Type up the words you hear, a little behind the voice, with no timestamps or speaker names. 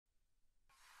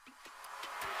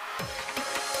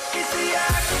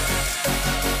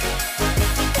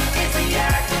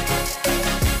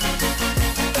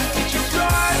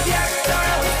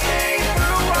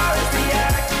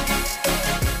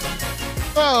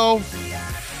Hello.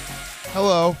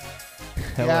 Hello.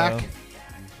 Yak.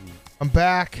 I'm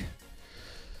back.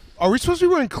 Are we supposed to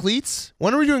be wearing cleats?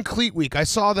 When are we doing cleat week? I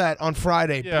saw that on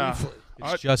Friday. Yeah. Briefly.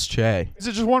 It's just Che. Is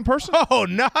it just one person? Oh,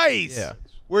 nice. Yeah.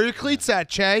 Where are your cleats at,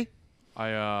 Che?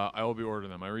 I will be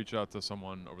ordering them. I reached out to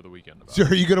someone over the weekend about So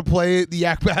are you going to play the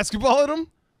Yak basketball at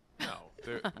them? it.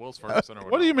 No, Will's Ferguson or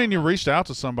What do you mean you reached out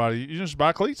to somebody? You just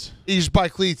buy cleats? You just buy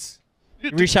cleats. You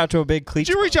reach out to a big cleat.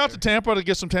 Did you reach out to Tampa to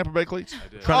get some Tampa Bay cleats? I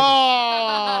did.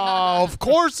 Oh, of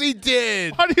course he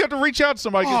did. Why do you have to reach out to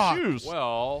somebody to get shoes?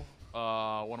 Well,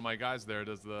 one of my guys there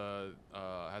does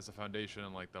has the foundation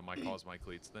and like the My Cause My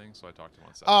Cleats thing, so I talked to him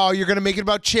on Saturday. Oh, you're going to make it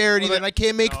about charity, then I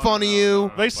can't make fun of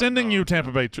you. They sending you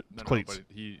Tampa Bay cleats.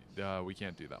 But we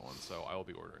can't do that one, so I will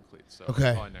be ordering cleats. So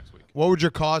Okay. probably next week. What would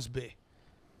your cause be?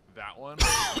 That one, is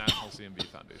the National CMB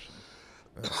Foundation.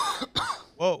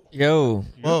 Whoa. Yo.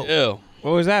 Whoa. Ew.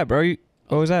 What was that, bro?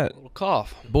 What was that? Little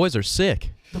cough. Boys are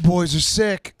sick. The boys are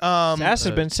sick. Sass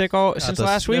has been sick since the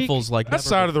last week. sniffles like That never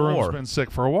side of the room's before. been sick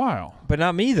for a while. But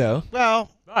not me, though. Well,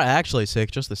 Not actually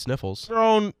sick, just the sniffles.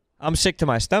 thrown. I'm sick to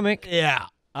my stomach. Yeah.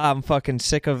 I'm fucking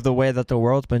sick of the way that the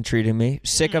world's been treating me.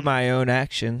 Sick of my own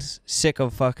actions. Sick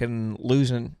of fucking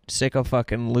losing. Sick of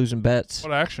fucking losing bets.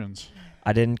 What actions?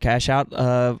 I didn't cash out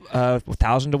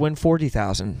 1,000 to win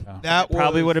 40,000. That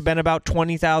Probably was- would have been about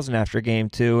 20,000 after game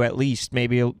 2, at least,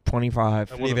 maybe 25.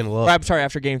 That Didn't even Or, look. I'm sorry,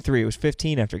 after game 3. It was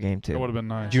 15 after game 2. That would have been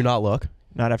nice. Did you not look?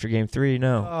 Not after game 3,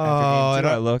 no. Oh, After game 2, and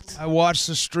I looked. I watched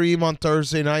the stream on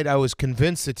Thursday night. I was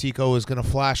convinced that Tico was going to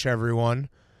flash everyone.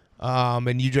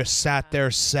 And you just sat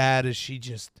there sad as she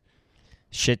just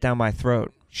Shit down my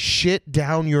throat. shit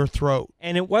down your throat.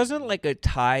 And it wasn't like a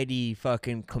tidy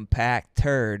fucking compact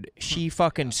turd. She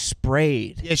fucking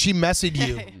sprayed. Yeah, she messed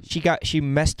you. She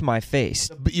messed my face.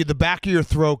 The back of your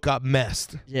throat got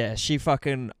messed. Yeah, she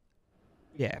fucking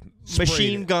Sprayed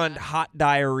machine it. gunned hot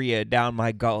diarrhea down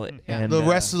my gullet. And The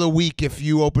rest of the week, if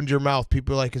you opened your mouth,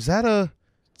 people are like, is that a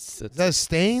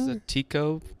stain? It's a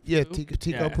Tico. Yeah, poop?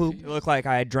 Tico poop. it looked like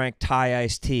I drank Thai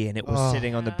iced tea and it was Oh.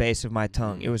 sitting on the base of my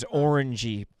tongue. It was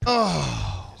orangey.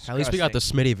 Oh, At least we got the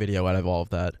Smitty video out of all of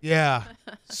that. yeah.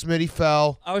 Smitty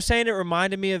fell. I was saying it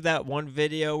reminded me of that one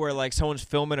video where like someone's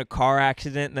filming a car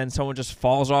accident and then someone just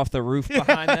falls off the roof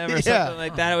behind them or Yeah. something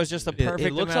like that. It was just a perfect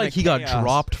It looks amount like of he got chaos.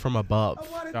 dropped from above.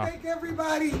 I want to Yeah. thank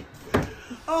everybody.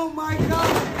 Oh my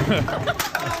God.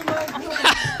 Oh my God.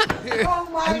 Oh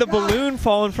my And the God. balloon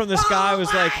falling from the sky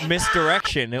was like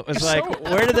misdirection. It was like,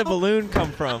 where did the balloon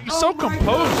come from? He's so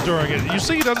composed during it. You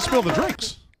see he doesn't spill the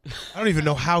drinks. I don't even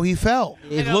know how he fell.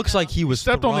 It looks like he was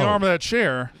Stepped on the thrown. arm of that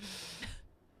chair.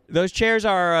 Those chairs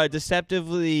are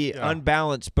deceptively Yeah.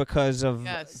 unbalanced because of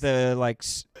Yes. the like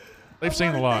They've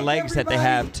seen a lot. legs that they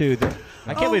have too.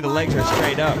 I can't believe the legs are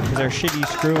straight up because they're shitty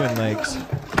screwing legs.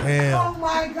 Oh Damn.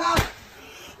 my God.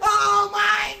 Oh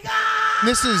my God.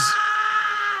 This is.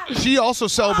 She also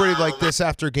celebrated like this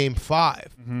after Game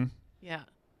 5. Yeah.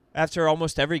 After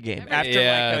almost every game, after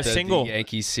yeah, like a the single.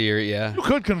 Yankees series. Yeah. You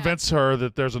could convince her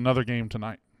that there's another game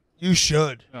tonight. You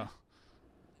should. Yeah.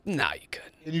 Nah, you could.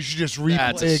 And you should just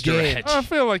That's replay a a game. stretch. I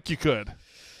feel like you could.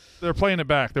 They're playing it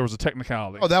back. There was a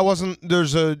technicality. Oh, that wasn't.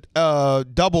 There's a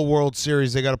double World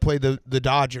Series. They got to play the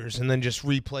Dodgers and then just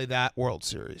replay that World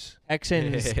Series.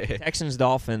 Texans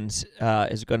Dolphins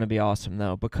is going to be awesome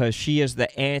though because she is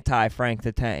the anti Frank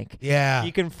the Tank. Yeah.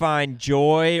 You can find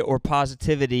joy or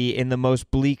positivity in the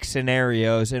most bleak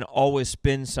scenarios and always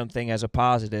spin something as a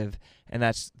positive, and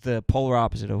that's the polar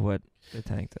opposite of what the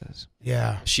Tank does.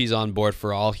 Yeah. She's on board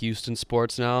for all Houston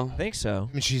sports now. I think so.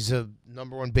 I mean, she's a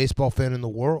 #1 baseball fan in the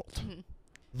world.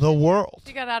 The world.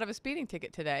 She got out of a speeding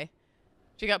ticket today.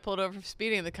 She got pulled over for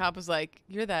speeding, and the cop was like,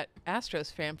 "You're that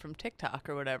Astros fan from TikTok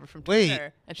or whatever from Wait.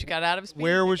 Twitter." And she got out of a speeding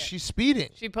Where was ticket. she speeding?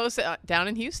 She posted down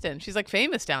in Houston. She's like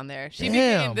famous down there. She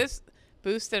Damn. became this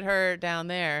boosted her down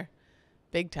there,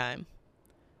 big time.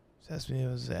 That's me. It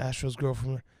was the Astros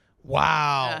girlfriend.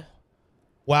 Wow. Yeah.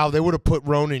 Wow. They would have put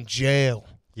Roan in jail.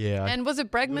 Yeah. And was it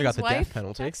got Bregman's the death wife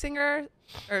penalty. texting her,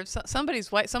 or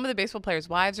somebody's wife? Some of the baseball players'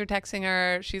 wives are texting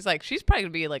her. She's probably gonna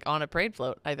be like on a parade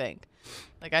float. I think.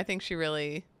 Like I think she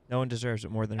really No one deserves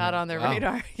it more than got her. on their Wow.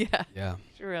 radar. Yeah, Yeah.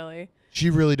 she really. She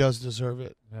really does deserve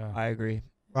it. Yeah. I agree.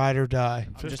 Ride or die.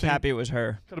 I'm just happy it was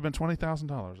her. Could have been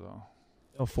 $20,000 though.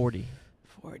 Oh, 40.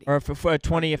 40. Or for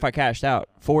 20 if I cashed out.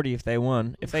 40 if they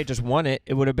won. If they just won it,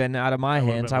 it would have been out of my That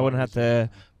would've hands. been I wouldn't have one to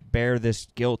bear this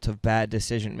guilt of bad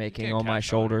decision making can't on my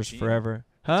cash out on your shoulders team. forever.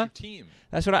 It's Huh? your team.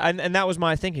 That's what and that was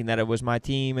my thinking, that it was my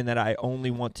team and that I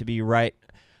only want to be right.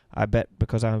 I bet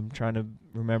because I'm trying to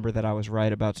remember that I was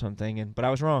right about something, but I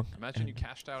was wrong. Imagine you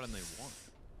cashed out and they won.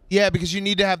 Yeah, because you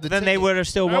need to have the. Then they ticket. would have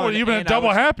still won. You've been and I double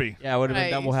was- happy. Yeah, I would have Right,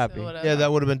 been double you happy. still would've- Yeah,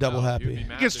 that would have been double No, he would happy. be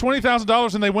mad He gets that he didn't-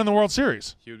 $20,000 and they win the World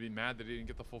Series. He would be mad that he didn't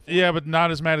get the full. Yeah, but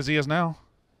not as mad as he is now.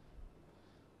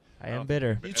 I am bitter.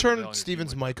 You Everybody turn on your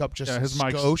Steven's team mic up just Yeah, a his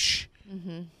mic's- skosh.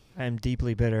 I am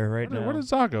deeply bitter right now. Where did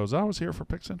Za go? Za was here for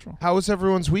Pick Central. How was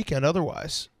everyone's weekend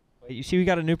otherwise? Wait, you see, we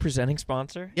got a new presenting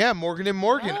sponsor. Yeah, Morgan and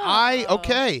Morgan. Oh.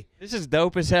 Okay. This is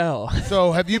dope as hell.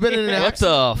 So have you been in an What the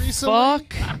accident recently?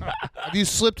 fuck? Have you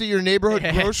slipped at your neighborhood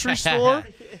grocery store?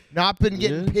 Not been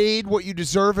getting paid what you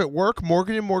deserve at work?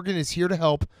 Morgan and Morgan is here to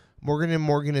help. Morgan and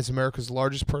Morgan is America's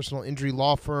largest personal injury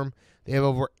law firm. They have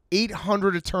over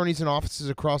 800 attorneys and offices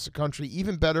across the country.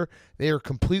 Even better, they are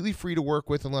completely free to work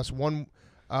with unless one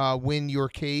win your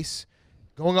case.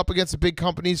 Going up against the big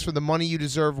companies for the money you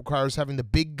deserve requires having the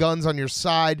big guns on your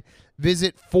side.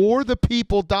 Visit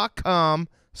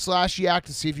forthepeople.com/yak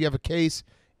to see if you have a case.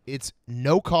 It's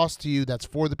no cost to you. That's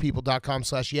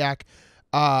forthepeople.com/yak.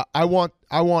 I want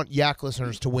Yak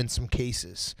listeners to win some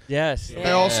cases. Yes.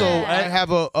 I also I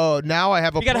have a now I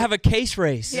have a You got to have a case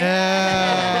race.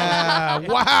 yeah.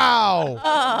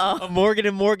 Wow. A Morgan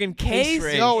and Morgan case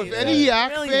race. No, if any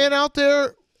Yak Really? fan out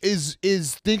there is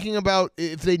thinking about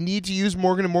if they need to use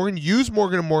Morgan and Morgan, use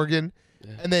Morgan and Morgan,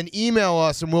 and then email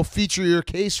us and we'll feature your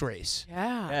case race.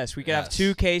 Yeah. Yes, we could have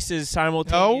two cases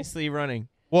simultaneously running.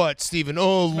 What, Steven?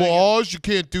 Oh, laws? You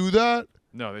can't do that?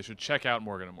 No, they should check out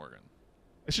Morgan and Morgan.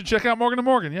 They should check out Morgan and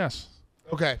Morgan, yes.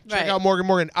 Okay, check Right. out Morgan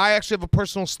Morgan. I actually have a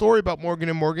personal story about Morgan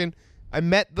and Morgan. I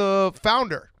met the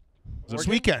founder this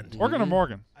weekend. Morgan or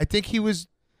Morgan? I think he was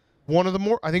one of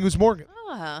the I think it was Morgan.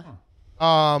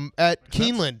 At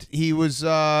Keeneland, he was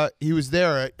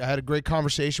there. I had a great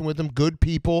conversation with him. Good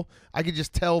people. I could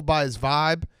just tell by his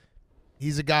vibe.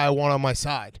 He's a guy I want on my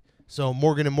side. So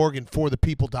Morgan and Morgan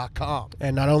forthepeople.com.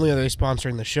 And not only are they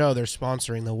sponsoring the show, they're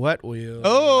sponsoring the Wet Wheel.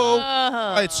 Oh,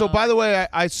 all right. So by the way,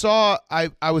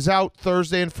 I was out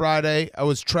Thursday and Friday. I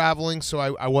was traveling, so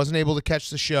I wasn't able to catch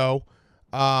the show.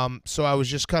 So I was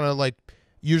just kind of like,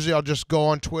 usually I'll just go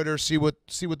on Twitter, see what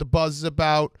the buzz is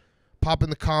about, pop in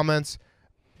the comments.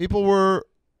 People were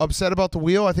upset about the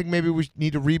wheel. I think maybe we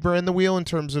need to rebrand the wheel in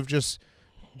terms of just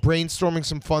brainstorming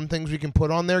some fun things we can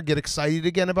put on there. Get excited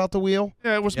again about the wheel.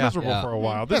 Yeah, it was miserable Yeah. for a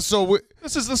while. Yeah. So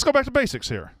Let's go back to basics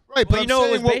here. right, but Well, you I'm know what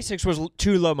saying, was basics was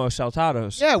two Lomo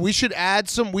Saltados. yeah, we should add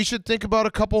some. We should think about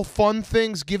a couple fun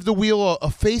things. Give the wheel a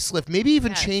facelift. Maybe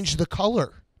even Yes. change the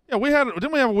color. Yeah,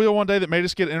 didn't we have a wheel one day that made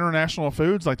us get international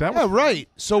foods like that? Yeah, Was right.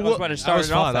 So That was what? what it That was started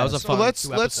fun. off That was a as. So fun let's 2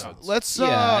 let's episodes. let's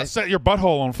Yeah. set your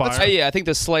butthole on fire. Yeah, I think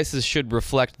the slices should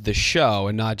reflect the show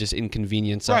and not just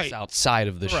inconvenience us Right. outside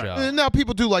of the Right. show. now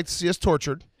people do like to see us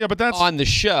tortured. Yeah, but that's On the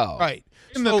show. Right.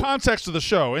 in the context of the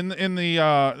show, in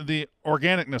the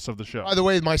organicness of the show. By the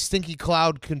way, my stinky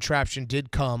cloud contraption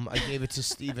did come. I gave it to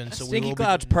Steven. So we Stinky will be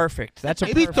Cloud's doing- perfect. That's a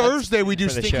Maybe perfect Thursday we do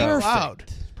for the stinky show. cloud.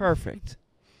 Perfect.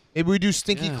 Maybe we do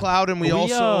stinky Yeah. cloud and we We,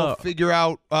 also figure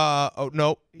out. Oh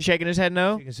no. You shaking his head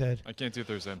no? Shake his head. I can't do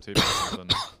Thursday. I'm taping something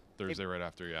Thursday right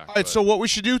after Yak. All right, so what we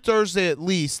should do Thursday at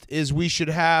least is we should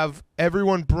have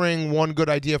everyone bring one good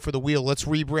idea for the wheel. Let's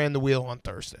rebrand the wheel on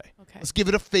Thursday. Okay. Let's give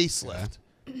it a facelift.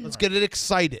 Let's get it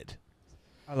excited.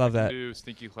 I love that. do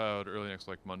Stinky Cloud early next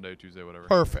like Monday, Tuesday, whatever.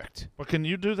 Perfect. But can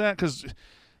you do that? Because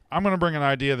I'm going to bring an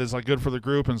idea that's like good for the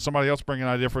group, and somebody else bring an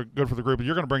idea for good for the group, and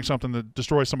you're going to bring something that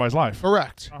destroys somebody's life.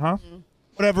 Correct. Uh-huh.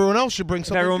 But everyone else should bring If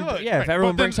something everyone, good. yeah, if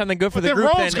everyone brings something good for the group,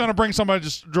 Ron's then going to bring somebody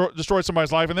to destroy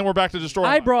somebody's life, and then we're back to destroy.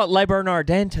 I brought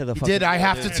LeBron's to the You fucking. did. I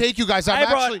have to take you guys.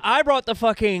 I brought the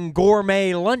fucking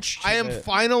gourmet lunch. I am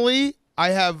finally. I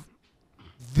have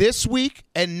this week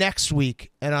and next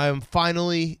week, and I am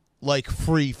finally like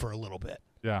free for a little bit.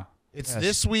 Yeah. It's Yes.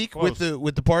 this week Close.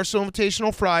 with the Barstool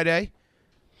Invitational Friday,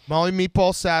 Molly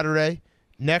Meatball Saturday.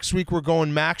 Next week we're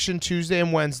going Maction Tuesday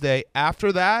and Wednesday.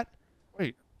 After that,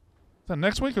 Wait. Is that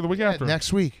next week or the week after?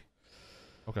 next week.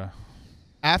 Okay.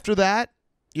 After that,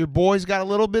 your boy's got a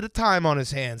little bit of time on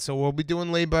his hands, so we'll be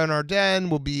doing Les Bernardin.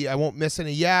 I won't miss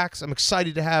any Yaks. I'm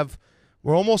excited to have.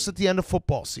 We're almost at the end of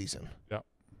football season. Yep.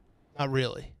 Not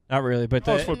really. Not really, but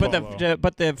College football,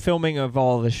 but the filming of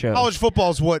all the shows. College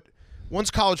football is what. Once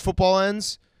college football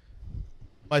ends,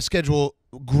 my schedule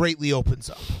greatly opens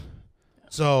up.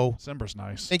 So December's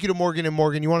nice. thank you to Morgan and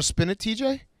Morgan. You want to spin it,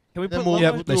 TJ? Can we Then put we'll- Lomo,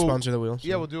 Yeah, Yep, they sponsor the wheel. so-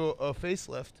 Yeah, we'll do a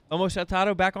facelift. Lomo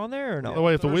Saltado back on there or no? By the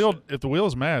way, if the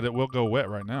wheel's mad, it will go wet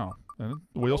right now. And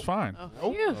the wheel's fine.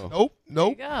 Oh, phew. Nope. There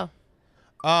you Nope.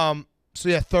 go. So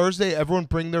yeah, Thursday, everyone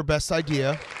bring their best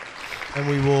idea, and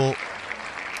we will.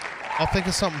 I'll think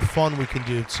of something fun we can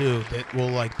do too that will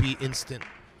like be instant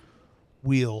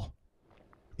wheel.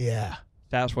 Yeah.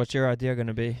 That's what's your idea going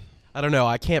to be? I don't know.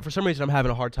 I can't. For some reason, I'm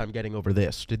having a hard time getting over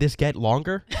this. Did this get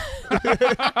longer?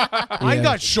 Mine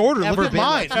got shorter. Look at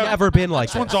mine. It's never been like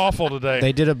This one's that. awful today.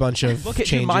 They did a bunch of Look at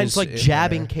changes. you. Mine's like in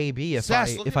jabbing there. KB if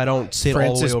Sass, look if at I don't mine. sit all the way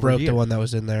Francis over broke here. the one that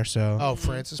was in there, so. Oh,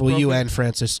 Francis. Well, broke you it? and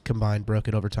Francis combined broke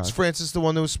it over time. Is Francis the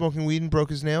one that was smoking weed and broke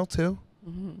his nail too?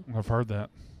 I've heard that.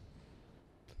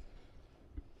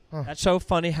 That's so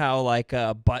funny how like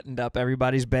buttoned up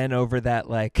everybody's been over that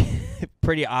like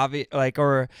pretty obvious like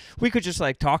or we could just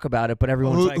like talk about it but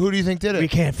everyone's like Who do you think did we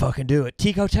it? can't fucking do it.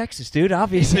 Tico, Texas, dude.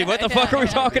 Obviously, what the fuck are we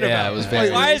talking Yeah, about? it was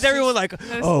very Why is everyone like,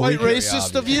 oh, White we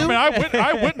racist of you? I mean,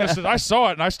 I witnessed it. I saw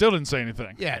it, and I still didn't say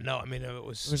anything. Yeah, no, I mean it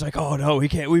was. It was like, oh no, we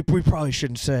can't. We probably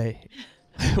shouldn't say.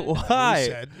 Why?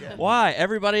 said, yeah. Why?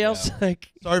 Everybody else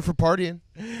like Sorry for partying.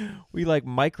 we like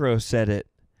micro said it.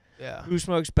 Yeah, Who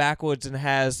smokes backwoods and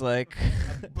has like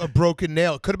a broken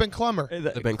nail. Could have been Clemmer.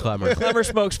 They've been clever. Clemmer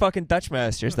smokes fucking Dutch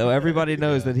Masters though. Everybody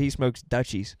knows that he smokes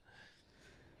Dutchies.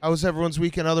 How was everyone's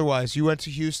weekend otherwise? You went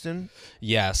to Houston.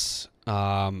 Yes.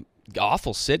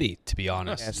 Awful city, to be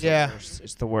honest. It's Yeah. the worst.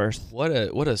 It's the worst.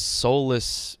 What a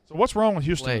soulless. So what's wrong with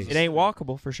Houston? Place. It ain't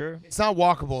walkable for sure. It's not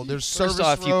walkable. There's service First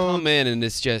off, you roads. come in and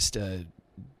it's just a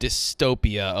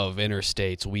dystopia of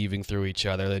interstates weaving through each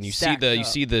other. Then you Stacked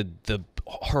see up. the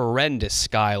horrendous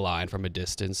skyline from a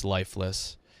distance,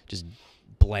 lifeless, just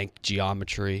blank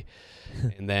geometry.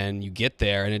 And then you get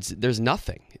there and there's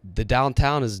nothing. The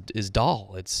downtown is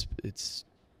dull. It's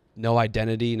no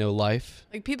identity, no life.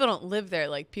 Like people don't live there.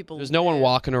 Like people. There's no one live-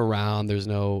 walking around. There's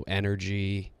no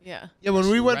energy. Yeah. Yeah, when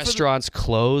we went for Restaurants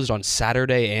closed on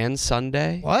Saturday and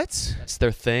Sunday. what? That's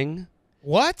their thing.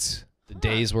 What? The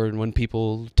days when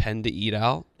people tend to eat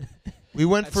out. We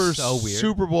went That's for so weird.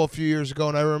 Super Bowl a few years ago,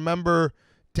 and I remember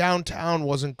downtown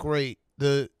wasn't great.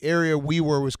 The area we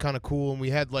were was kind of cool, and we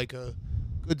had like a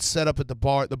good setup at the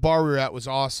bar. The bar we were at was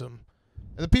awesome,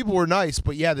 and the people were nice.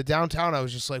 But yeah, the downtown, I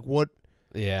was just like, what?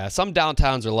 Yeah, some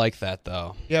downtowns are like that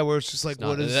though. Yeah, where it's just like, It's not-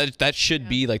 what is? that should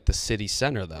be like the city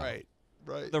center though. Right,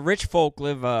 right. The rich folk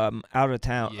live out of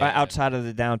town, Yeah. outside of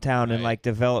the downtown, in Right. like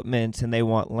developments, and they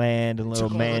want land and little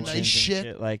Took all the nice mansions and shit.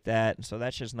 shit like that. And so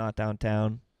that's just not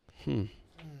downtown.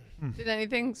 Did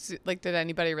anything like did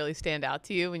anybody really stand out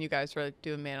to you when you guys were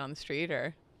doing man on the street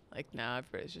or like no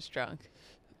everybody's just drunk?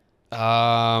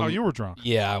 Oh, you were drunk.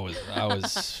 Yeah, I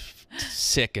was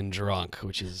sick and drunk,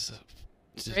 which is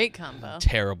just a Great combo.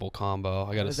 terrible combo. I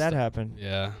How gotta. does that happen?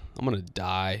 Yeah, I'm gonna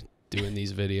die doing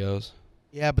these videos.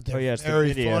 Yeah, but they're Oh, yeah, it's the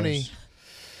very videos. funny.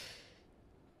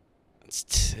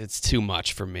 It's too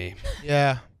much for me.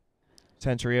 Yeah.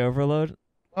 Sensory overload.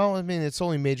 Well, I mean, it's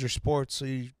only major sports, so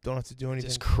you don't have to do anything.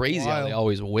 It's for a crazy how they while.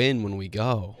 always win when we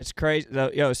go. It's crazy.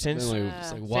 Yo, since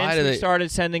It's like, why since do we they?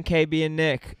 started sending KB and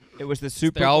Nick, it was the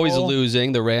Super They're Bowl. always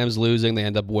losing. The Rams losing. They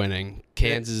end up winning.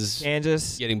 Kansas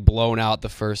Kansas, getting blown out the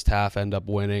first half, end up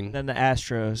winning. then the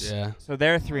Astros. Yeah. So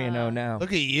they're 3-0 now.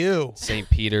 Look at you. St.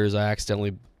 Peter's, I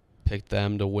accidentally picked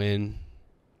them to win.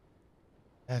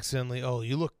 Accidentally. Oh,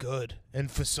 you look good. And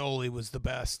Fasoli was the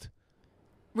best.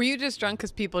 Were you just drunk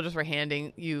because people just were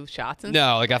handing you shots and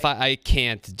No, like if I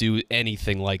can't do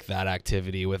anything like that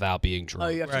activity without being drunk. Oh,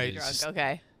 you have to Right. be drunk.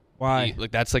 Okay. Why?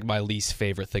 Like that's like my least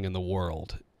favorite thing in the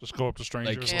world. Just go up to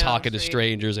strangers. Like Yeah, talking to street.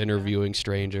 strangers, interviewing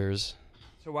strangers.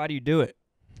 So why do you do it?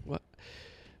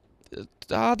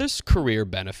 There's career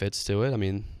benefits to it. I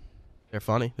mean, They're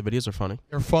funny. The videos are funny.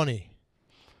 They're funny.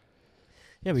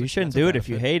 Yeah, but you shouldn't that's a do it if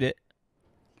you benefit. hate it.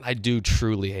 I do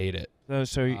truly hate it.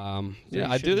 So you, Yeah, you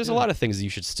I do. shouldn't There's a do lot it. of things you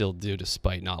should still do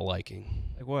despite not liking.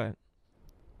 like what?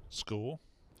 School.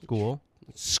 Cool.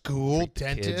 School, Treat the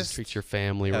kids, dentist. treat your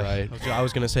family right. I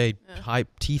was gonna say Yeah.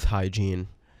 teeth hygiene.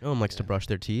 No one likes to brush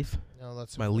their teeth. No,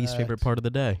 that's It's my least favorite part of the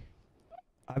day.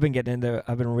 I've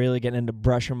been really getting into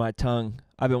brushing my tongue.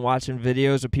 I've been watching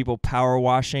videos of people power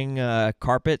washing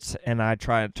carpets, and I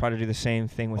try to do the same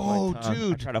thing with Oh, my tongue. I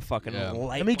dude. try to fucking Yeah.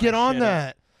 light Let me my get on shit up.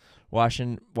 that.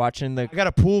 Watching the I got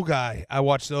a pool guy. I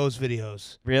watch those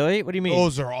videos. really? What do you mean?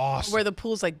 Those are awesome. Where the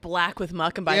pool's like black with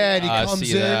muck and by Yeah, the and he I comes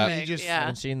see in that. and he just. I Yeah.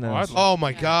 haven't seen Oh, I'd those. Oh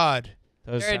my God.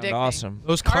 Those They're sound addicting. awesome.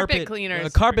 Those Carpet cleaners. the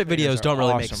carpet Carpet cleaners videos don't are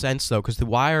really make awesome. sense though, because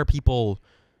why are people?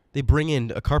 They bring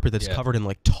in a carpet that's Yeah. covered in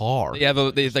like tar. They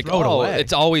like, throw it oh, away.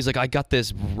 it's always like I got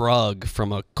this rug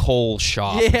from a coal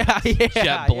shop. Yeah, yeah.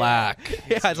 Jet black.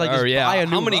 Yeah, it's like Or, just yeah, buy a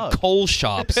new how many rug. coal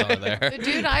shops are there? The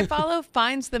dude I follow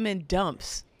finds them in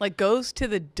dumps. Like goes to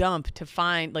the dump to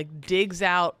find like digs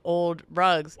out old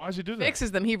rugs, Why does he do that?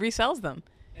 fixes them, he resells them.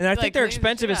 And I Like, think they're cleans the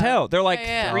expensive shit as out. hell. They're like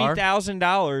Yeah, yeah.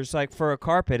 $3,000 like for a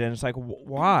carpet, and it's like,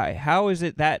 why? How is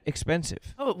it that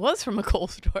expensive? Oh, it was from a coal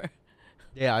store.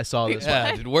 Yeah, I saw this.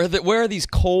 Yeah, dude, where are these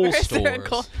coal Where is there a stores?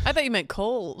 coal? I thought you meant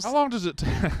coals. How long does it?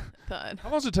 thought. How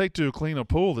long does it take to clean a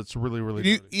pool that's really, really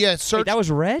dirty? Yeah, Wait, search. that was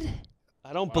red?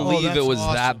 I don't believe that's it was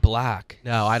awesome. that black.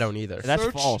 No, I don't either. That's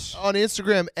search false. on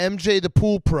Instagram, MJ the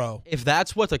Pool Pro. If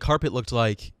that's what the carpet looked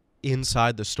like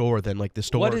inside the store, then like the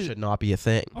store What is- should not be a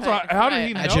thing. I was like, how did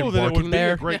he Right. know Imagine that it working would be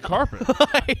there. a great carpet?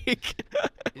 Like,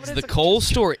 Is is the it? coal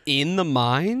store in the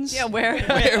mines? Yeah, where?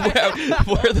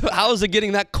 How is it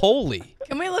getting that coaly?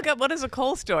 Can we look up what is a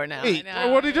coal store now? Wait, I know.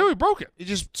 Well, what did he do? He broke it. He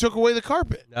just took away the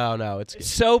carpet. no, it's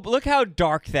So look how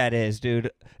dark that is,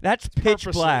 dude. That's pitch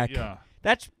Purposely, black. Yeah.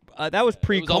 That's that was It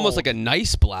pre. was almost like a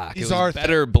nice black. These it are was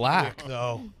better black.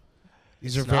 though.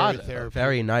 These are it's not very a therapeutic.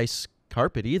 very nice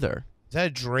carpet either. Is that a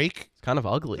Drake? It's kind of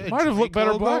ugly. Yeah. Might have looked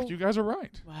better Drake black. logo? You guys are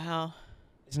right. Wow.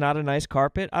 It's not a nice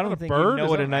carpet. I Not don't a think bird? you know Is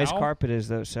what that a an nice owl? carpet is,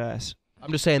 though, Sass.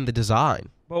 I'm just saying the design.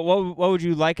 But what would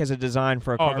you like as a design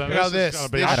for a Oh, carpet? then Now this this- is gonna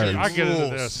be. this I shit get into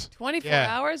rules. this. 24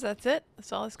 Yeah. hours. That's it.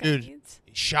 That's all this guy Dude. needs.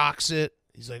 He shocks it.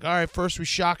 He's like, all right, first we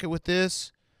shock it with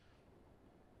this.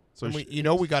 So And he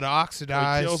we got to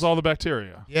oxidize. kills all the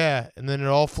bacteria. Yeah, and then it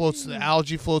all floats to the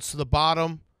algae, floats to the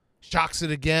bottom, shocks it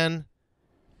again.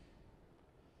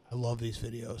 I love these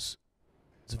videos.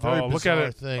 It's a very Oh, look at bizarre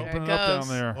it. thing. Open it There it up down goes.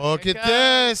 there. Look There at it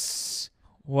this.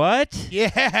 What?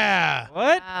 Yeah.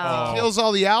 What? Wow. Oh. Kills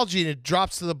all the algae and it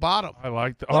drops to the bottom. I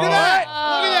like that. Look at that.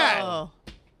 Oh.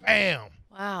 Look at that. Bam.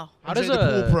 Wow. How MJ does the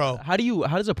a Pool Pro.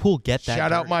 How does a pool get that?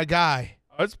 Shout out dirty? my guy.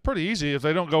 It's pretty easy if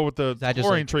they don't go with the That just,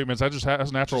 chlorine like- treatments. That just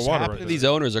has natural Just water. happen Right to there. These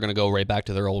owners are going to go right back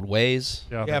to their old ways.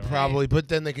 Yeah, Yeah, they are. probably. But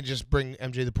then they can just bring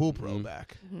MJ the Pool Pro Mhm.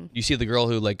 back. You see the girl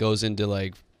who like goes into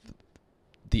like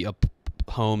the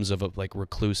homes of like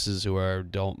recluses who are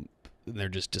they're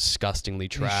just disgustingly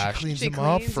She trashed. cleans She them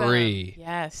up. cleans Free.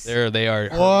 Yes. They are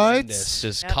What? horrendous,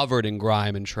 just Yep. covered in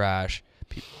grime and trash.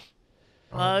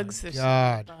 Bugs. Oh my There's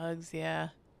God. bugs. Yeah.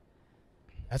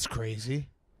 That's crazy.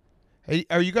 Hey,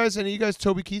 are you guys, any of you guys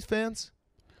Toby Keith fans?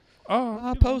 Oh,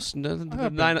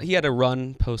 He had a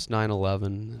run post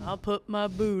 9/11. I'll put my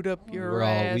boot up your We're all-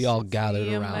 ass. we all and gathered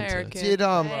see around to- American Did,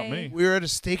 About flag. me. We were at a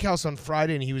steakhouse on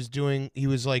Friday and he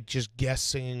was like just guest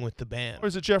singing with the band. Or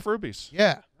is it Jeff Ruby's?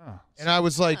 Yeah. Oh. And I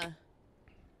was like, Huh.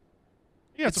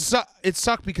 Yeah, it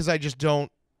sucked because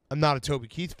I'm not a Toby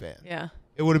Keith fan. Yeah.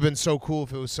 It would have been so cool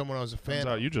if it was someone I was a fan turns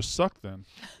of. out you just suck then.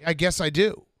 I guess I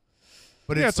do.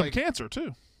 But He had it's some like, cancer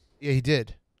too. yeah, he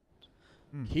did.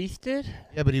 Keith did?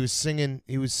 Yeah, but he was singing,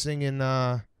 he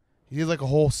did like a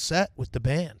whole set with the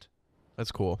band.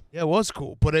 That's cool. Yeah, it was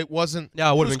cool, but it wasn't.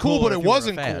 Yeah, it would was have been cool, but if it you were a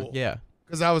wasn't fan. cool. Yeah.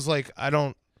 Because I was like, I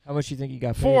don't. How much you think you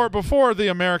got paid? Before the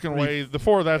American Way,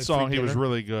 before that free song, he was dinner.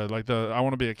 really good. Like the I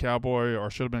Want to Be a Cowboy or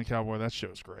Should Have Been a Cowboy. That shit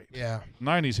was great. Yeah.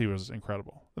 90s, he was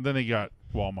incredible. And then he got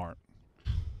Walmart.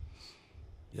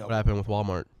 Yep. What happened with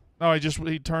Walmart? No,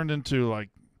 he turned into like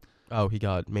Oh, he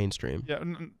got mainstream.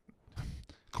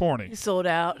 corny. He sold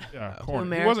out. Yeah, To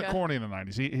corny. He wasn't America. corny in the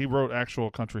 90s. He wrote actual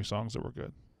country songs that were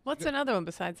good. What's another one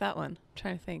besides that one? I'm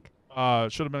trying to think.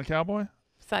 Should Have Been a Cowboy.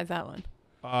 Besides that one.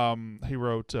 He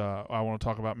wrote I Want to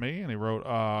Talk About Me, and he wrote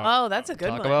Oh, that's a good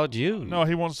Talk one. about you. no,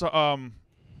 he wants to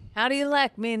How do you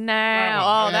like me That now?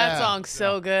 one. Oh, that Yeah. song's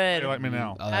so How good. You Like Me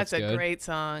Now. Oh, that's a good. great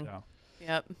song. Yeah.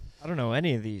 Yep. I don't know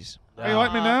any of these. How You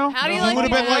Like Me Now? How do you You like would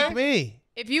have me been now? like me.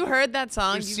 If you heard that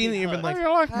song, You've you'd seen be it, you've been hooked.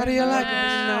 like, How do you like How me do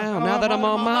you like Now. now? Now that I'm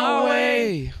on my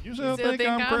way. You still Still think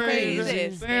I'm crazy?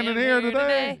 Standing Standing here here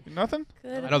today. today. Nothing?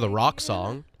 Could I know the have rock been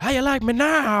song. How you like me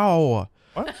now?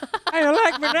 What? How you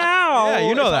like me now? Yeah,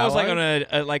 you know It that sounds like one. on a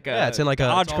Yeah, it's in like a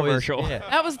Dodge it's always- commercial. Yeah.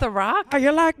 That was the rock. How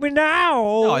you like me now?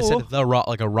 No, I said the rock,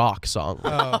 like a rock song. Oh.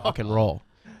 Rock and roll.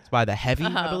 It's by the Heavy,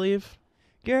 I Oh. believe.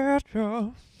 Get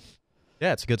your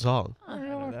Yeah, it's a good song. I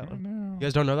know that one. You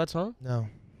guys don't know that song? No.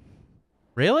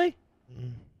 Really?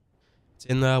 Mm. It's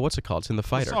in the what's it called? It's in the The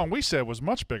Fighter. song we said was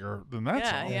much bigger than that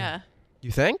Yeah, song. yeah.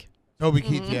 You think? Toby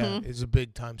Keith, yeah, Mhm. is a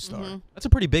big time star. Mhm. That's a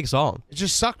pretty big song. It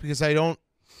just sucked because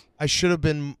I should have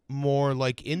been more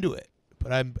like into it,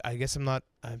 but I guess I'm not.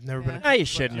 I've never been. Yeah. No, you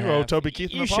shouldn't. You have. owe Toby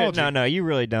Keith an You should. apology. No, you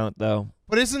really don't, though.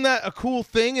 But isn't that a cool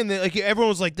thing? And like everyone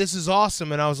was like, "This is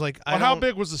awesome," and I was like, Well, "I how don't."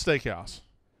 big was the steakhouse?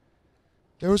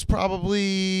 There was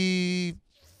probably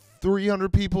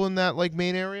 300 people in that like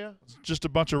main area. Just a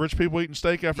bunch of rich people eating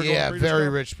steak after Yeah, going very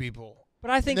rich people.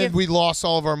 But I And think then if we lost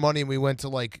all of our money and we went to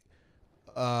like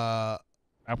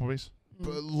Applebee's.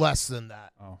 less than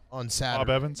that Oh. on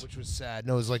Saturday, Evans? which was sad.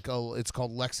 No, it was like it's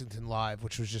called Lexington Live,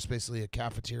 which was just basically a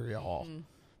cafeteria hall. Mm.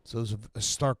 So it was a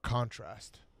stark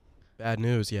contrast. Bad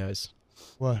news, guys.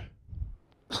 What?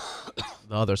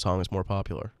 The other song is more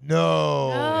popular. No.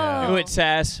 No. do it,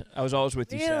 Sass. I was always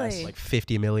with you, Sass. Really? Like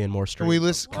 50 million more Can streams. we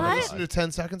listen? Can we What? listen to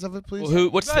 10 seconds of it, please? Well,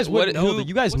 what's You guys the, what, wouldn't know who, that-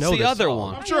 you guys what's know the this other song.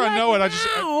 one? I'm sure I know it. I just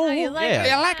How you like Yeah. me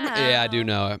Yeah, Yeah, I do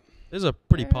know it. This is a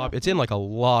pretty pop. It's in like a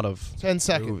lot of 10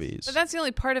 seconds. movies. But that's the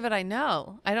only part of it I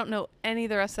know. I don't know any of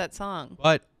the rest of that song.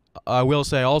 But I will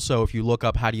say also, if you look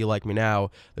up "How Do You Like Me Now,"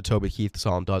 the Toby Keith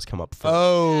song does come up first.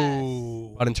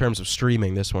 Oh. But in terms of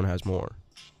streaming, this one has more.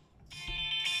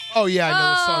 Oh, yeah, I know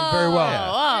the song very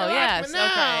well. Oh, yes. Like me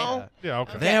now. Okay. Yeah,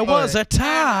 okay. There was a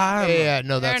time. Yeah,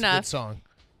 no, Fair that's a enough. good song.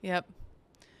 Yep.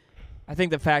 I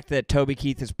think the fact that Toby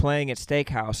Keith is playing at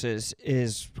steakhouses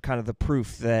is kind of the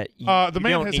proof that you, The you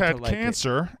man don't has need to had like it.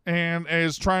 cancer and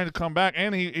is trying to come back,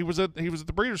 and he was at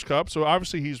the Breeders' Cup, so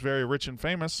obviously he's very rich and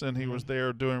famous, and he was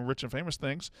there doing rich and famous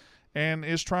things, and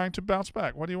is trying to bounce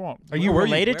back. What do you want? Are you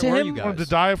related to him? You want him to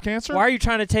die of cancer? Why are you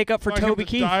trying to take up for Like him Toby to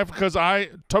Keith? die because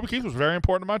Toby Keith was very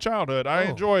important to my childhood. I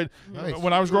enjoyed Nice.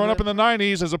 when I was growing up in the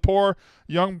 '90s as a poor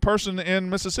young person in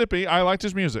Mississippi. I liked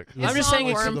his music. I'm just saying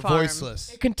it's The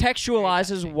voiceless. it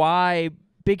contextualizes why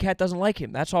Big Cat doesn't like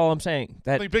him. That's all I'm saying. I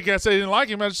That think Big Cat said he didn't like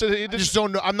him. I said he I just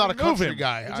don't know. I'm not a Move country him.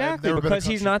 guy. I've exactly never been a because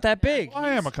he's country- not that big. I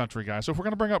am a country guy, so if we're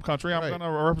going to bring up country, I'm Right. going to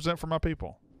represent for my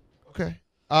people. Okay.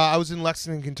 I was in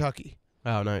Lexington, Kentucky,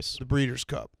 Oh, nice. the Breeders'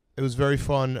 Cup. It was very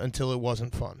fun until it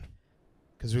wasn't fun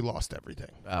because we lost everything.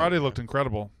 Friday looked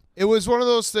incredible. It was one of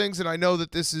those things, and I know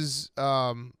that this is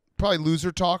probably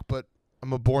loser talk, but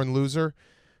I'm a born loser.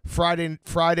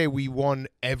 Friday we won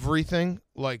everything.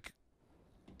 Like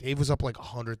Dave was up like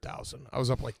 100,000. I was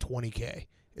up like 20K.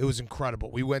 It was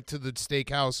incredible. We went to the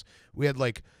steakhouse. We had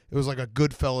like it was like a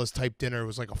Goodfellas type dinner. It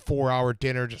was like a 4-hour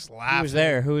dinner, just laughing. Who was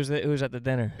there? Who was at the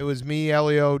dinner? It was me,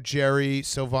 Elio, Jerry,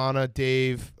 Silvana,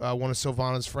 Dave, one of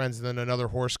Silvana's friends, and then another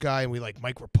horse guy. And we like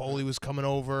Mike Rapoli was coming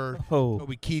over. Oh.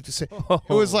 Toby Keith to say it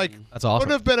was like That's awesome.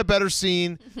 couldn't have been a better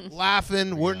scene.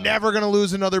 Laughing. We're never gonna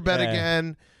lose another bet Yeah.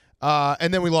 again.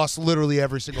 And then we lost literally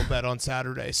every single bet on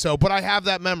Saturday. So, but I have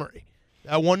that memory.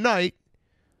 That one night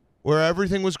where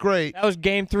everything was great. That was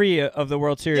Game 3 of the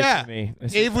World Series Yeah. for me.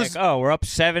 It's Dave just was- like, oh, we're up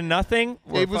 7-0.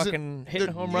 We're Dave was fucking hitting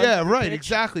there- home runs. Yeah, every right, pitch.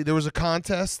 exactly. There was a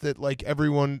contest that like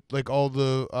everyone, like all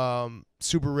the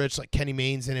super rich, like Kenny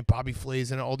Mayne's in it, Bobby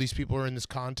Flay's in it. All these people are in this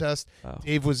contest. Oh.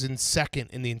 Dave was in second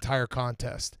in the entire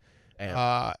contest.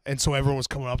 Damn. And so everyone was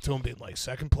coming up to him being like,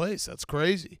 second place, that's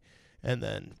crazy. And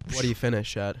then What do you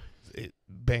finish at?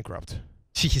 bankrupt.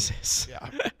 Jesus. Yeah,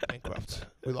 bankrupt.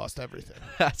 We lost everything.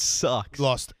 That sucks. We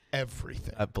lost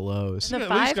everything. That blows. The at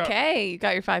least 5K. You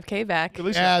got your 5K back. At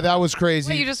least Yeah, that was crazy.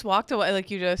 Wait, you just walked away?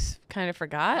 Like you just kind of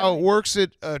forgot? Oh, it works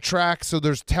at a track. So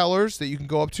there's tellers that you can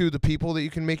go up to, the people that you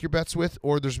can make your bets with,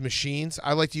 or there's machines.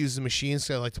 I like to use the machines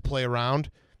because I like to play around.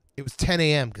 It was 10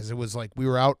 a.m. because it was like we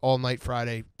were out all night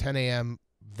Friday, 10 a.m.,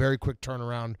 very quick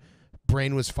turnaround.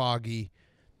 Brain was foggy.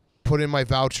 Put in my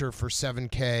voucher for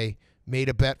 7K, made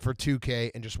a bet for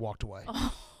 2K, and just walked away.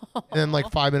 And then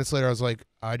like 5 minutes later, I was like,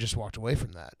 I just walked away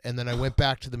from that. And then I went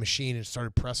back to the machine and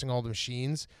started pressing all the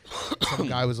machines. Some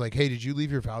guy was like, hey, did you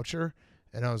leave your voucher?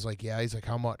 And I was like, yeah. He's like,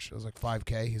 how much? I was like,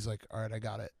 5K. He's like, all right, I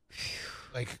got it.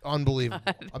 Like, unbelievable.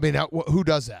 I mean, who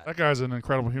does that? that guy's an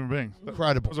incredible human being. That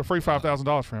Incredible. was a free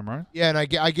 $5,000 for him, right? Yeah, and I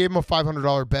gave him a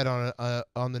 $500 bet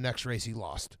on the next race he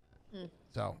lost.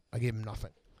 So I gave him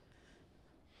nothing.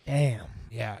 Damn.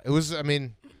 Yeah, it was, I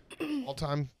mean,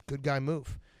 all-time good guy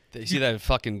move. You see that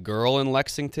fucking girl in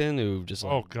Lexington who just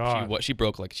like, Oh, God. she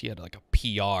broke like she had like a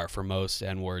PR for most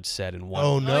N-words said in one.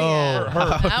 Oh, no.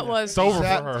 yeah. That was It's over for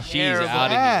that- her. She's terrible. out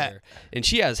that? of here, and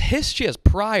she has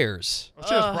priors. Oh,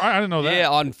 she has pride. I didn't know that. Yeah,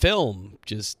 on film,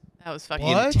 just That was fucking.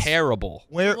 What? terrible.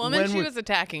 Where, The woman when she we- was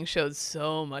attacking showed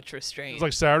so much restraint. It was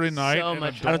like Saturday night. So in a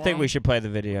much- I don't think dorm. we should play the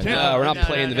video. Can't- No, we're not No,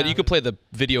 playing no, the video. no. You could play the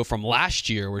video from last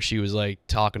year where she was like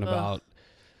talking about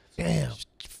Damn.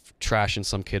 trashing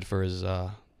some kid for his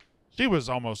She was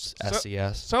almost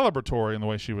SCS. celebratory in the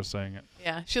way she was saying it.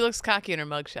 Yeah, she looks cocky in her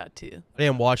mugshot too. I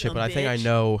didn't watch it, Dumb but I think I bitch.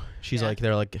 know she's Yeah. like,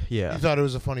 they're like, yeah. You thought it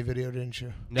was a funny video, didn't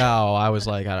you? No, I was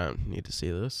like, I don't need to see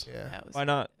this. Yeah. That was, Why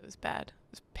not? It was bad.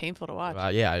 It was painful to watch.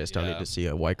 Yeah, I just don't Yeah. need to see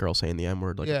a white girl saying the M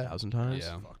word like Yeah. 1,000 times.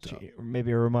 Yeah. Fucked up. Gee,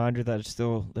 Maybe a reminder that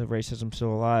that racism's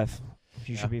still alive.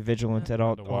 You should be vigilant at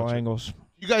all To watch it. angles.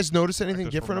 You guys notice anything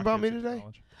Practice for different my about me kids in today?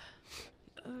 college.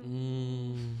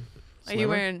 Are you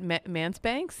wearing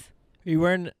Manspanks? Are you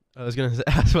wearing? I was gonna say.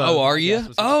 that's what I Oh, was are gonna you? guess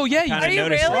was- Oh, yeah. Kinda Are you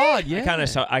noticed really? it. Fraud,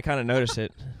 yeah. I kind of noticed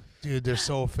it. Dude, they're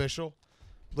so official.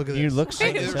 Look at You this. look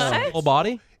sick Wait, as what? hell. Whole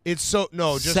body? It's so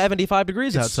no, just 75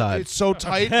 degrees it's, outside. It's so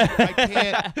tight.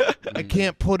 I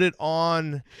can't put it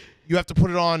on. You have to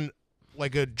put it on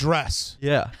like a dress.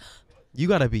 Yeah. You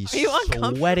gotta be Are you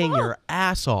uncomfortable? sweating your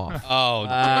ass off. Oh,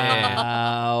 damn.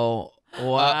 Wow.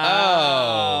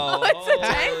 Oh. It's a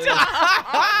tank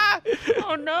top.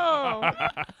 Oh no.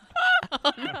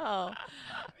 Oh no.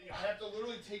 I have to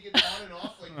literally take it on and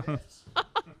off like this.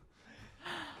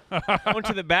 Going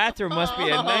to the bathroom must be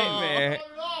a nightmare.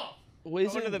 Going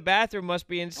to the bathroom must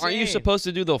be insane. Aren't you supposed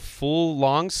to do the full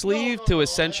long sleeve to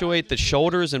accentuate the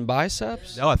shoulders and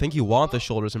biceps? No, I think you want the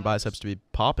shoulders and biceps to be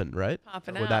popping, right?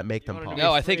 Popping Would out. that make them pop?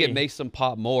 No, I think it free. makes them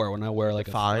pop more when I wear like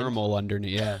a Fine. thermal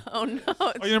underneath. Yeah. Oh no!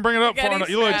 Oh, you didn't bring it up far enough.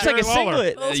 You look like It's like a Jerry Lawler.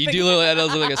 singlet. Little You stick- do look, that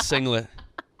does look like a singlet.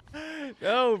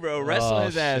 Go, bro. Wrestle Oh,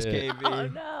 his ass, shit. Oh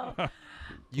KB. no!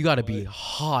 You got to be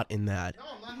hot in that. No,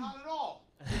 I'm not hot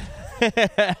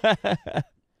at all.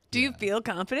 Do you feel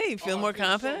confident? You feel more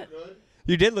confident?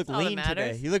 You did look all that lean today.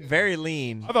 matters. You look very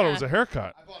lean. I thought it was a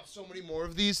haircut. I bought so many more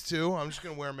of these too. I'm just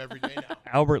gonna wear them every day now.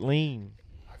 Albert Lean.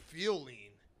 I feel lean.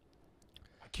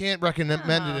 I can't recommend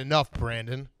it enough,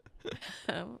 Brandon,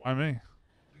 Why me?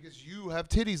 because you have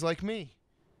titties like me.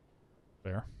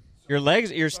 There. Your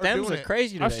legs, your Start stems doing look it.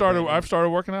 crazy today. I've started. baby. I've started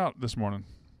working out this morning.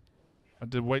 I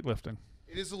did weightlifting.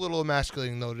 It is a little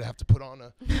emasculating though to have to put on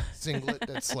a singlet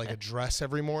that's like a dress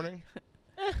every morning.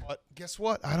 But guess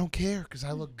what? I don't care because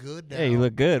I look good now. Yeah, you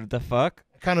look good. What the fuck?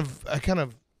 I kind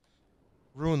of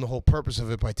ruined the whole purpose of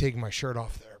it by taking my shirt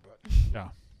off there, but Yeah.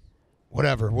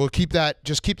 whatever. We'll keep that.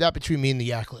 Just keep that between me and the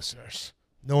Yak listeners.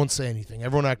 No one say anything.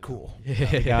 Everyone act cool.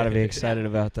 You gotta be excited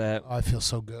about that. Oh, I feel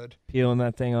so good. Peeling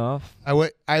that thing off.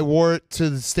 I wore it to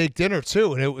the steak dinner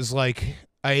too, and it was like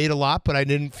I ate a lot, but I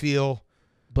didn't feel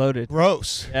Bloated.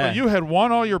 gross. Yeah. But you had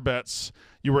won all your bets.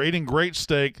 You were eating great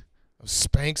steak. I was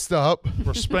spanked up.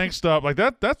 Were spanked up like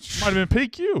that. That might have been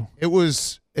peak you. It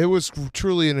was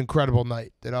truly an incredible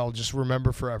night that I'll just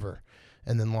remember forever,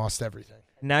 and then lost everything.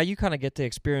 Now you kind of get to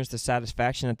experience the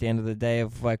satisfaction at the end of the day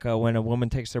of like when a woman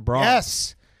takes their bra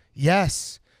off.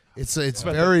 Yes. It's bet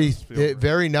that very does feel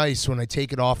very nice when I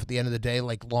take it off at the end of the day,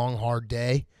 like long hard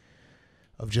day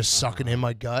of just sucking in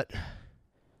my gut,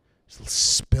 just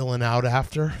spilling out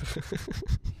after.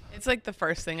 It's like the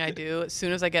first thing I do as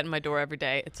soon as I get in my door every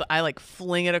day. I like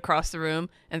fling it across the room,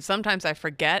 and sometimes I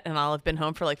forget, and I'll have been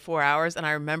home for like 4 hours, and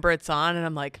I remember it's on, and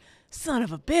I'm like, son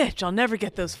of a bitch, I'll never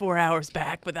get those 4 hours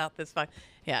back without this fuck.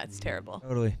 Yeah, it's terrible.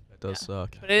 Totally. That does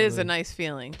suck. But it is a nice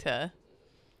feeling to,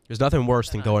 There's nothing worse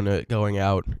than going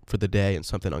out for the day and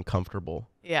something uncomfortable,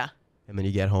 yeah. and then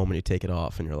you get home and you take it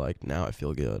off, and you're like, now I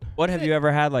feel good. What have you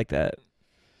ever had like that?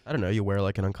 I don't know. You wear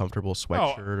like an uncomfortable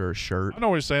sweatshirt or a shirt. I know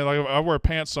what you're saying. Like I wear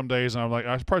pants some days, and I'm like,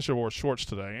 I probably should have wore shorts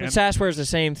today. But And Sass wears the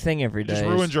same thing every it day. just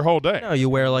ruins your whole day. No, you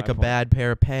wear like My a point. bad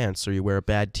pair of pants, or you wear a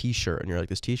bad T-shirt, and you're like,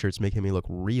 this T-shirt's making me look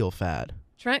real fat.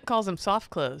 Trent calls them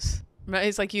soft clothes. Right?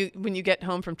 It's like when you get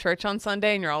home from church on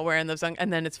Sunday and you're all wearing those,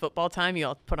 and then it's football time, you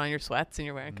all put on your sweats and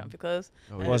you're wearing comfy clothes.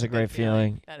 Oh, That yeah. was is a great good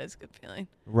feeling. That is a good feeling.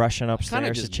 Rushing Kind upstairs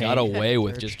of to just change. got away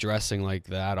with Church. just dressing like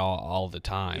that all the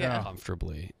time, Yeah.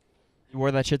 comfortably. You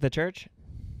wore that shit to church?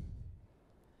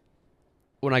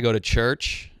 When I go to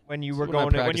church, When you were when I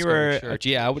going to, when practice you going were to church,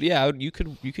 yeah, you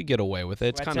could get away with it.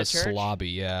 It's Wet kind of at church?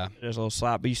 slobby, yeah. There's a little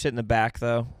slap, but you sit in the back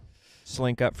though.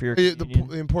 Slink up for your The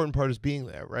communion. important part is being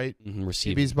there, right? Mm-hmm.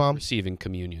 Phoebe's mom? Receiving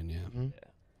communion,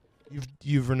 yeah.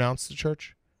 You've renounced the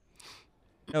church?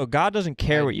 No, God doesn't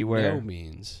care By what you wear. No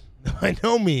means. By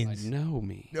no By means. no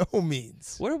means. No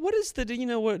means. What is the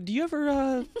what do you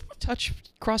ever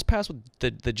cross paths with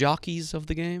the jockeys of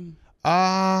the game?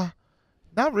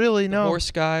 Not really. The No, horse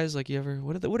guys, like you ever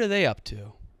what are they up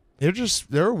to?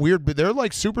 they're weird, but they're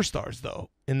like superstars though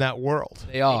in that world.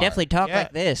 They are. talk Yeah.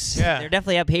 like this. Yeah. They're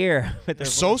definitely up here. With They're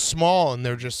their so small and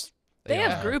they're just They are.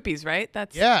 have groupies, right?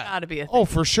 That's Yeah. gotta be a thing. oh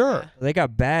for sure, They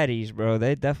got baddies, bro.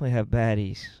 They definitely have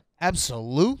baddies.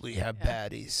 absolutely have Yeah.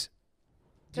 baddies.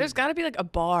 There's got to be like a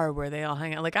bar where they all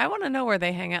hang out. Like I want to know where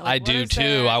they hang out. Like, I what do is too.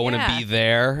 their- I want to yeah. be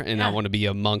there and I Yeah. want to be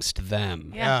amongst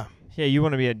them. Yeah. Yeah, you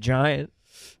want to be a giant.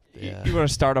 Yeah. You want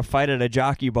to start a fight at a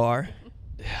jockey bar.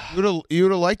 You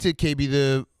would have liked it,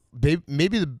 KB.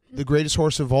 Maybe the greatest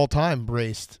horse of all time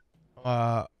raced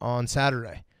on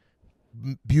Saturday.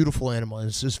 Beautiful animal.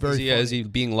 It's just very. funny. Is he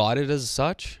being lauded as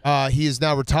such? He is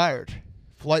now retired.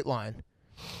 Flightline.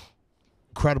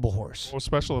 Incredible horse. What was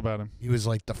special about him? He was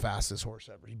like the fastest horse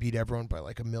ever. He beat everyone by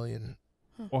like a million.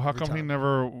 Well, how come he time.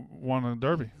 never won a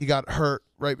Derby? He got hurt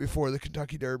right before the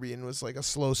Kentucky Derby and was like a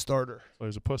slow starter. So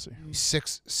he's a pussy. He's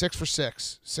six for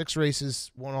six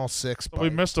races, won all six. So we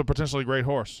missed a potentially great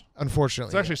horse.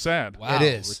 Unfortunately, It's actually sad. Wow. It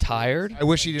is. Retired? I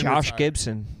wish he didn't. Josh retire.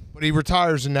 Gibson. But he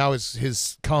retires and now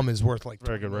his cum is worth like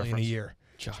Very $20 good million a reference. year.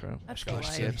 That's Josh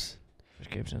life. Gibbs. Josh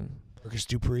Gibson. Marcus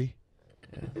Dupree.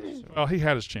 Well, he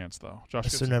had his chance though. Josh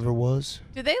Yes, there Gibson. never was.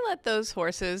 Do they let those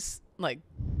horses like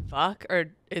fuck, or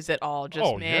is it all just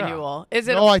Oh, yeah. manual? Is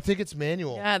it? No, I think it's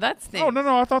manual. Yeah, that's the. Oh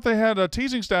no! I thought they had a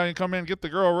teasing stallion come in, get the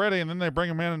girl ready, and then they bring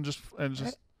him in and just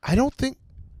I don't think.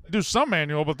 do some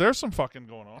manual, but there's some fucking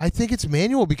going on. I think it's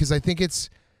manual because I think it's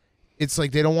it's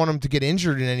like they don't want them to get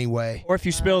injured in any way. Or if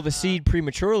you spill the seed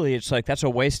prematurely, it's like that's a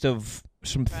waste of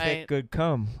some Right. thick, good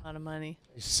cum. A lot of money.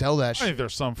 They sell that I shit. think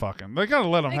there's some fucking. They gotta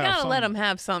let them They have gotta some let them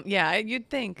have some. Yeah, you'd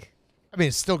think. I mean,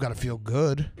 it's still got to feel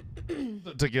good.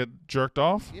 to get jerked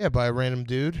off. Yeah, by a random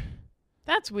dude.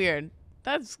 That's weird.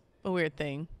 That's a weird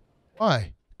thing.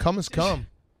 Why? Come is come.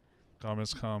 Come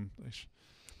is come.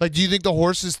 Like, do you think the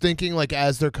horse is thinking, like,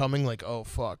 as they're coming, like, oh,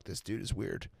 fuck, this dude is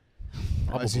weird?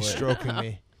 Why is he stroking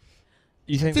me?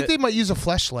 You I think think that they might use a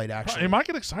fleshlight, actually. He might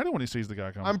get excited when he sees the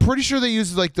guy coming. I'm pretty sure they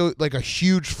use, like, a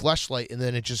huge fleshlight, and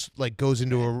then it just, like, goes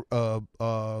into a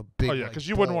big, Oh yeah, because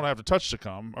you wouldn't want to have to touch the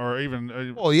cum, or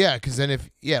even. Well, yeah, because then if,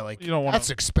 like, You don't wanna- that's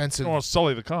expensive. You don't want to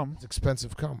sully the cum. It's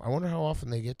expensive cum. I wonder how often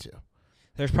they get to.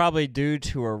 there's probably dudes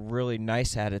who are really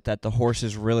nice at it that the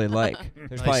horses really like.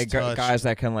 There's Nice probably touch. guys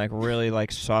that can like really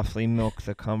like softly milk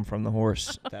the cum from the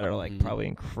horse that are like probably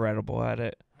incredible at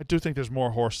it. I do think there's more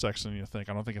horse sex than you think.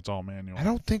 I don't think it's all manual. I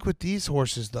don't think with these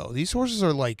horses, though. These horses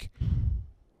are, like,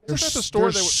 they're, Isn't that the store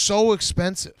they're they were- so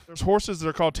expensive. There's horses that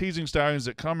are called teasing stallions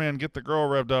that come in, get the girl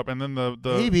revved up, and then the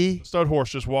Maybe. stud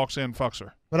horse just walks in, fucks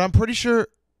her. But I'm pretty sure.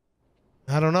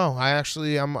 I don't know.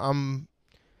 I'm.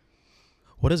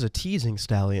 What does a teasing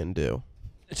stallion do?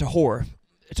 It's a whore.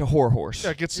 It's a whore horse.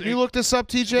 Yeah, it gets. Can you look this up,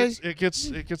 TJ? It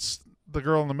gets the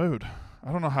girl in the mood.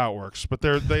 I don't know how it works, but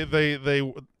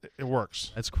it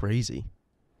works. That's crazy.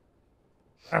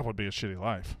 That would be a shitty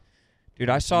life. Dude,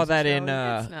 I saw that in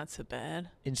it's not so bad.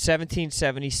 in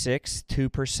 1776,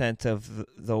 2% of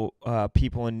the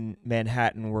people in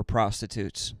Manhattan were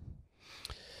prostitutes.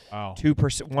 Wow.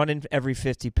 2%, one in every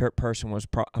 50 person was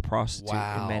a prostitute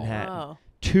Wow. in Manhattan. Oh.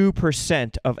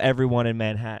 2% of everyone in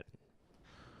Manhattan.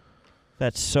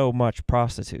 That's so much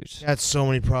prostitutes. That's so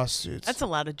many prostitutes. That's a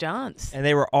lot of Johns. And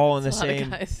they were all in the That's a lot of same.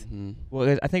 guys. Mhm.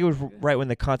 Well, I think it was right when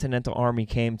the Continental Army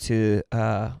came to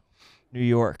New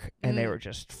York, and they Mm. were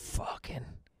just fucking.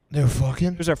 They're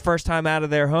fucking. It was their first time out of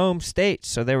their home state,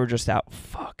 so they were just out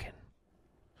fucking.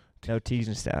 No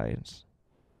teasing stallions.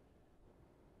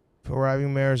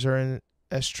 Arriving mares are in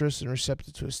estrus and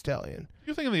receptive to a stallion.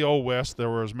 You think in the Old West there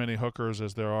were as many hookers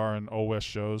as there are in Old West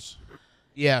shows?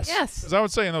 Yes. Yes. Because I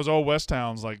would say in those Old West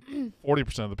towns, like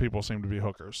 40% of the people seem to be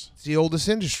hookers. It's the oldest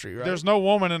industry, right? There's no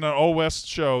woman in an Old West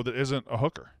show that isn't a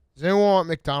hooker. Does anyone want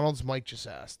McDonald's? Mike just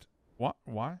asked. What?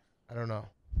 Why? I don't know.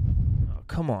 Oh,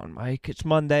 come on, Mike. It's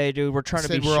Monday, dude. We're trying to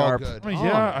Said be we're all sharp. good. I mean, Oh,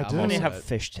 yeah, I I'm do. I'm all gonna set. have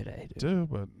fish today, I dude. do,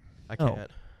 but I Oh.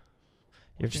 can't.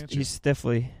 can't He's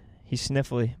stiffly. He's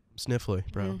sniffly. Sniffly,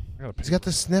 bro. Mm. I gotta He's pee. got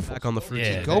the sniffles. Back on the fruit.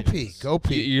 Yeah. Go pee. Go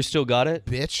pee. You still got it?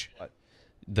 Bitch.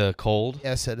 The cold?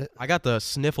 Yeah, I said it. I got the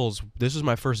sniffles. This is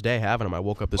my first day having them. I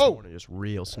woke up this Oh. morning just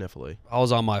real sniffly. I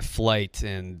was on my flight,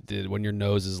 and when your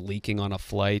nose is leaking on a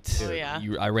flight, Oh, yeah.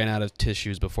 I ran out of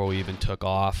tissues before we even took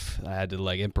off. I had to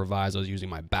like improvise. I was using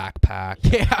my backpack.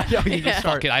 Yeah, I know. You Yeah. just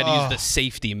start. Fuck it, I had to Oh. use the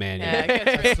safety manual. Yeah, it gets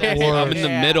That's the really worst. I'm in the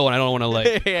Yeah. middle, and I don't want to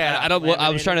like. Yeah. I don't. I was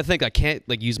Laminated. trying to think. I can't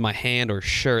like use my hand or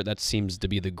shirt. That seems to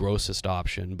be the grossest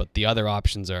option. But the other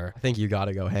options are. I think you got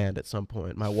to go hand at some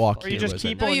point. My walk Or you here just was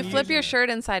keep No, on you flip using your it. shirt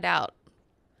inside out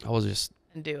I was just.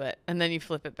 and do it, and then you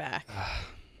flip it back.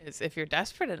 Is if you're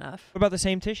desperate enough. What about the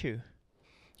same tissue?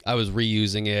 I was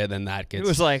reusing it, and that gets. It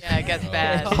was like. Yeah, it gets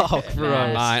bad. Oh, It gets gross.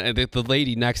 bad. mine. And the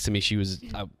lady next to me, she was.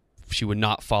 She would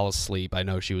not fall asleep. I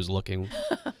know she was looking.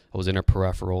 I was in her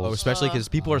peripherals. Oh, especially because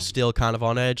people are still kind of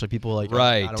on edge. Like people are like,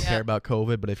 Right. I don't Yeah. care about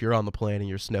COVID, but if you're on the plane and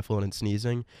you're sniffling and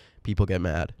sneezing, people get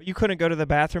mad. You couldn't go to the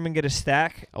bathroom and get a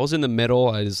stack. I was in the middle.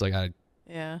 I just like I.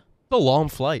 Yeah. It's a long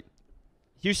flight.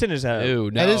 Houston is a. Ew,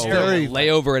 no. That is very-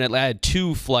 layover, and I had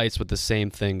 2 flights with the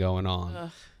same thing going on. Ugh.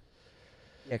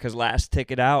 Yeah, because last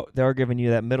ticket out, they were giving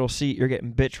you that middle seat. You're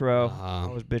getting bitch row. Uh-huh.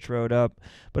 I was bitch rowed up,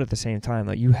 but at the same time,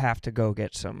 though, you have to go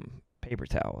get some paper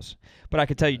towels. But I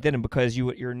could tell you didn't because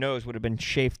your nose would have been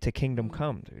chafed to kingdom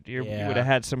come, dude. You Yeah. would have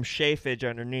had some chafage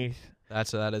underneath. That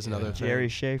is another Yeah. thing. Jerry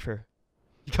Schaefer.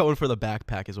 Going for the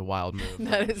backpack is a wild move.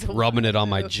 That is a Rubbing it on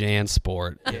my move.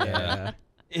 JanSport. Yeah.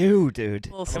 Ew, dude.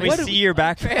 Little Can we snail see your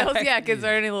backpack? trails. Yeah, because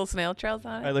there are any little snail trails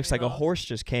on it. It looks like a Little horse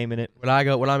just came in it. When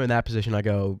I'm in that position, I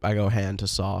go hand to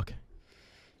sock.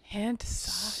 hand to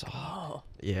sock. Oh.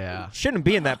 Yeah. Shouldn't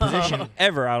be in that position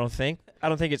ever, I don't think. I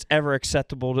don't think it's ever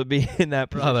acceptable to be in that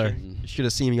position. Brother, you should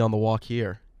have seen me on the walk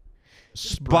here.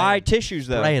 Just buy tissues,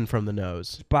 though. Spraying from the nose.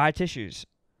 Just buy tissues.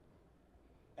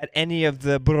 At any of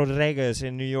the bodegas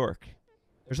in New York.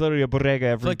 There's literally a bodega I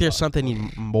every feel like there's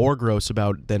something more gross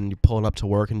about than you pulling up to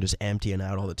work and just emptying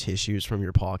out all the tissues from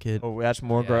your pocket. Oh, that's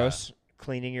more Yeah. gross.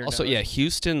 Cleaning your Also, nose. yeah,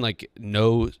 Houston, like,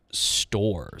 no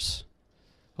stores.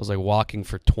 I was, like, walking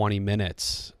for 20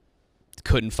 minutes.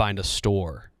 Couldn't find a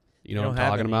store. You know They what I'm don't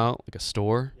have talking any. about? Like a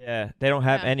store, Yeah, they don't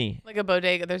have Yeah. any. Like a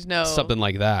bodega. There's no something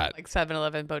like that. like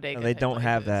 7-Eleven bodega. No, they type don't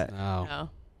have places. that. No.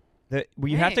 No.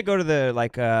 You have to Dang. go to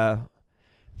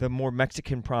the more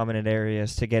Mexican prominent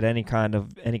areas to get any kind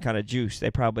of juice. They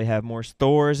probably have more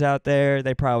stores out there.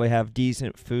 They probably have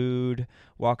decent food,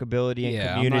 walkability, and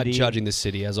Yeah, community. I'm not judging the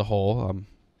city as a whole.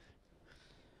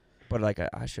 But like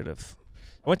I should have.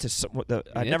 I went to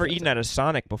I'd Yeah, never it's eaten at a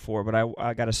Sonic before, but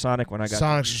I got a Sonic when I got. to Sonics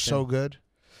are Houston. so good.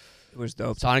 It was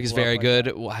dope. Sonic is Blew up very like good.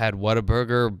 that. I had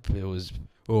Whataburger. It was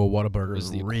Oh, Whataburger was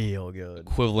is the- real good.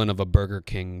 equivalent of a Burger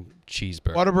King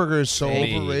cheeseburger. Whataburger is so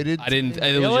Maybe. overrated. I didn't.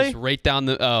 It was Really? just right down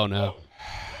the. Oh no.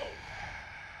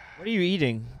 What are you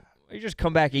eating? You just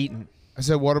come back eating. I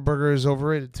said Whataburger is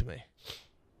overrated to me.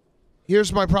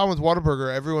 Here's my problem with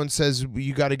Whataburger. Everyone says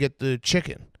you got to get the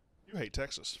chicken. You hate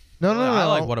Texas. No, no, no. I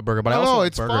like Whataburger, but I no, also no, like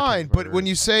it's Burger King fine. But when burgers.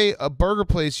 you say a burger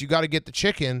place, you got to get the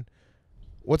chicken.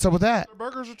 What's up with that? Their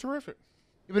burgers are terrific.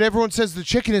 Yeah, but everyone says the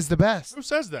chicken is the best. Who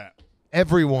says that?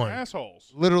 Everyone,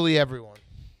 Assholes. literally everyone.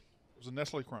 It was a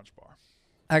Nestle Crunch bar.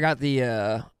 I got the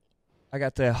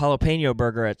jalapeno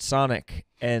burger at Sonic,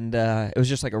 and it was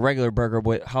just like a regular burger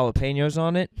with jalapenos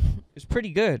on it. It was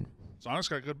pretty good. Sonic's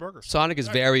got good burgers. Sonic is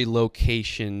very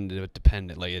location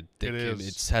dependent. Like it is.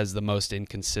 it has the most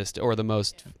inconsistent or the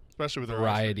most Especially with the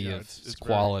variety yeah, of it's very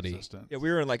quality. consistent. Yeah, we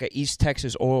were in like a East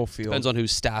Texas oil field. depends on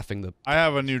who's staffing the. I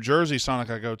have a New Jersey Sonic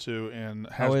I go to in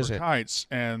How is Hasbrook it? Heights,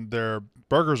 and their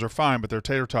burgers are fine, but their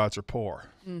tater tots are poor.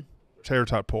 Tater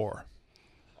tot poor.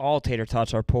 All tater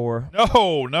tots are poor.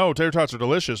 No, tater tots are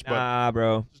delicious, but Nah,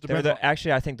 bro. Just They're depends on-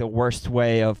 actually, I think, the worst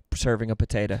way of serving a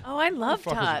potato. Oh, I love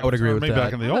fuck was tots. I would agree Throwing with me that.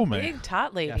 back in the I'm old a man. big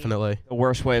tot lady. Definitely. The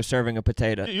worst way of serving a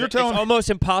potato. You're telling- it's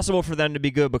almost impossible for them to be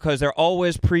good because they're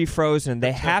always pre-frozen.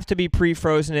 They have to be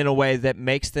pre-frozen in a way that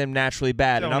makes them naturally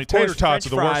bad. Telling And me of course, tater tots are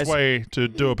the French worst fries, way to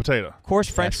do a potato. Of course,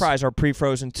 French Yes. fries are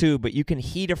pre-frozen too, but you can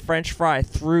heat a French fry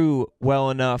through well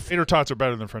enough. Tater tots are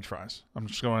better than French fries. I'm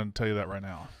just going to tell you that right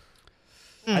now.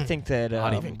 I think that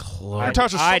Not even close. Tater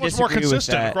tots are so I much more disagree with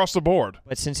consistent that. across the board.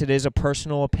 But since it is a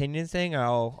personal opinion thing,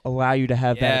 I'll allow you to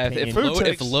have Yeah, that if, opinion.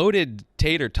 if loaded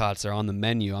tater tots are on the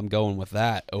menu, I'm going with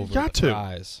that over got the to.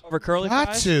 fries. Over curly Got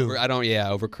fries? to. I don't.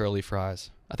 Yeah, over curly fries.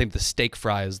 I think the steak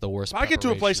fry is the worst. If I get to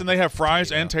a place and they have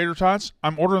fries and tater tots,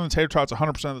 I'm ordering the tater tots 100%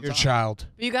 of the You're a time. child.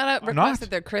 But you gotta I'm not. request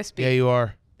that they're crispy. Yeah, you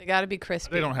are. They gotta be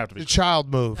crispy. They don't have to be. It's a child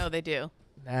move. No, they do.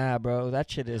 Nah, bro, that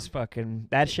shit is fucking.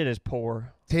 That shit is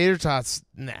poor. Tater tots,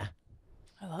 nah,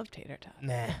 I love tater tots.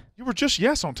 nah, You were just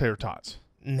yes on tater tots.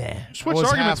 nah. switched I was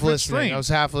arguments half listening. midstream. I was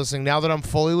half listening. Now that I'm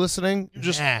fully listening, You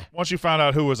just nah. once you found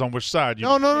out who was on which side, you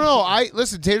No. I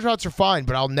listen. Tater tots are fine,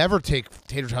 but I'll never take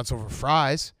tater tots over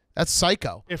fries. That's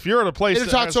psycho. If you're at a place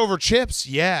Tater that tots has, over chips,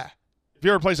 yeah. if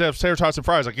you're at a place that has tater tots and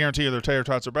fries, I guarantee you their tater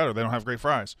tots are better. They don't have great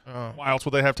fries. Oh. Why else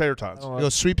would they have tater tots? Oh, You go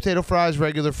sweet potato fries,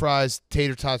 regular fries,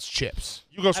 tater tots, chips.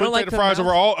 You go sweet like potato the fries mouth-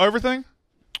 over everything?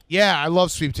 Yeah, I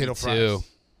love sweet potato fries. too.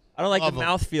 I don't like Love the 'em.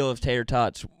 mouthfeel of tater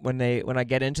tots when I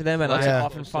get into them, and Yeah. I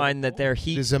often find that their It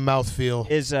heat is a mouthfeel.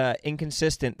 is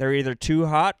inconsistent. They're either too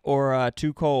hot or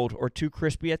too cold, or too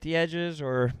crispy at the edges,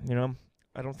 or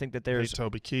I don't think that You hate there's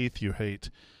Toby Keith. You hate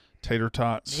tater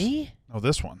tots. me. No,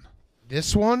 this one.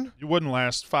 This one, You wouldn't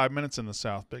last 5 minutes in the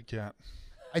South, big cat.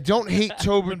 I don't hate You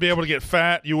Toby. wouldn't be able to get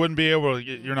fat. You wouldn't be able to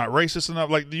get, you're not racist enough.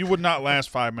 Like, you would not last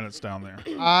 5 minutes down there.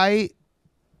 I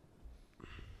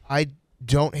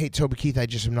don't hate Toby Keith. I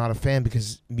just am not a fan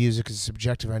because music is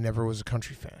subjective. I never was a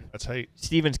country fan. That's hate.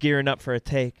 Steven's gearing up for a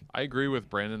take. I agree with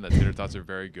Brandon that tater tots are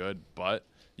very good, but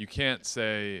you can't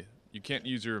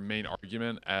use your main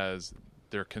argument as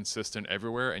they're consistent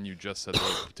everywhere, and you just said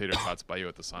those potato tots by you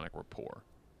at the Sonic were poor.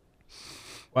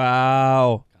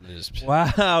 Wow, Kinda just wow,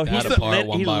 That apart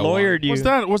one he by one. lawyered you.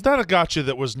 Was that a gotcha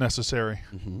that was necessary?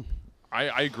 Mhm.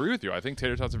 I agree with you. I think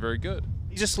tater tots are very good.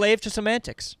 He's a slave to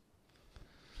semantics.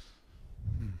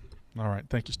 All right.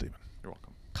 Thank you, Stephen. You're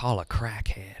welcome. Call a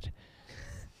crackhead.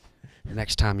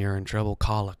 Next time you're in trouble,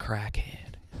 call a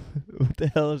crackhead. What the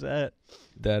hell is that?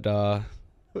 That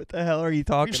What the hell are you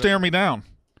talking You stare me down.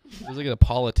 He was like a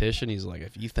politician. He's like,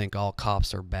 if you think all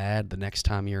cops are bad, the next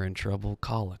time you're in trouble,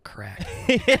 call a crack.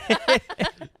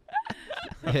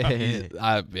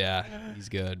 Yeah, he's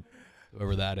good.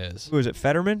 Whoever that is. Who is it,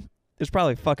 Fetterman? It's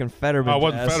probably fucking Fetterman. Oh, it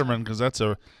wasn't ass. Fetterman because that's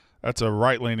a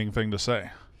right-leaning thing to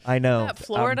say. I know. That I'm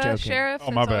Florida joking. sheriff Oh,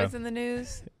 that's my always bad. in the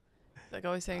news. Like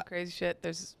always saying crazy shit.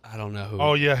 I don't know who.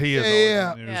 Oh yeah, he is. Yeah,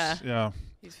 always in the news. Yeah.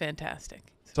 He's fantastic.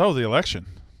 So the election.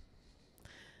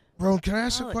 Bro, can I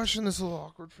ask a Alex. question that's a little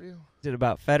awkward for you? Is it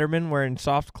about Fetterman wearing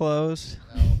soft clothes?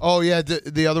 Oh yeah,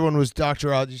 the other one was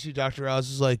Dr. Oz. You see, Dr. Oz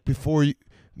is like before you,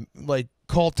 like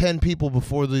call 10 people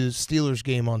before the Steelers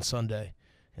game on Sunday,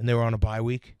 and they were on a bye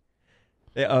week.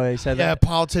 Oh, he said Yeah, that.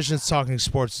 politicians talking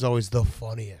sports is always the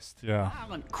funniest. Yeah.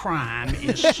 Violent crime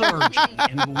is surging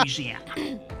in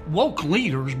Louisiana. Woke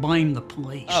leaders blame the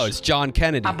police. Oh, it's John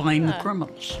Kennedy. I blame the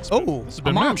criminals. Oh, This has A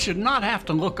been mom mentioned. should not have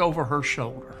to look over her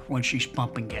shoulder when she's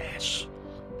pumping gas.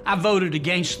 I voted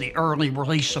against the early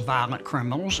release of violent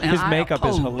criminals, and His I makeup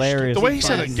is opposed hilarious. The way he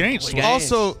said defunding against the police.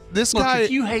 also this Look, guy.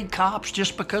 if you hate cops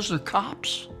just because they're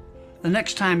cops, the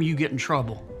next time you get in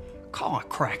trouble, call a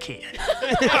crackhead.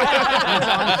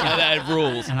 That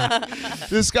rules.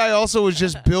 This guy also was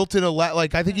just built in a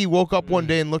like. I think he woke up one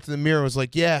day and looked in the mirror and was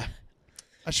like, "Yeah,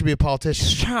 I should be a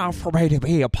politician." time for me to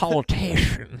be a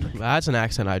politician. That's an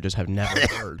accent I just have never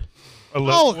heard.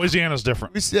 Oh. Louisiana's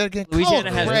different. We see that again.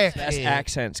 Louisiana Call has it the best crackhead.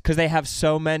 accents because they have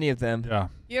so many of them. Yeah.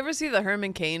 You ever see the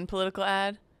Herman Cain political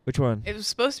ad? Which one? It was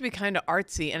supposed to be kind of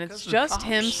artsy, and it's Because they're just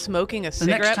him cops. smoking a next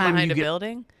cigarette time behind you a get-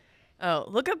 building. Oh,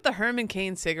 look up the Herman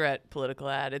Cain cigarette political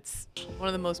ad. It's one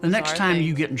of the most The bizarre next time things.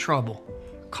 you get in trouble,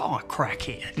 call a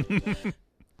crackhead.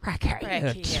 How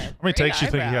How many takes you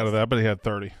think he had of that? But he had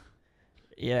 30.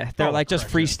 Yeah, they're Oh, like just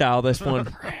crackhead. freestyle this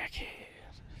one.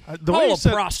 The way Call he a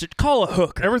said prostitute. Call a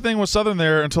hooker. everything was Southern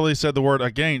there until he said the word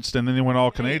against, and then he went all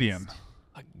Canadian.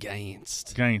 Against.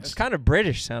 It's Against. kind of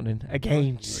British sounding.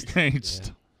 Against.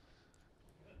 Against.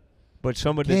 But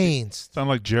somebody. Gaines. Sound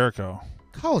like Jericho.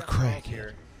 Call it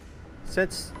crackhead.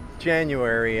 Since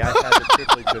January, I've had the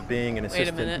privilege of being an Wait a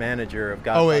assistant minute. manager of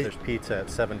Oh, wait. Godfather's Pizza at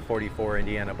 744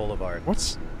 Indiana Boulevard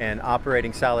What's and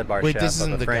operating salad bar Wait, this chef of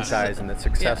isn't a the guy. franchise in the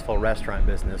successful restaurant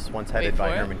business once headed Wait by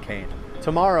for it. Herman Cain.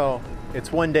 Tomorrow,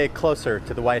 it's one day closer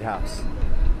to the White House.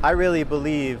 I really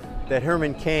believe that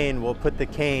Herman Cain will put the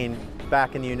cane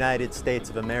back in the United States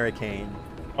of America.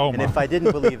 oh And my? if I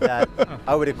didn't believe that,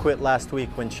 I would have quit last week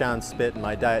when Sean spit in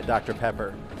my Diet Dr.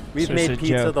 Pepper. We've So it's made a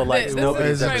pizza joke. the likes This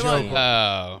nobody's is ever very well- seen.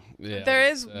 Oh, yeah. There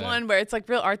is that's, one where it's like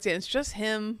real artsy, and it's just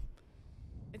him.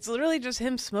 It's literally just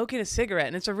him smoking a cigarette,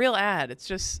 and it's a real ad. It's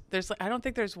just there's like I don't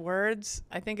think there's words.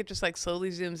 I think it just like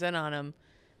slowly zooms in on him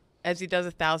as he does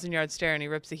a 1,000-yard stare, and he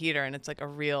rips the heater, and it's like a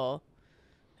real.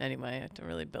 Anyway, I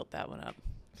really built that one up.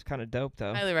 It's kind of dope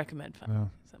though. Highly recommend finding it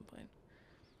at some point.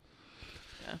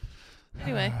 Yeah.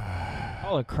 Anyway,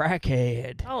 Call a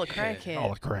crackhead. oh, a crackhead.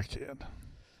 Oh, a crackhead.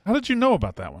 How did you know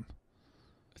about that one?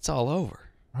 It's all over.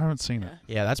 I haven't seen it.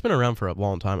 Yeah, that's been around for a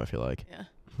long time, I feel like. Yeah.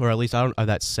 Or at least I don't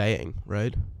that saying,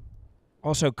 right?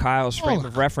 Also, Kyle's frame Oh,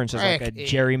 of reference is like a crackhead.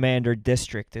 gerrymandered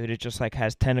district, dude. It just like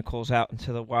has tentacles out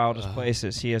into the wildest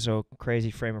places. He has a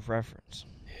crazy frame of reference.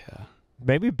 Yeah.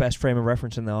 Maybe best frame of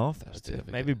reference in the office. That's dude.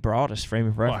 difficult. Maybe broadest frame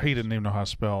of Well, reference. he didn't even know how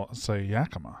to say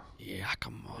Yakima. Yeah,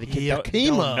 come on.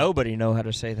 Yakima. Nobody know how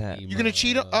to say that. You gonna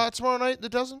cheat tomorrow night at the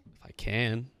dozen? If I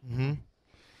can. Mm-hmm.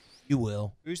 You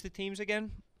will. Who's the teams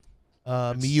again?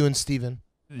 Me, you, and Steven.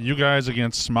 You guys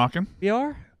against Smockin? We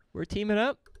are. We're teaming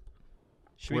up.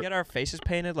 Should we We're- get our faces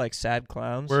painted like sad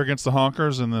clowns? We're against the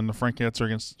Honkers, and then the Frankettes are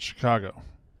against Chicago.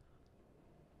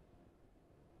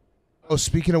 Oh,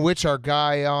 speaking of which, our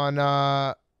guy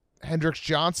on Hendricks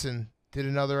Johnson did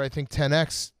another, I think,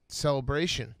 10x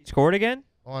celebration. Scored again?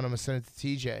 Hold on, I'm gonna send it to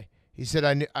TJ. He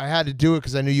said I had to do it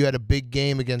because I knew you had a big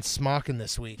game against Smockin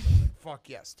this week. I'm like, fuck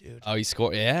yes, dude. Oh, he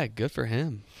scored. Yeah, good for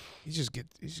him. He's just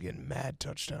getting mad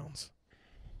touchdowns.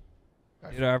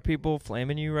 Dude, are people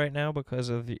flaming you right now because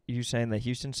of you saying that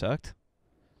Houston sucked?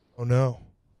 Oh no.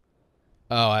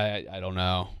 Oh, I don't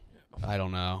know. I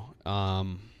don't know.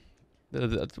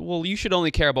 Well, you should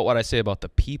only care about what I say about the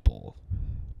people.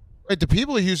 Right, the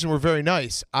people of Houston were very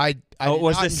nice. I Oh, it did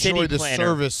was not the city enjoy the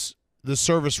planner.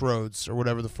 service roads or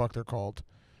whatever the fuck they're called.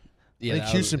 Yeah, I think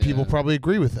that Houston was- people yeah. probably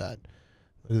agree with that.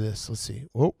 Look at this. Let's see.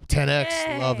 Oh,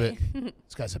 10x. Love it.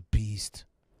 This guy's a beast.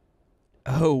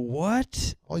 Oh,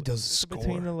 what? All he does is score.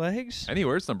 Between the legs?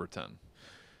 Anywhere's number 10.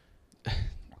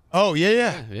 Oh, yeah.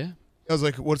 Yeah, yeah. I was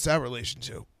like, what's that relation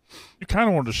to? You kind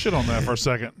of wanted to shit on that for a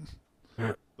second.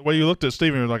 The way you looked at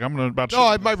Steven, you were like, I'm about to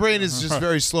No, shit. my brain is just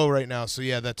very slow right now. So,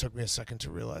 yeah, that took me a second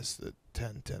to realize that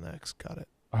 10x. Got it.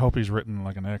 I hope he's written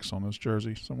like an X on his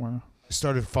jersey somewhere. I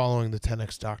started following the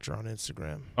 10x doctor on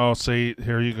Instagram. Oh, see,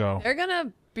 here you go. They're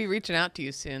gonna be reaching out to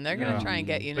you soon. They're gonna Yeah. try and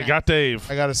get you. They Next. got Dave.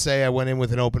 I got to say, I went in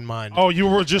with an open mind. Oh, you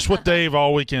were just with Dave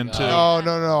all weekend, too.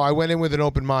 No. I went in with an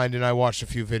open mind, and I watched a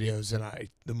few videos, and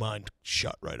the mind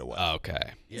shut right away.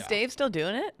 Okay. Is Dave still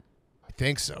doing it? I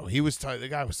think so. He was the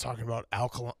guy was talking about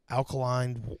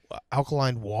alkaline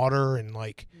water and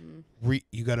like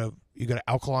you gotta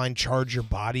alkaline charge your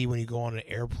body when you go on an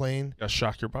airplane. Gotta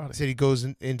shock your body. He said he goes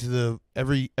into the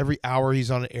every hour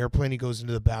he's on an airplane, he goes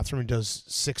into the bathroom and does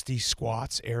 60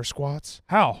 squats, air squats.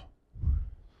 How?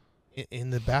 In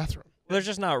the bathroom. Well, there's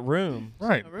just not room.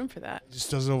 Right. No room for that. Just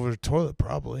does it over the toilet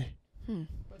probably.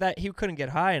 that he couldn't get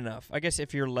high enough. I guess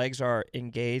if your legs are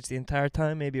engaged the entire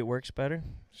time, maybe it works better.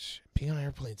 Being on an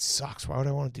airplane sucks. Why would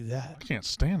I want to do that? I can't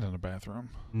stand in a bathroom.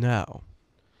 No.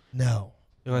 No.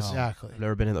 Exactly. I've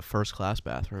never been in the first class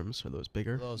bathrooms. Are those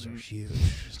bigger? Those are huge.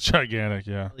 It's gigantic,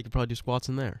 yeah. You could probably do squats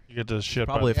in there. You get to shit.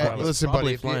 Probably by the toilet. Listen,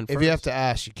 Probably buddy, if you have to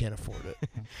ask, you can't afford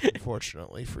it.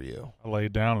 Unfortunately for you. I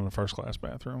laid down in the first class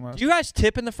bathroom. Do you guys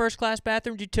tip in the first class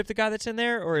bathroom? Do you tip the guy that's in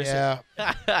there, or is Yeah.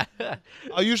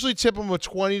 I'll usually tip him with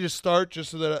 20 to start,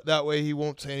 just so that way he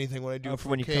won't say anything when I do for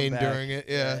when you come cocaine back. during it.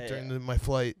 During my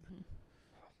flight.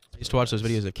 I used to watch those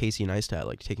videos of Casey Neistat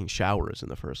like taking showers in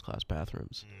the first class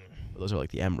bathrooms. Those are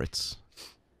like the Emirates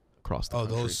across the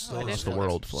country. Across the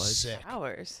world flights. Sick.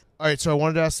 Hours. All right, so I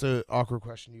wanted to ask the awkward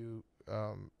question. You,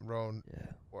 Roan,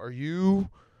 are you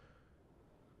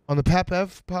on the Pat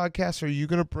Bev podcast? Are you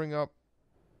going to bring up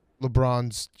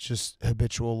LeBron's just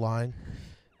habitual line?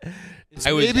 It's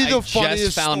I maybe the just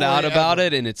funniest found story out about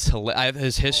ever. it, and I have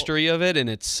his history of it, and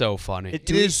it's so funny. It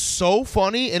is so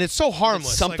funny, and it's so harmless.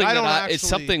 It's something like, it's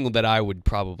something that I would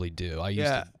probably do. I used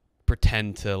to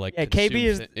pretend to like. Yeah, consume KB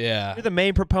is. Yeah, You're the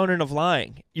main proponent of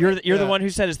lying. You're the one who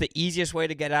said it's the easiest way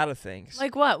to get out of things.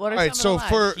 Like what? What are All right, some so of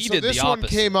the lies? He so did the this one opposite.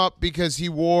 came up because he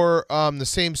wore the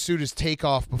same suit as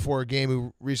Takeoff before a game,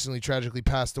 who recently tragically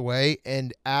passed away,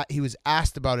 and he was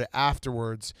asked about it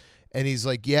afterwards, and he's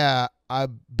like, "Yeah,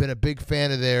 I've been a big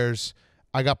fan of theirs.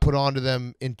 I got put onto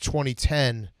them in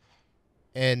 2010,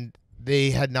 and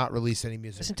they had not released any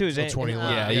music Listen to his until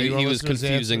 2011." yeah. You He wanna was listen to his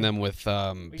confusing answer? them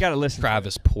with We gotta listen to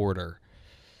Travis Porter.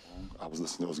 I was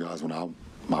listening to those guys when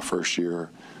my first year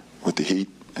with the Heat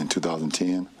in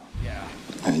 2010. Yeah.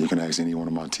 And you can ask any one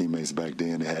of my teammates back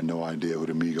then, they had no idea who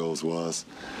the Migos was.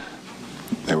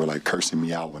 They were like cursing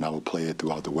me out when I would play it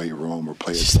throughout the weight room or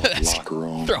play it throughout the locker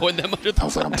room. Throwing them under the I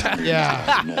was like, I'm telling you.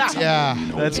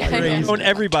 That's crazy. Throwing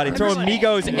everybody, throwing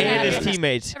Migos and his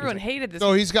teammates. Everyone hated this.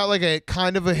 So he's got like a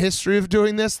kind of a history of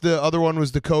doing this. The other one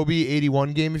was the Kobe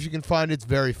 81 game. If you can find it, it's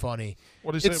very funny.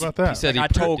 What did he say about that? He said I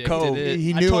told Kobe.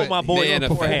 He I knew told it. my boy Man,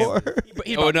 beforehand.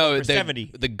 He Oh no, for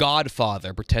 70. the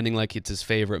Godfather pretending like it's his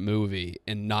favorite movie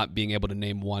and not being able to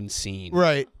name one scene.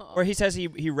 Right. Or he says he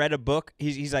read a book.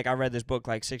 He's like, I read this book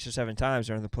like 6 or 7 times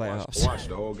during the playoffs. Watched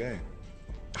the whole game.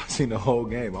 I seen the whole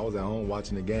game. I was at home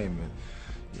watching the game, and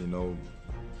you know,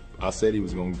 I said he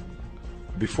was going to,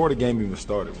 before the game even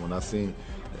started, when I seen,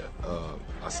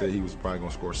 I said he was probably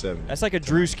going to score 70. That's like a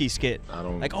Drewski skit. I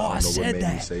don't like, know I what said made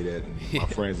that. me say that. And my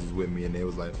friends was with me, and they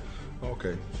was like,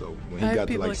 okay. So when I he have got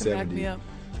to people like that can back 70, me up.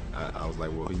 I was like,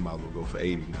 well, he might as well go for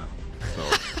 80 now. So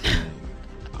I mean,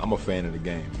 I'm a fan of the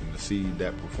game, and to see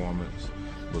that performance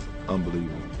was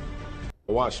unbelievable.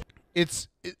 I watched.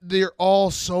 They're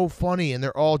all so funny, and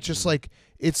they're all just like,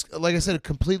 it's like I said,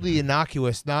 completely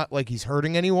innocuous. Not like he's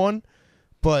hurting anyone,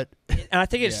 but And I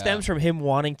think it stems from him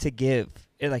wanting to give.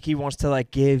 Like he wants to like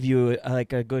give you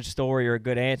like a good story or a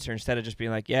good answer instead of just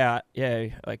being like,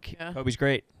 Kobe's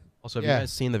great. Also, have you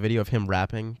guys seen the video of him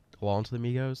rapping along to the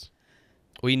Migos?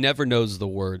 Well, he never knows the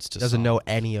words to Doesn't songs. know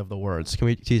any of the words.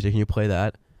 TJ, can you play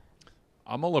that?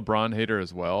 I'm a LeBron hater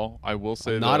as well. I will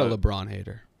say I'm not that a LeBron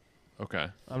hater. Okay.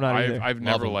 I'm not either. I've Love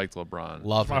never him. liked LeBron.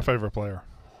 Love My him. favorite player.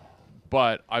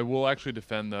 But I will actually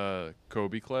defend the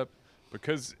Kobe clip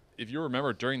because if you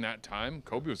remember during that time,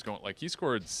 Kobe was going like he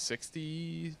scored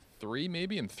 63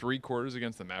 maybe in 3 quarters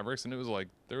against the Mavericks, and it was like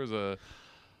there was a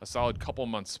solid couple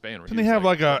months span where Didn't he was, have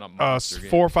like putting a up monster games.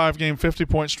 4 or 5 game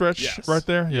 50-point stretch Yes. right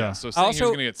there? Yeah. So saying he Also- was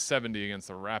going to get 70 against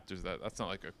the Raptors, that's not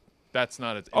like that's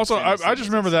not as Also, insane as I just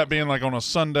it remember is. that being like on a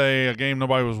Sunday, a game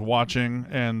nobody was watching,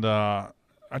 and I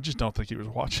just don't think he was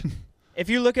watching. If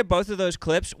you look at both of those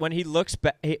clips, when he looks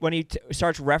when he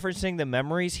starts referencing the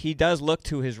memories, he does look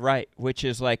to his right, which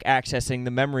is like accessing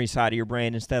the memory side of your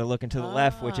brain instead of looking to the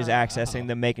left, which is accessing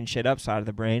the making shit up side of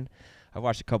the brain. I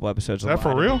watched a couple episodes. Is that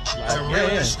for real?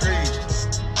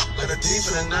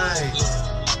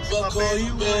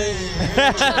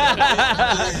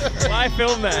 Why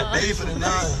film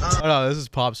that? Oh no, this is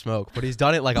Pop Smoke, but he's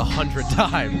done it like 100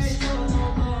 times.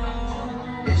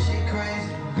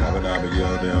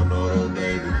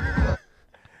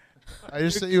 I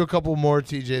just sent you a couple more,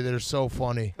 TJ, that are so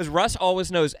funny. Because Russ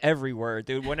always knows every word,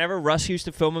 dude. Whenever Russ used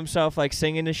to film himself like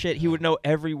singing this shit, he would know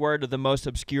every word of the most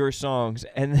obscure songs,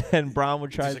 and then Brown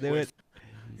would try to do it.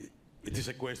 It is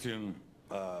a question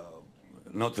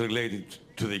not related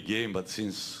to the game, but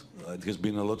since it has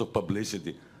been a lot of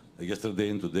publicity yesterday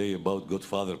and today about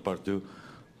Godfather Part 2,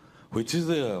 which is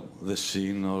the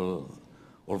scene or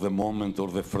the moment or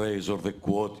the phrase or the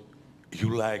quote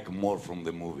you like more from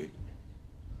the movie?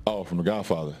 Oh, from The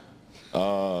Godfather.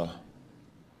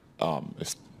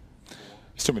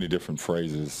 It's There's too many different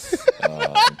phrases,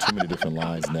 and too many different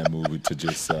lines in that movie to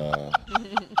just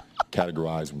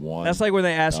categorize one. That's like when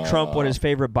they asked Trump what his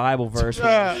favorite Bible verse was.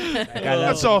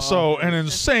 That's also an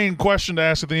insane question to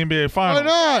ask at the NBA Finals. Why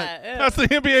not? That's the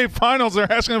NBA Finals.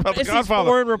 They're asking about the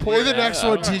Godfather. Play the next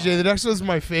one, TJ. The next one's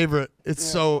my favorite. It's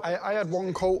so. I had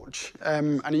one coach,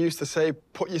 and he used to say,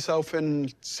 "Put yourself in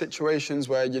situations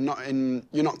where you're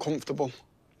not comfortable."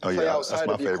 Oh Play yeah, that's outside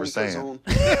my of your favorite comfort saying. zone.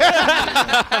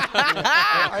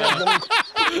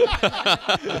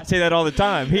 I say that all the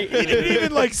time. He didn't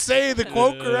even like say the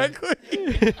quote correctly.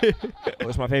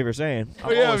 What's my favorite saying? Oh,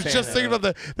 yeah, I was just thinking about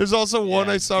that. There's also one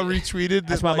I saw retweeted.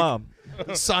 That's my mom.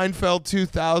 Seinfeld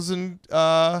 2000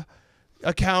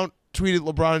 account tweeted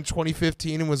LeBron in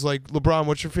 2015 and was like, "LeBron,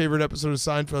 what's your favorite episode of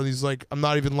Seinfeld?" He's like, "I'm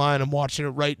not even lying. I'm watching it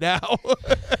right now."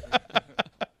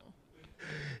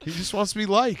 He just wants to be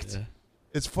liked. Yeah.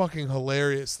 It's fucking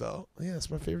hilarious, though. Yeah, that's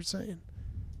my favorite saying.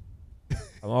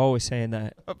 I'm always saying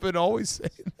that. I've been always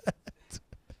saying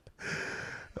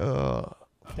that.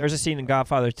 There's a scene in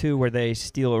Godfather 2 where they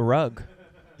steal a rug.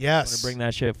 Yes. To bring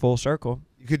that shit full circle.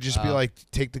 You could just be like,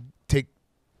 take the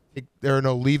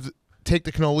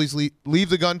cannolis, leave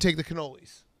the gun, take the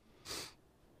cannolis.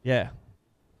 Yeah.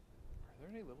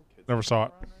 Never saw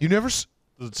it. You never?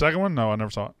 The second one? No, I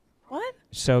never saw it. What?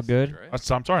 So good. I'm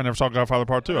sorry, I never saw Godfather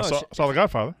Part 2. I saw The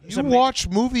Godfather. You watch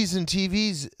movies and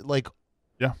TVs like.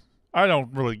 Yeah. I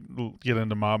don't really get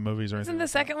into mob movies or anything. Isn't the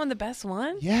second one the best